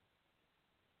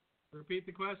 Repeat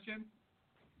the question.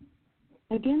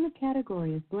 Again, the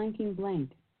category is Blanking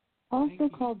Blank. Also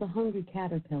called the Hungry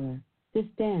Caterpillar, this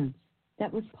dance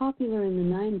that was popular in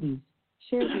the 90s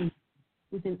shares a name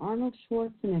with an Arnold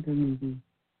Schwarzenegger movie.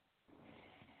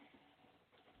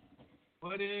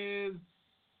 What is...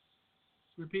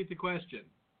 Repeat the question.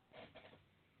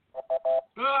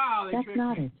 Oh, they That's tricked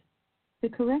not me. it. The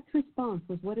correct response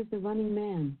was What is the Running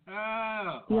Man?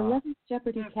 Oh. The 11th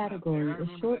Jeopardy That's not category fair. I is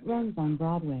remember short that runs on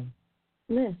Broadway.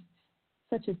 Lists,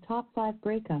 such as Top 5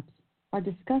 Breakups, are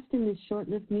discussed in this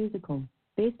short-lived musical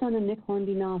based on a Nick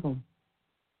Hornby novel.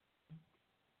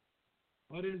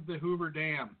 What is the Hoover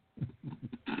Dam?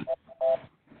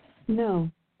 No,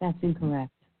 that's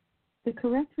incorrect. The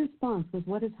correct response was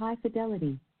What is High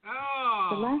Fidelity? Oh.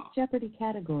 The last Jeopardy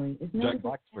category is Jack Notable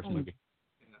Black's first Talent. movie.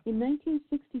 In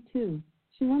 1962,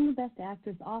 she won the Best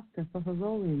Actress Oscar for her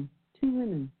role in Two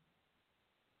Women.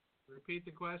 Repeat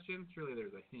the question. Surely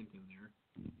there's a hint in there.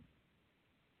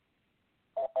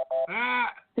 Ah!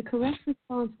 The correct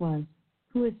response was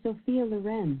Who is Sophia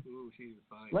Loren? Ooh, she's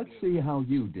fine. Let's too. see how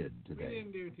you did We today.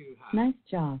 didn't do too hot. Nice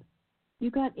job. You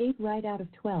got 8 right out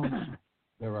of 12.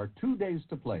 There are 2 days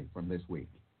to play from this week.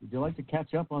 Would you like to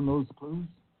catch up on those clues?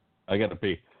 I got to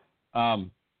pee.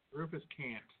 Rufus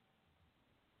can't.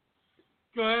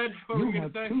 Go ahead. What were You you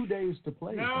have going to 2 say? days to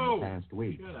play No. from the past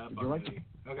week. Shut up Would you like to? already.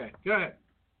 Okay, go ahead.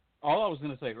 All I was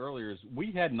going to say earlier is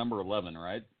we had number 11,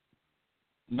 right?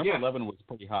 Number Yeah. 11 was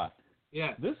pretty hot.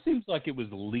 Yeah. This seems like it was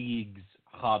leagues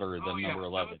hotter than number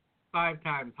 11. 5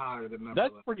 times hotter than number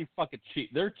That's 11. pretty fucking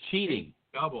cheap. They're cheating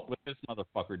Double. with this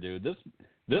motherfucker, dude. This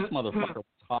motherfucker was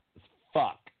hot as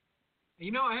fuck.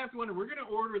 You know, I have to wonder, we're going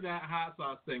to order that hot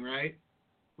sauce thing, right?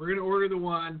 We're going to order the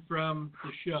one from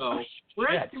the show. We're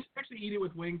actually eat it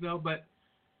with wings, though, but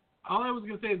all I was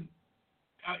going to say is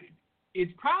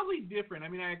it's probably different. I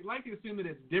mean, I like to assume that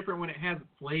it's different when it has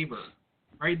flavor,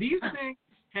 right? These things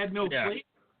had no flavor.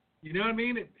 You know what I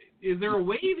mean? Is there a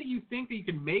way that you think that you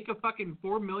can make a fucking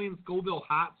 4 million Scoville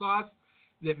hot sauce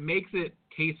that makes it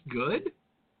taste good?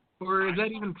 Or is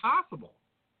that even possible?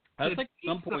 I think at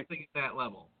some point something at that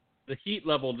level. the heat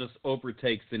level just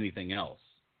overtakes anything else,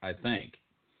 I think.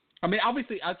 I mean,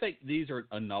 obviously, I think these are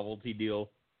a novelty deal.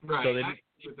 Right, so they I agree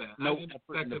with that. No I didn't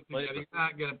expect them to, you're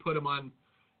not going to put them on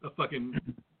a fucking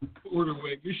order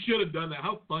wing. You should have done that.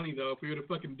 How funny, though, if we would have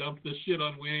fucking dumped this shit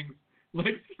on wings.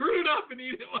 Like, screw it up and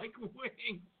eat it like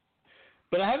wings.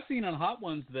 But I have seen on hot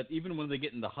ones that even when they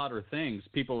get into hotter things,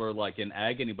 people are like in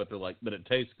agony, but they're like, but it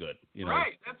tastes good. You know?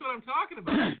 Right, that's what I'm talking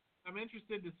about. I'm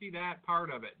interested to see that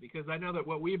part of it because I know that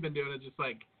what we've been doing is just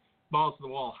like balls to the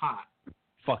wall hot.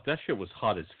 Fuck, that shit was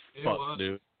hot as fuck,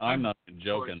 dude. I'm not even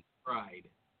joking. Fried.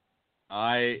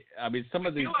 I mean, some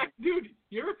of these. Like, dude,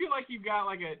 you ever feel like you've got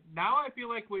like a? Now I feel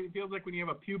like it feels like when you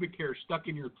have a pubic hair stuck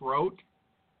in your throat.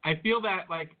 I feel that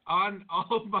like on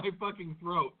all of my fucking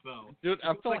throat, though. Dude,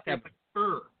 I feel like I have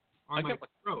fur on my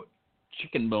throat.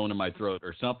 Chicken bone in my throat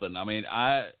or something. I mean,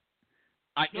 I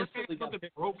instantly got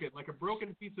broken, like a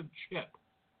broken piece of chip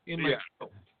in my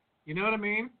throat. You know what I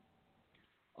mean?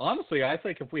 Honestly, I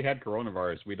think if we had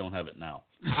coronavirus, we don't have it now.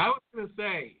 I was gonna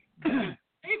say,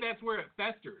 hey, that's where it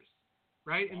festers,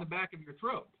 right in the back of your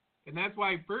throat, and that's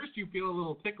why first you feel a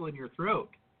little tickle in your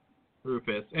throat,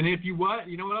 Rufus. And if you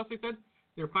you know what else they said?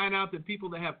 They're finding out that people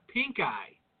that have pink eye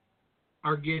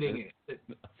are getting it.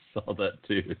 I saw that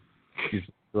too. Jesus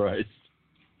Christ.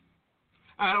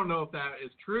 I don't know if that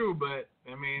is true, but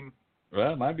I mean.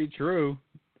 Well, it might be true.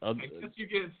 I guess you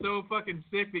get so fucking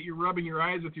sick that you're rubbing your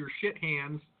eyes with your shit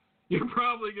hands. You're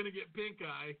probably gonna get pink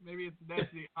eye. Maybe that's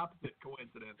the opposite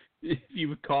coincidence. If you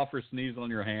would cough or sneeze on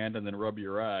your hand and then rub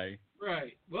your eye.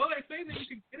 Right. Well, they say that you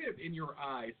can get it in your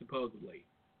eye, supposedly.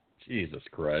 Jesus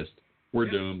Christ. We're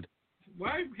doomed.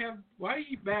 Why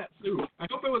eat bat soup? I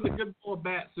hope it was a good bowl of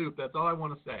bat soup. That's all I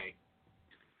want to say.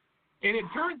 And it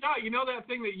turns out, you know that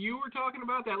thing that you were talking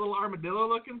about, that little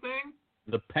armadillo-looking thing?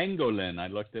 The pangolin. I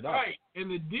looked it up. Right. And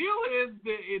the deal is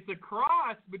that it's a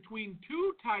cross between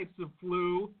two types of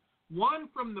flu, one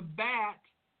from the bat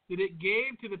that it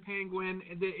gave to the penguin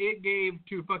and that it gave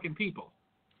to fucking people.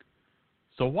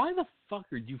 So why the fuck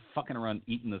are you fucking around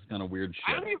eating this kind of weird shit?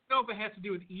 I don't even know if it has to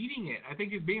do with eating it. I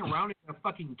think it's being around it in a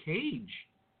fucking cage.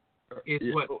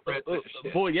 It's what spreads that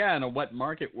shit. Well, yeah, in a wet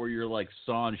market where you're like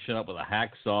sawing shit up with a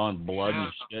hacksaw and blood and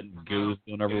shit and goose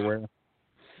going everywhere.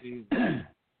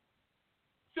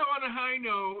 So on a high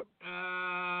note,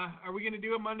 are we going to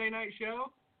do a Monday night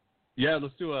show? Yeah,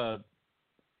 let's do a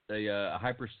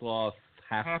Hyper Sloth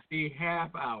happy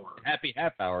half hour. Happy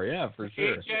half hour, yeah, for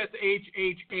sure.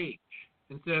 HSHH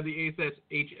instead of the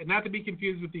HSH, not to be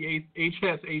confused with the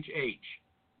HSHH.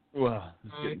 Well,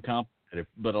 it's getting complicated,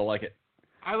 but I like it.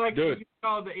 I like it. You can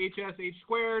call it the HSH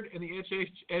squared and the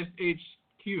HSH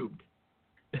cubed.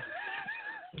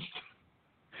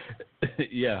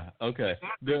 Yeah, okay.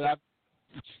 Dude,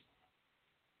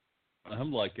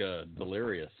 I'm like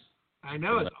delirious. I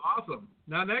know, it's awesome.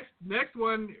 Now, next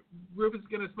one, Rufus is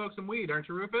going to smoke some weed, aren't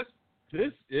you, Rufus?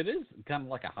 It is kind of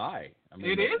like a high. I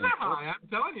mean, it is a high. I'm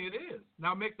telling you, it is.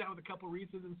 Now mix that with a couple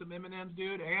Reese's and some M&Ms,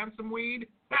 dude, and some weed.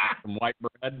 Some white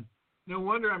bread. No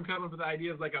wonder I'm coming up with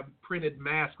ideas like a printed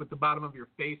mask with the bottom of your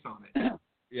face on it.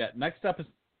 Yeah, next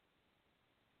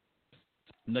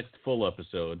full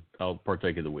episode, I'll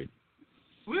partake of the weed.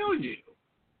 Will you?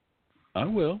 I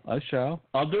will. I shall.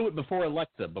 I'll do it before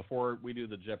Alexa, before we do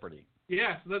the Jeopardy.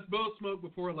 Yeah, so let's both smoke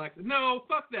before Alexa. No,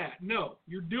 fuck that. No,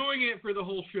 you're doing it for the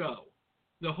whole show.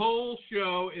 The whole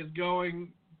show is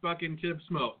going fucking to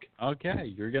smoke.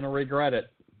 Okay, you're going to regret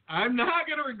it. I'm not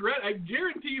going to regret it. I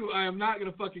guarantee you I am not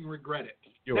going to fucking regret it.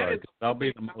 You are. I'll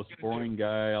be the most boring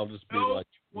guy. I'll just be like,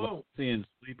 seeing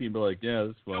sleepy and be like, yeah,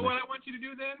 this is funny. You know what I want you to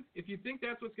do then? If you think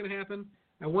that's what's going to happen,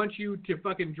 I want you to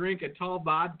fucking drink a tall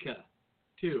vodka,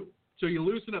 too. So you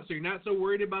loosen up, so you're not so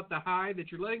worried about the high,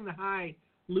 that you're letting the high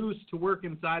loose to work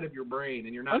inside of your brain,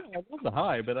 and you're not. I love the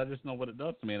high, but I just know what it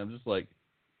does to me, and I'm just like,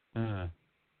 You're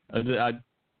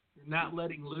not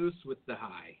letting loose with the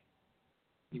high.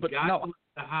 You've got to let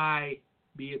the high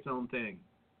be its own thing.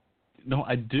 No,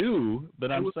 I do,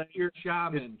 but I'm saying your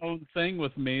shaman. Its own thing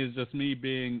with me is just me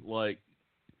being like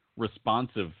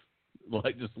responsive,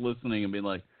 like just listening and being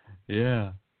like,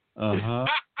 yeah, Oh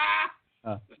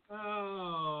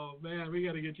man, we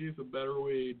got to get you some better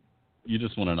weed. You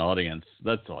just want an audience.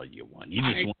 That's all you want. You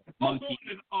just want a monkey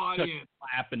an audience. To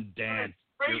clap and dance.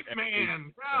 Great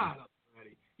man. God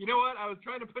already. You know what? I was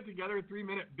trying to put together a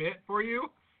 3-minute bit for you,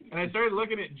 and I started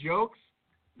looking at jokes.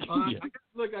 Yeah.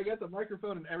 Look, I got the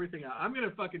microphone and everything out. I'm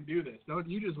gonna fucking do this. Don't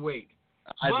you just wait.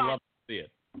 I'd love to see it.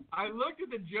 I looked at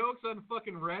the jokes on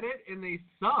fucking Reddit, and they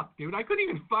suck, dude. I couldn't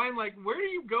even find, like, where do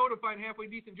you go to find halfway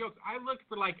decent jokes? I looked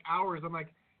for, like, hours. I'm like,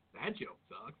 that joke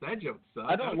sucks. That joke sucks.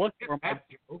 I don't look for them.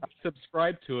 Joke. I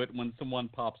subscribe to it when someone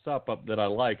pops up that I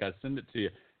like. I send it to you.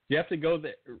 You have to go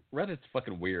there. Reddit's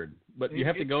fucking weird, but you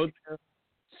have to go there,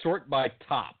 sort by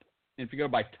top. And if you go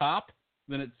by top,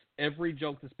 then it's every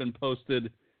joke that's been posted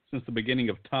since the beginning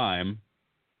of time,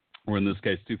 or in this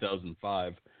case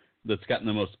 2005, that's gotten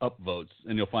the most upvotes,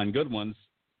 and you'll find good ones.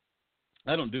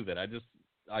 I don't do that. I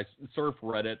surf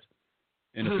Reddit,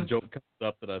 and if a joke comes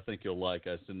up that I think you'll like,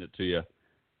 I send it to you.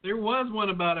 There was one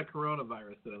about a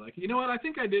coronavirus that I like. You know what? I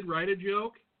think I did write a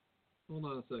joke. Hold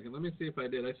on a second. Let me see if I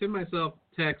did. I send myself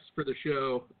texts for the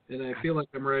show, and I feel like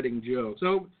I'm writing jokes.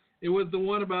 So it was the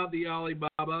one about the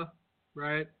Alibaba,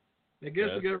 right? I guess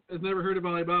the government has never heard of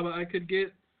Alibaba. I could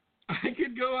go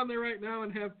on there right now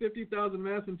and have 50,000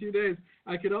 masks in 2 days.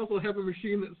 I could also have a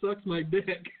machine that sucks my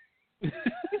dick. It's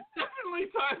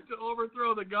definitely time to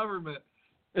overthrow the government.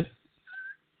 Look at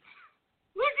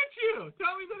you.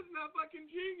 Tell me that's not fucking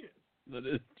genius. That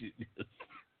is genius.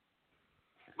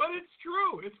 But it's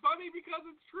true. It's funny because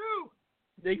it's true.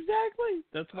 Exactly.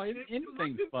 That's why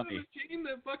anything's funny. It's a machine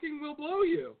that fucking will blow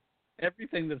you.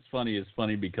 Everything that's funny is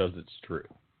funny because it's true.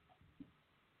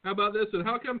 How about this one?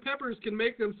 How come peppers can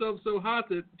make themselves so hot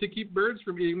to keep birds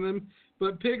from eating them,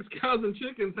 but pigs, cows, and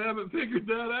chickens haven't figured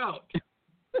that out?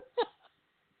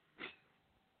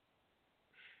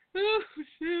 Oh,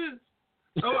 shit.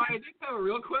 Oh, I did have a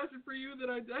real question for you that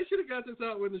I should have got this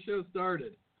out when the show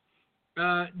started.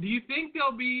 Do you think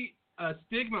there'll be a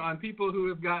stigma on people who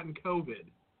have gotten COVID?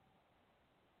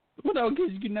 Well, no,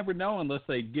 because you can never know unless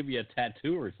they give you a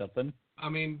tattoo or something. I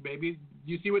mean, maybe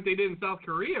you see what they did in South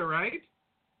Korea, right?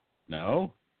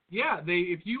 No. Yeah,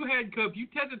 if you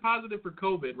tested positive for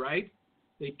COVID, right?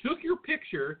 They took your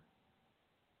picture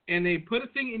and they put a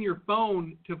thing in your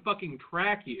phone to fucking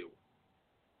track you,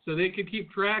 so they could keep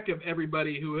track of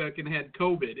everybody who had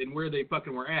COVID and where they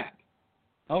fucking were at.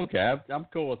 Okay, I'm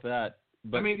cool with that.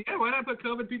 But I mean, yeah, why not put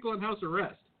COVID people in house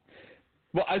arrest?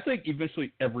 Well, I think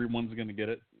eventually everyone's going to get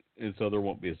it, and so there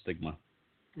won't be a stigma.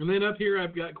 And then up here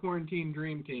I've got Quarantine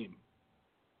Dream Team,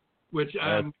 which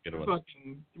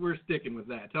we're sticking with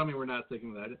that. Tell me we're not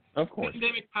sticking with that. Of course.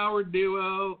 Pandemic Power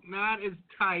Duo, not as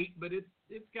tight, but it's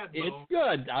got bones. It's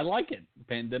good. I like it.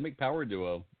 Pandemic Power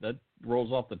Duo. That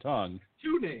rolls off the tongue.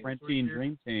 2 names. Quarantine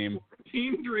Dream Team.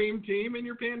 Quarantine Dream Team and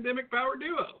your Pandemic Power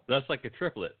Duo. That's like a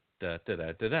triplet. Da da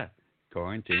da da da.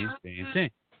 Quarantine Dream Team.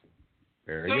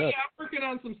 Very good. Yeah, I'm working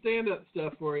on some stand-up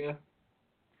stuff for you.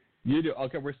 You do.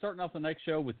 Okay, we're starting off the next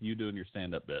show with you doing your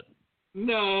stand-up bit.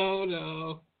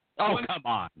 No. Oh, come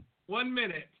on. 1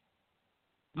 minute.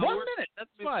 1 minute. That's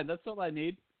fine. That's all I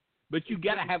need. But you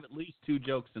got to have at least 2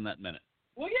 jokes in that minute.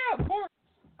 Well, yeah, of course.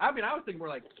 I mean, I was thinking more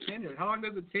like 10 minutes. How long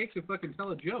does it take to fucking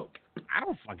tell a joke? I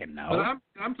don't fucking know. But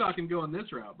I'm talking going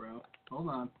this route, bro. Hold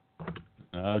on.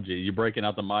 Oh, gee. You breaking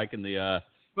out the mic and the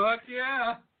Fuck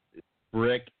yeah.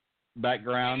 brick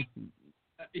background?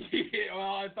 Yeah,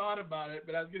 well, I thought about it,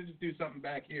 but I was going to just do something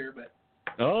back here. But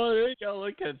Oh, there you go.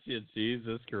 Look at you.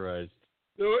 Jesus Christ.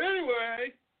 So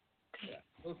anyway, yeah,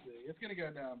 we'll see. It's going to go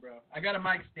down, bro. I got a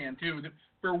mic stand, too,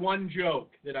 for one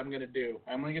joke that I'm going to do.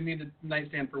 I'm only going to need a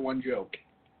nightstand for one joke.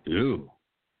 Ooh,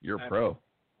 you're a pro.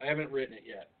 I haven't written it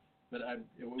yet, but I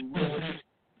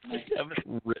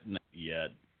haven't written it yet.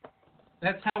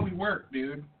 That's how we work,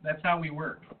 dude. That's how we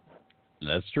work.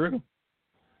 That's true.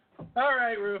 All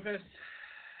right, Rufus.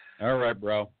 All right,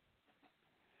 bro.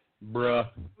 Bruh.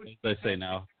 What they say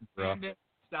now? Bruh. Pandemic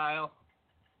style.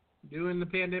 Doing the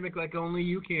pandemic like only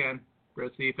you can,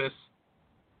 Rufus.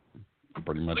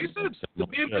 Pretty much. Like I said, the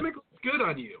pandemic looks good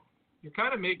on you. You're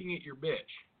kind of making it your bitch.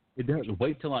 It does.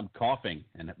 Wait till I'm coughing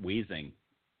and wheezing.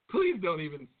 Please don't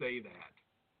even say that.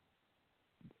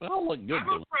 Well, look good. I'm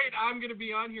afraid I'm going to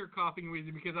be on here coughing and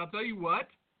wheezing because I'll tell you what.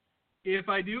 If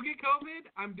I do get COVID,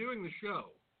 I'm doing the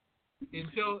show.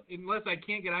 Unless I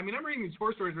can't get... I mean, I'm reading these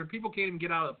horror stories where people can't even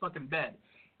get out of the fucking bed.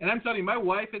 And I'm telling you, my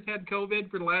wife has had COVID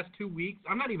for the last 2 weeks.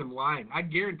 I'm not even lying. I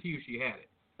guarantee you she had it.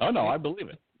 Oh, no, I believe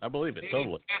it. I believe it,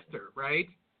 totally. Test her, right?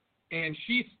 And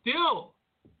she still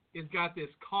has got this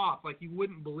cough like you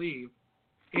wouldn't believe.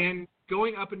 And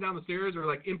going up and down the stairs or,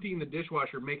 like, emptying the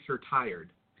dishwasher makes her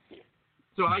tired.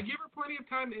 So I give her plenty of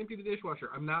time to empty the dishwasher.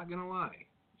 I'm not going to lie.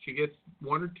 She gets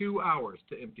 1 or 2 hours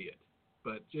to empty it.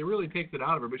 But it really takes it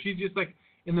out of her. But she's just like,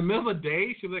 in the middle of the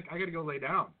day, she's like, I got to go lay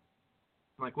down.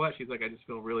 I'm like, what? She's like, I just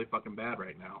feel really fucking bad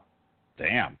right now.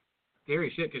 Damn.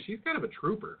 Scary shit, because she's kind of a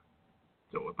trooper.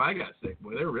 So if I got sick,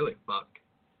 boy, they're really fucked.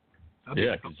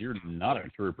 Yeah, because you're not a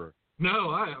trooper. No,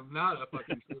 I am not a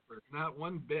fucking trooper. Not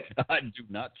one bit. I do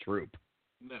not troop.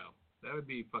 No, that would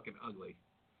be fucking ugly.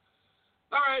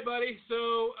 All right, buddy.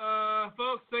 So,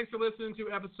 folks, thanks for listening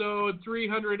to episode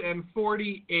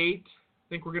 348. I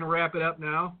think we're going to wrap it up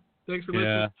now. Thanks for listening.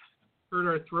 Yeah. Hurt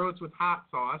our throats with hot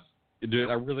sauce. Dude,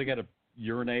 I really got to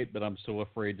urinate, but I'm so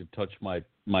afraid to touch my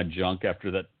junk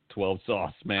after that 12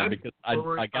 sauce, man, because I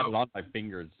got it on my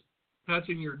fingers.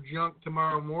 Touching your junk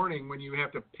tomorrow morning when you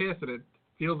have to piss, and it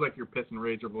feels like you're pissing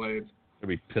razor blades. I'll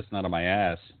be pissing out of my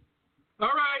ass. All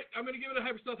right, I'm going to give it a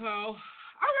hyper-stealth howl.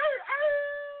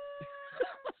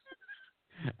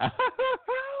 You're going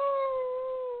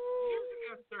to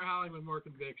have to start howling with more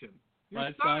conviction.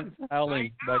 My son's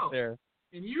howling back there.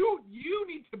 And you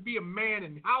need to be a man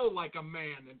and howl like a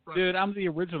man in front Dude, of I'm the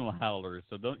original howler,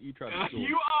 so don't you try to fool me.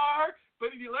 You are, but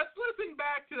let's listen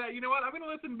back to that. You know what? I'm going to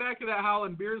listen back to that howl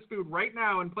in Beers Food right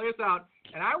now and play us out.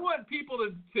 And I want people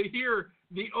to hear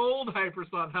the old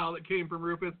hyperslot howl that came from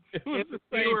Rufus. It was the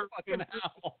same fucking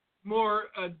howl. More,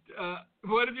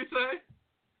 what did you say?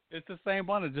 It's the same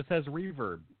one. It just has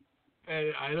reverb.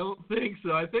 I don't think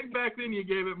so. I think back then you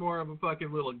gave it more of a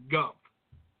fucking little gump.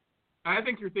 I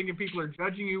think you're thinking people are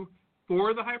judging you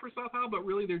for the hypersoft howl, but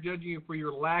really they're judging you for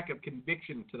your lack of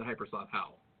conviction to the hypersoft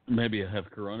howl. Maybe I have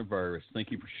coronavirus.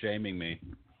 Thank you for shaming me.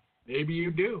 Maybe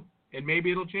you do. And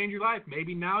maybe it'll change your life.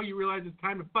 Maybe now you realize it's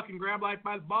time to fucking grab life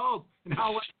by the balls and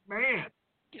howl like a man.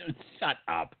 Shut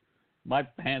up. My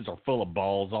hands are full of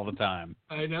balls all the time.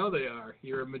 I know they are.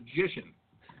 You're a magician.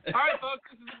 All right, folks,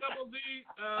 this is the Double Z,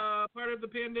 part of the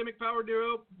Pandemic Power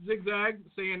Duo, Zig Zag,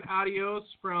 saying adios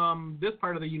from this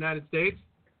part of the United States.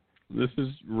 This is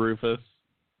Rufus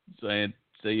saying,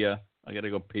 see ya. I got to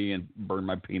go pee and burn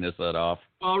my penis head off.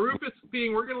 While Rufus is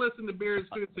peeing, we're going to listen to Beer's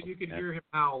Food so you can hear him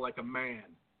howl like a man.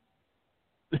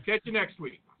 Catch you next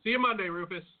week. See you Monday,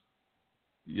 Rufus.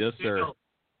 Yes, sir.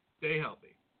 Stay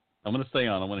healthy. I'm going to stay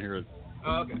on. I want to hear it.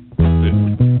 Okay.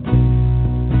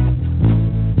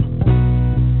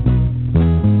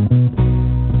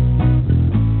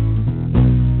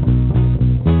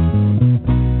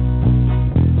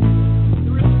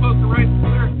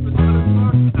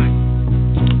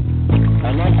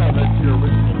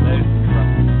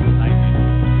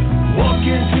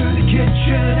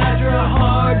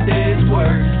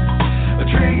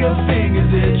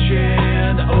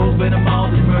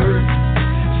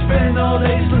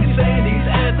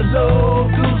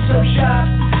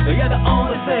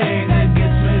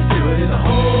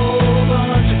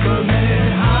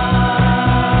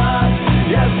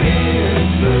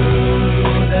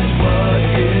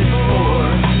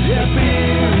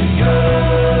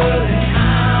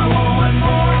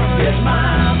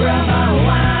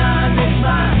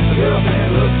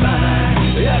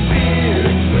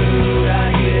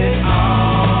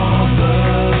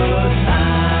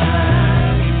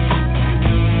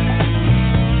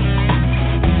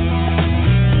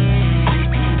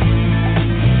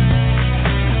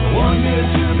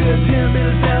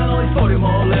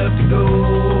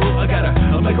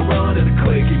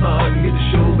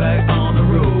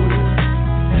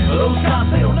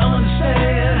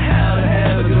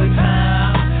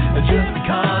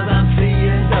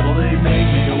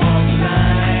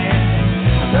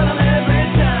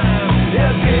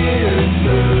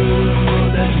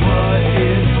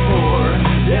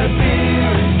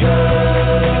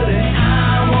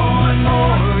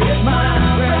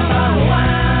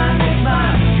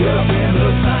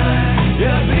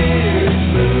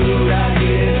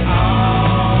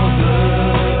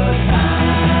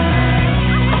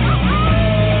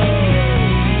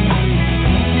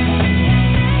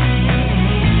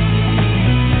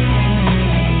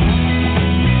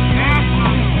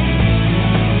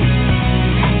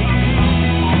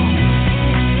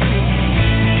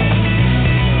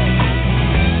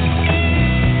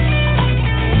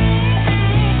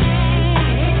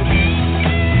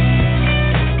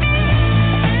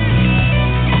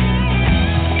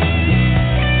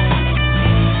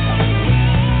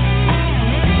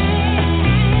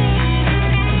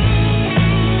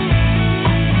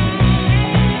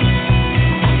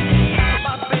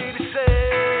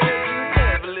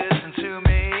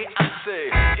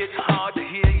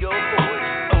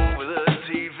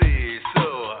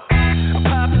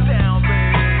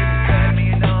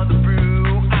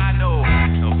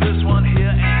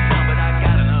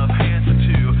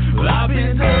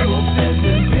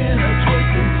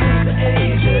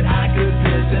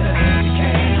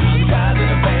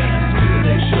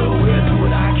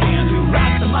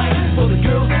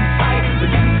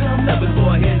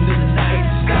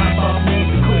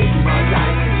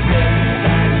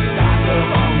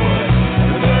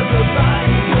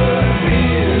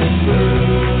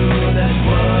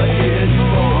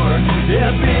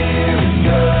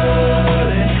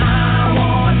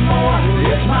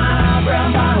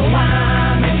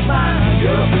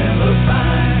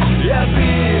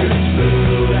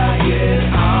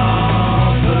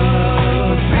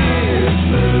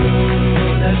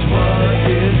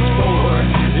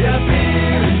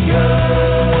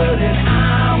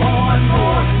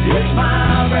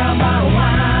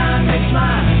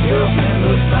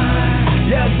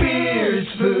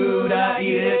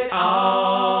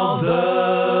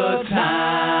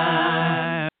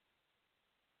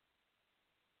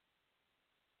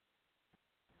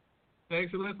 Thanks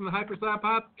for listening to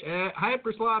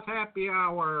Hypersloth Happy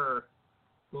Hour.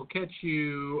 We'll catch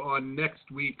you on next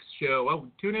week's show. Oh,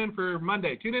 tune in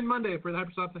Monday for the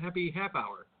Hypersloth Happy Half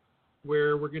Hour,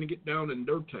 where we're going to get down and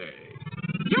dirty.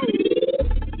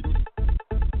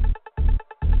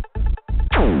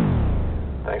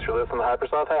 Thanks for listening to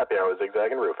Hypersloth Happy Hour with Zig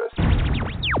Zag and Rufus.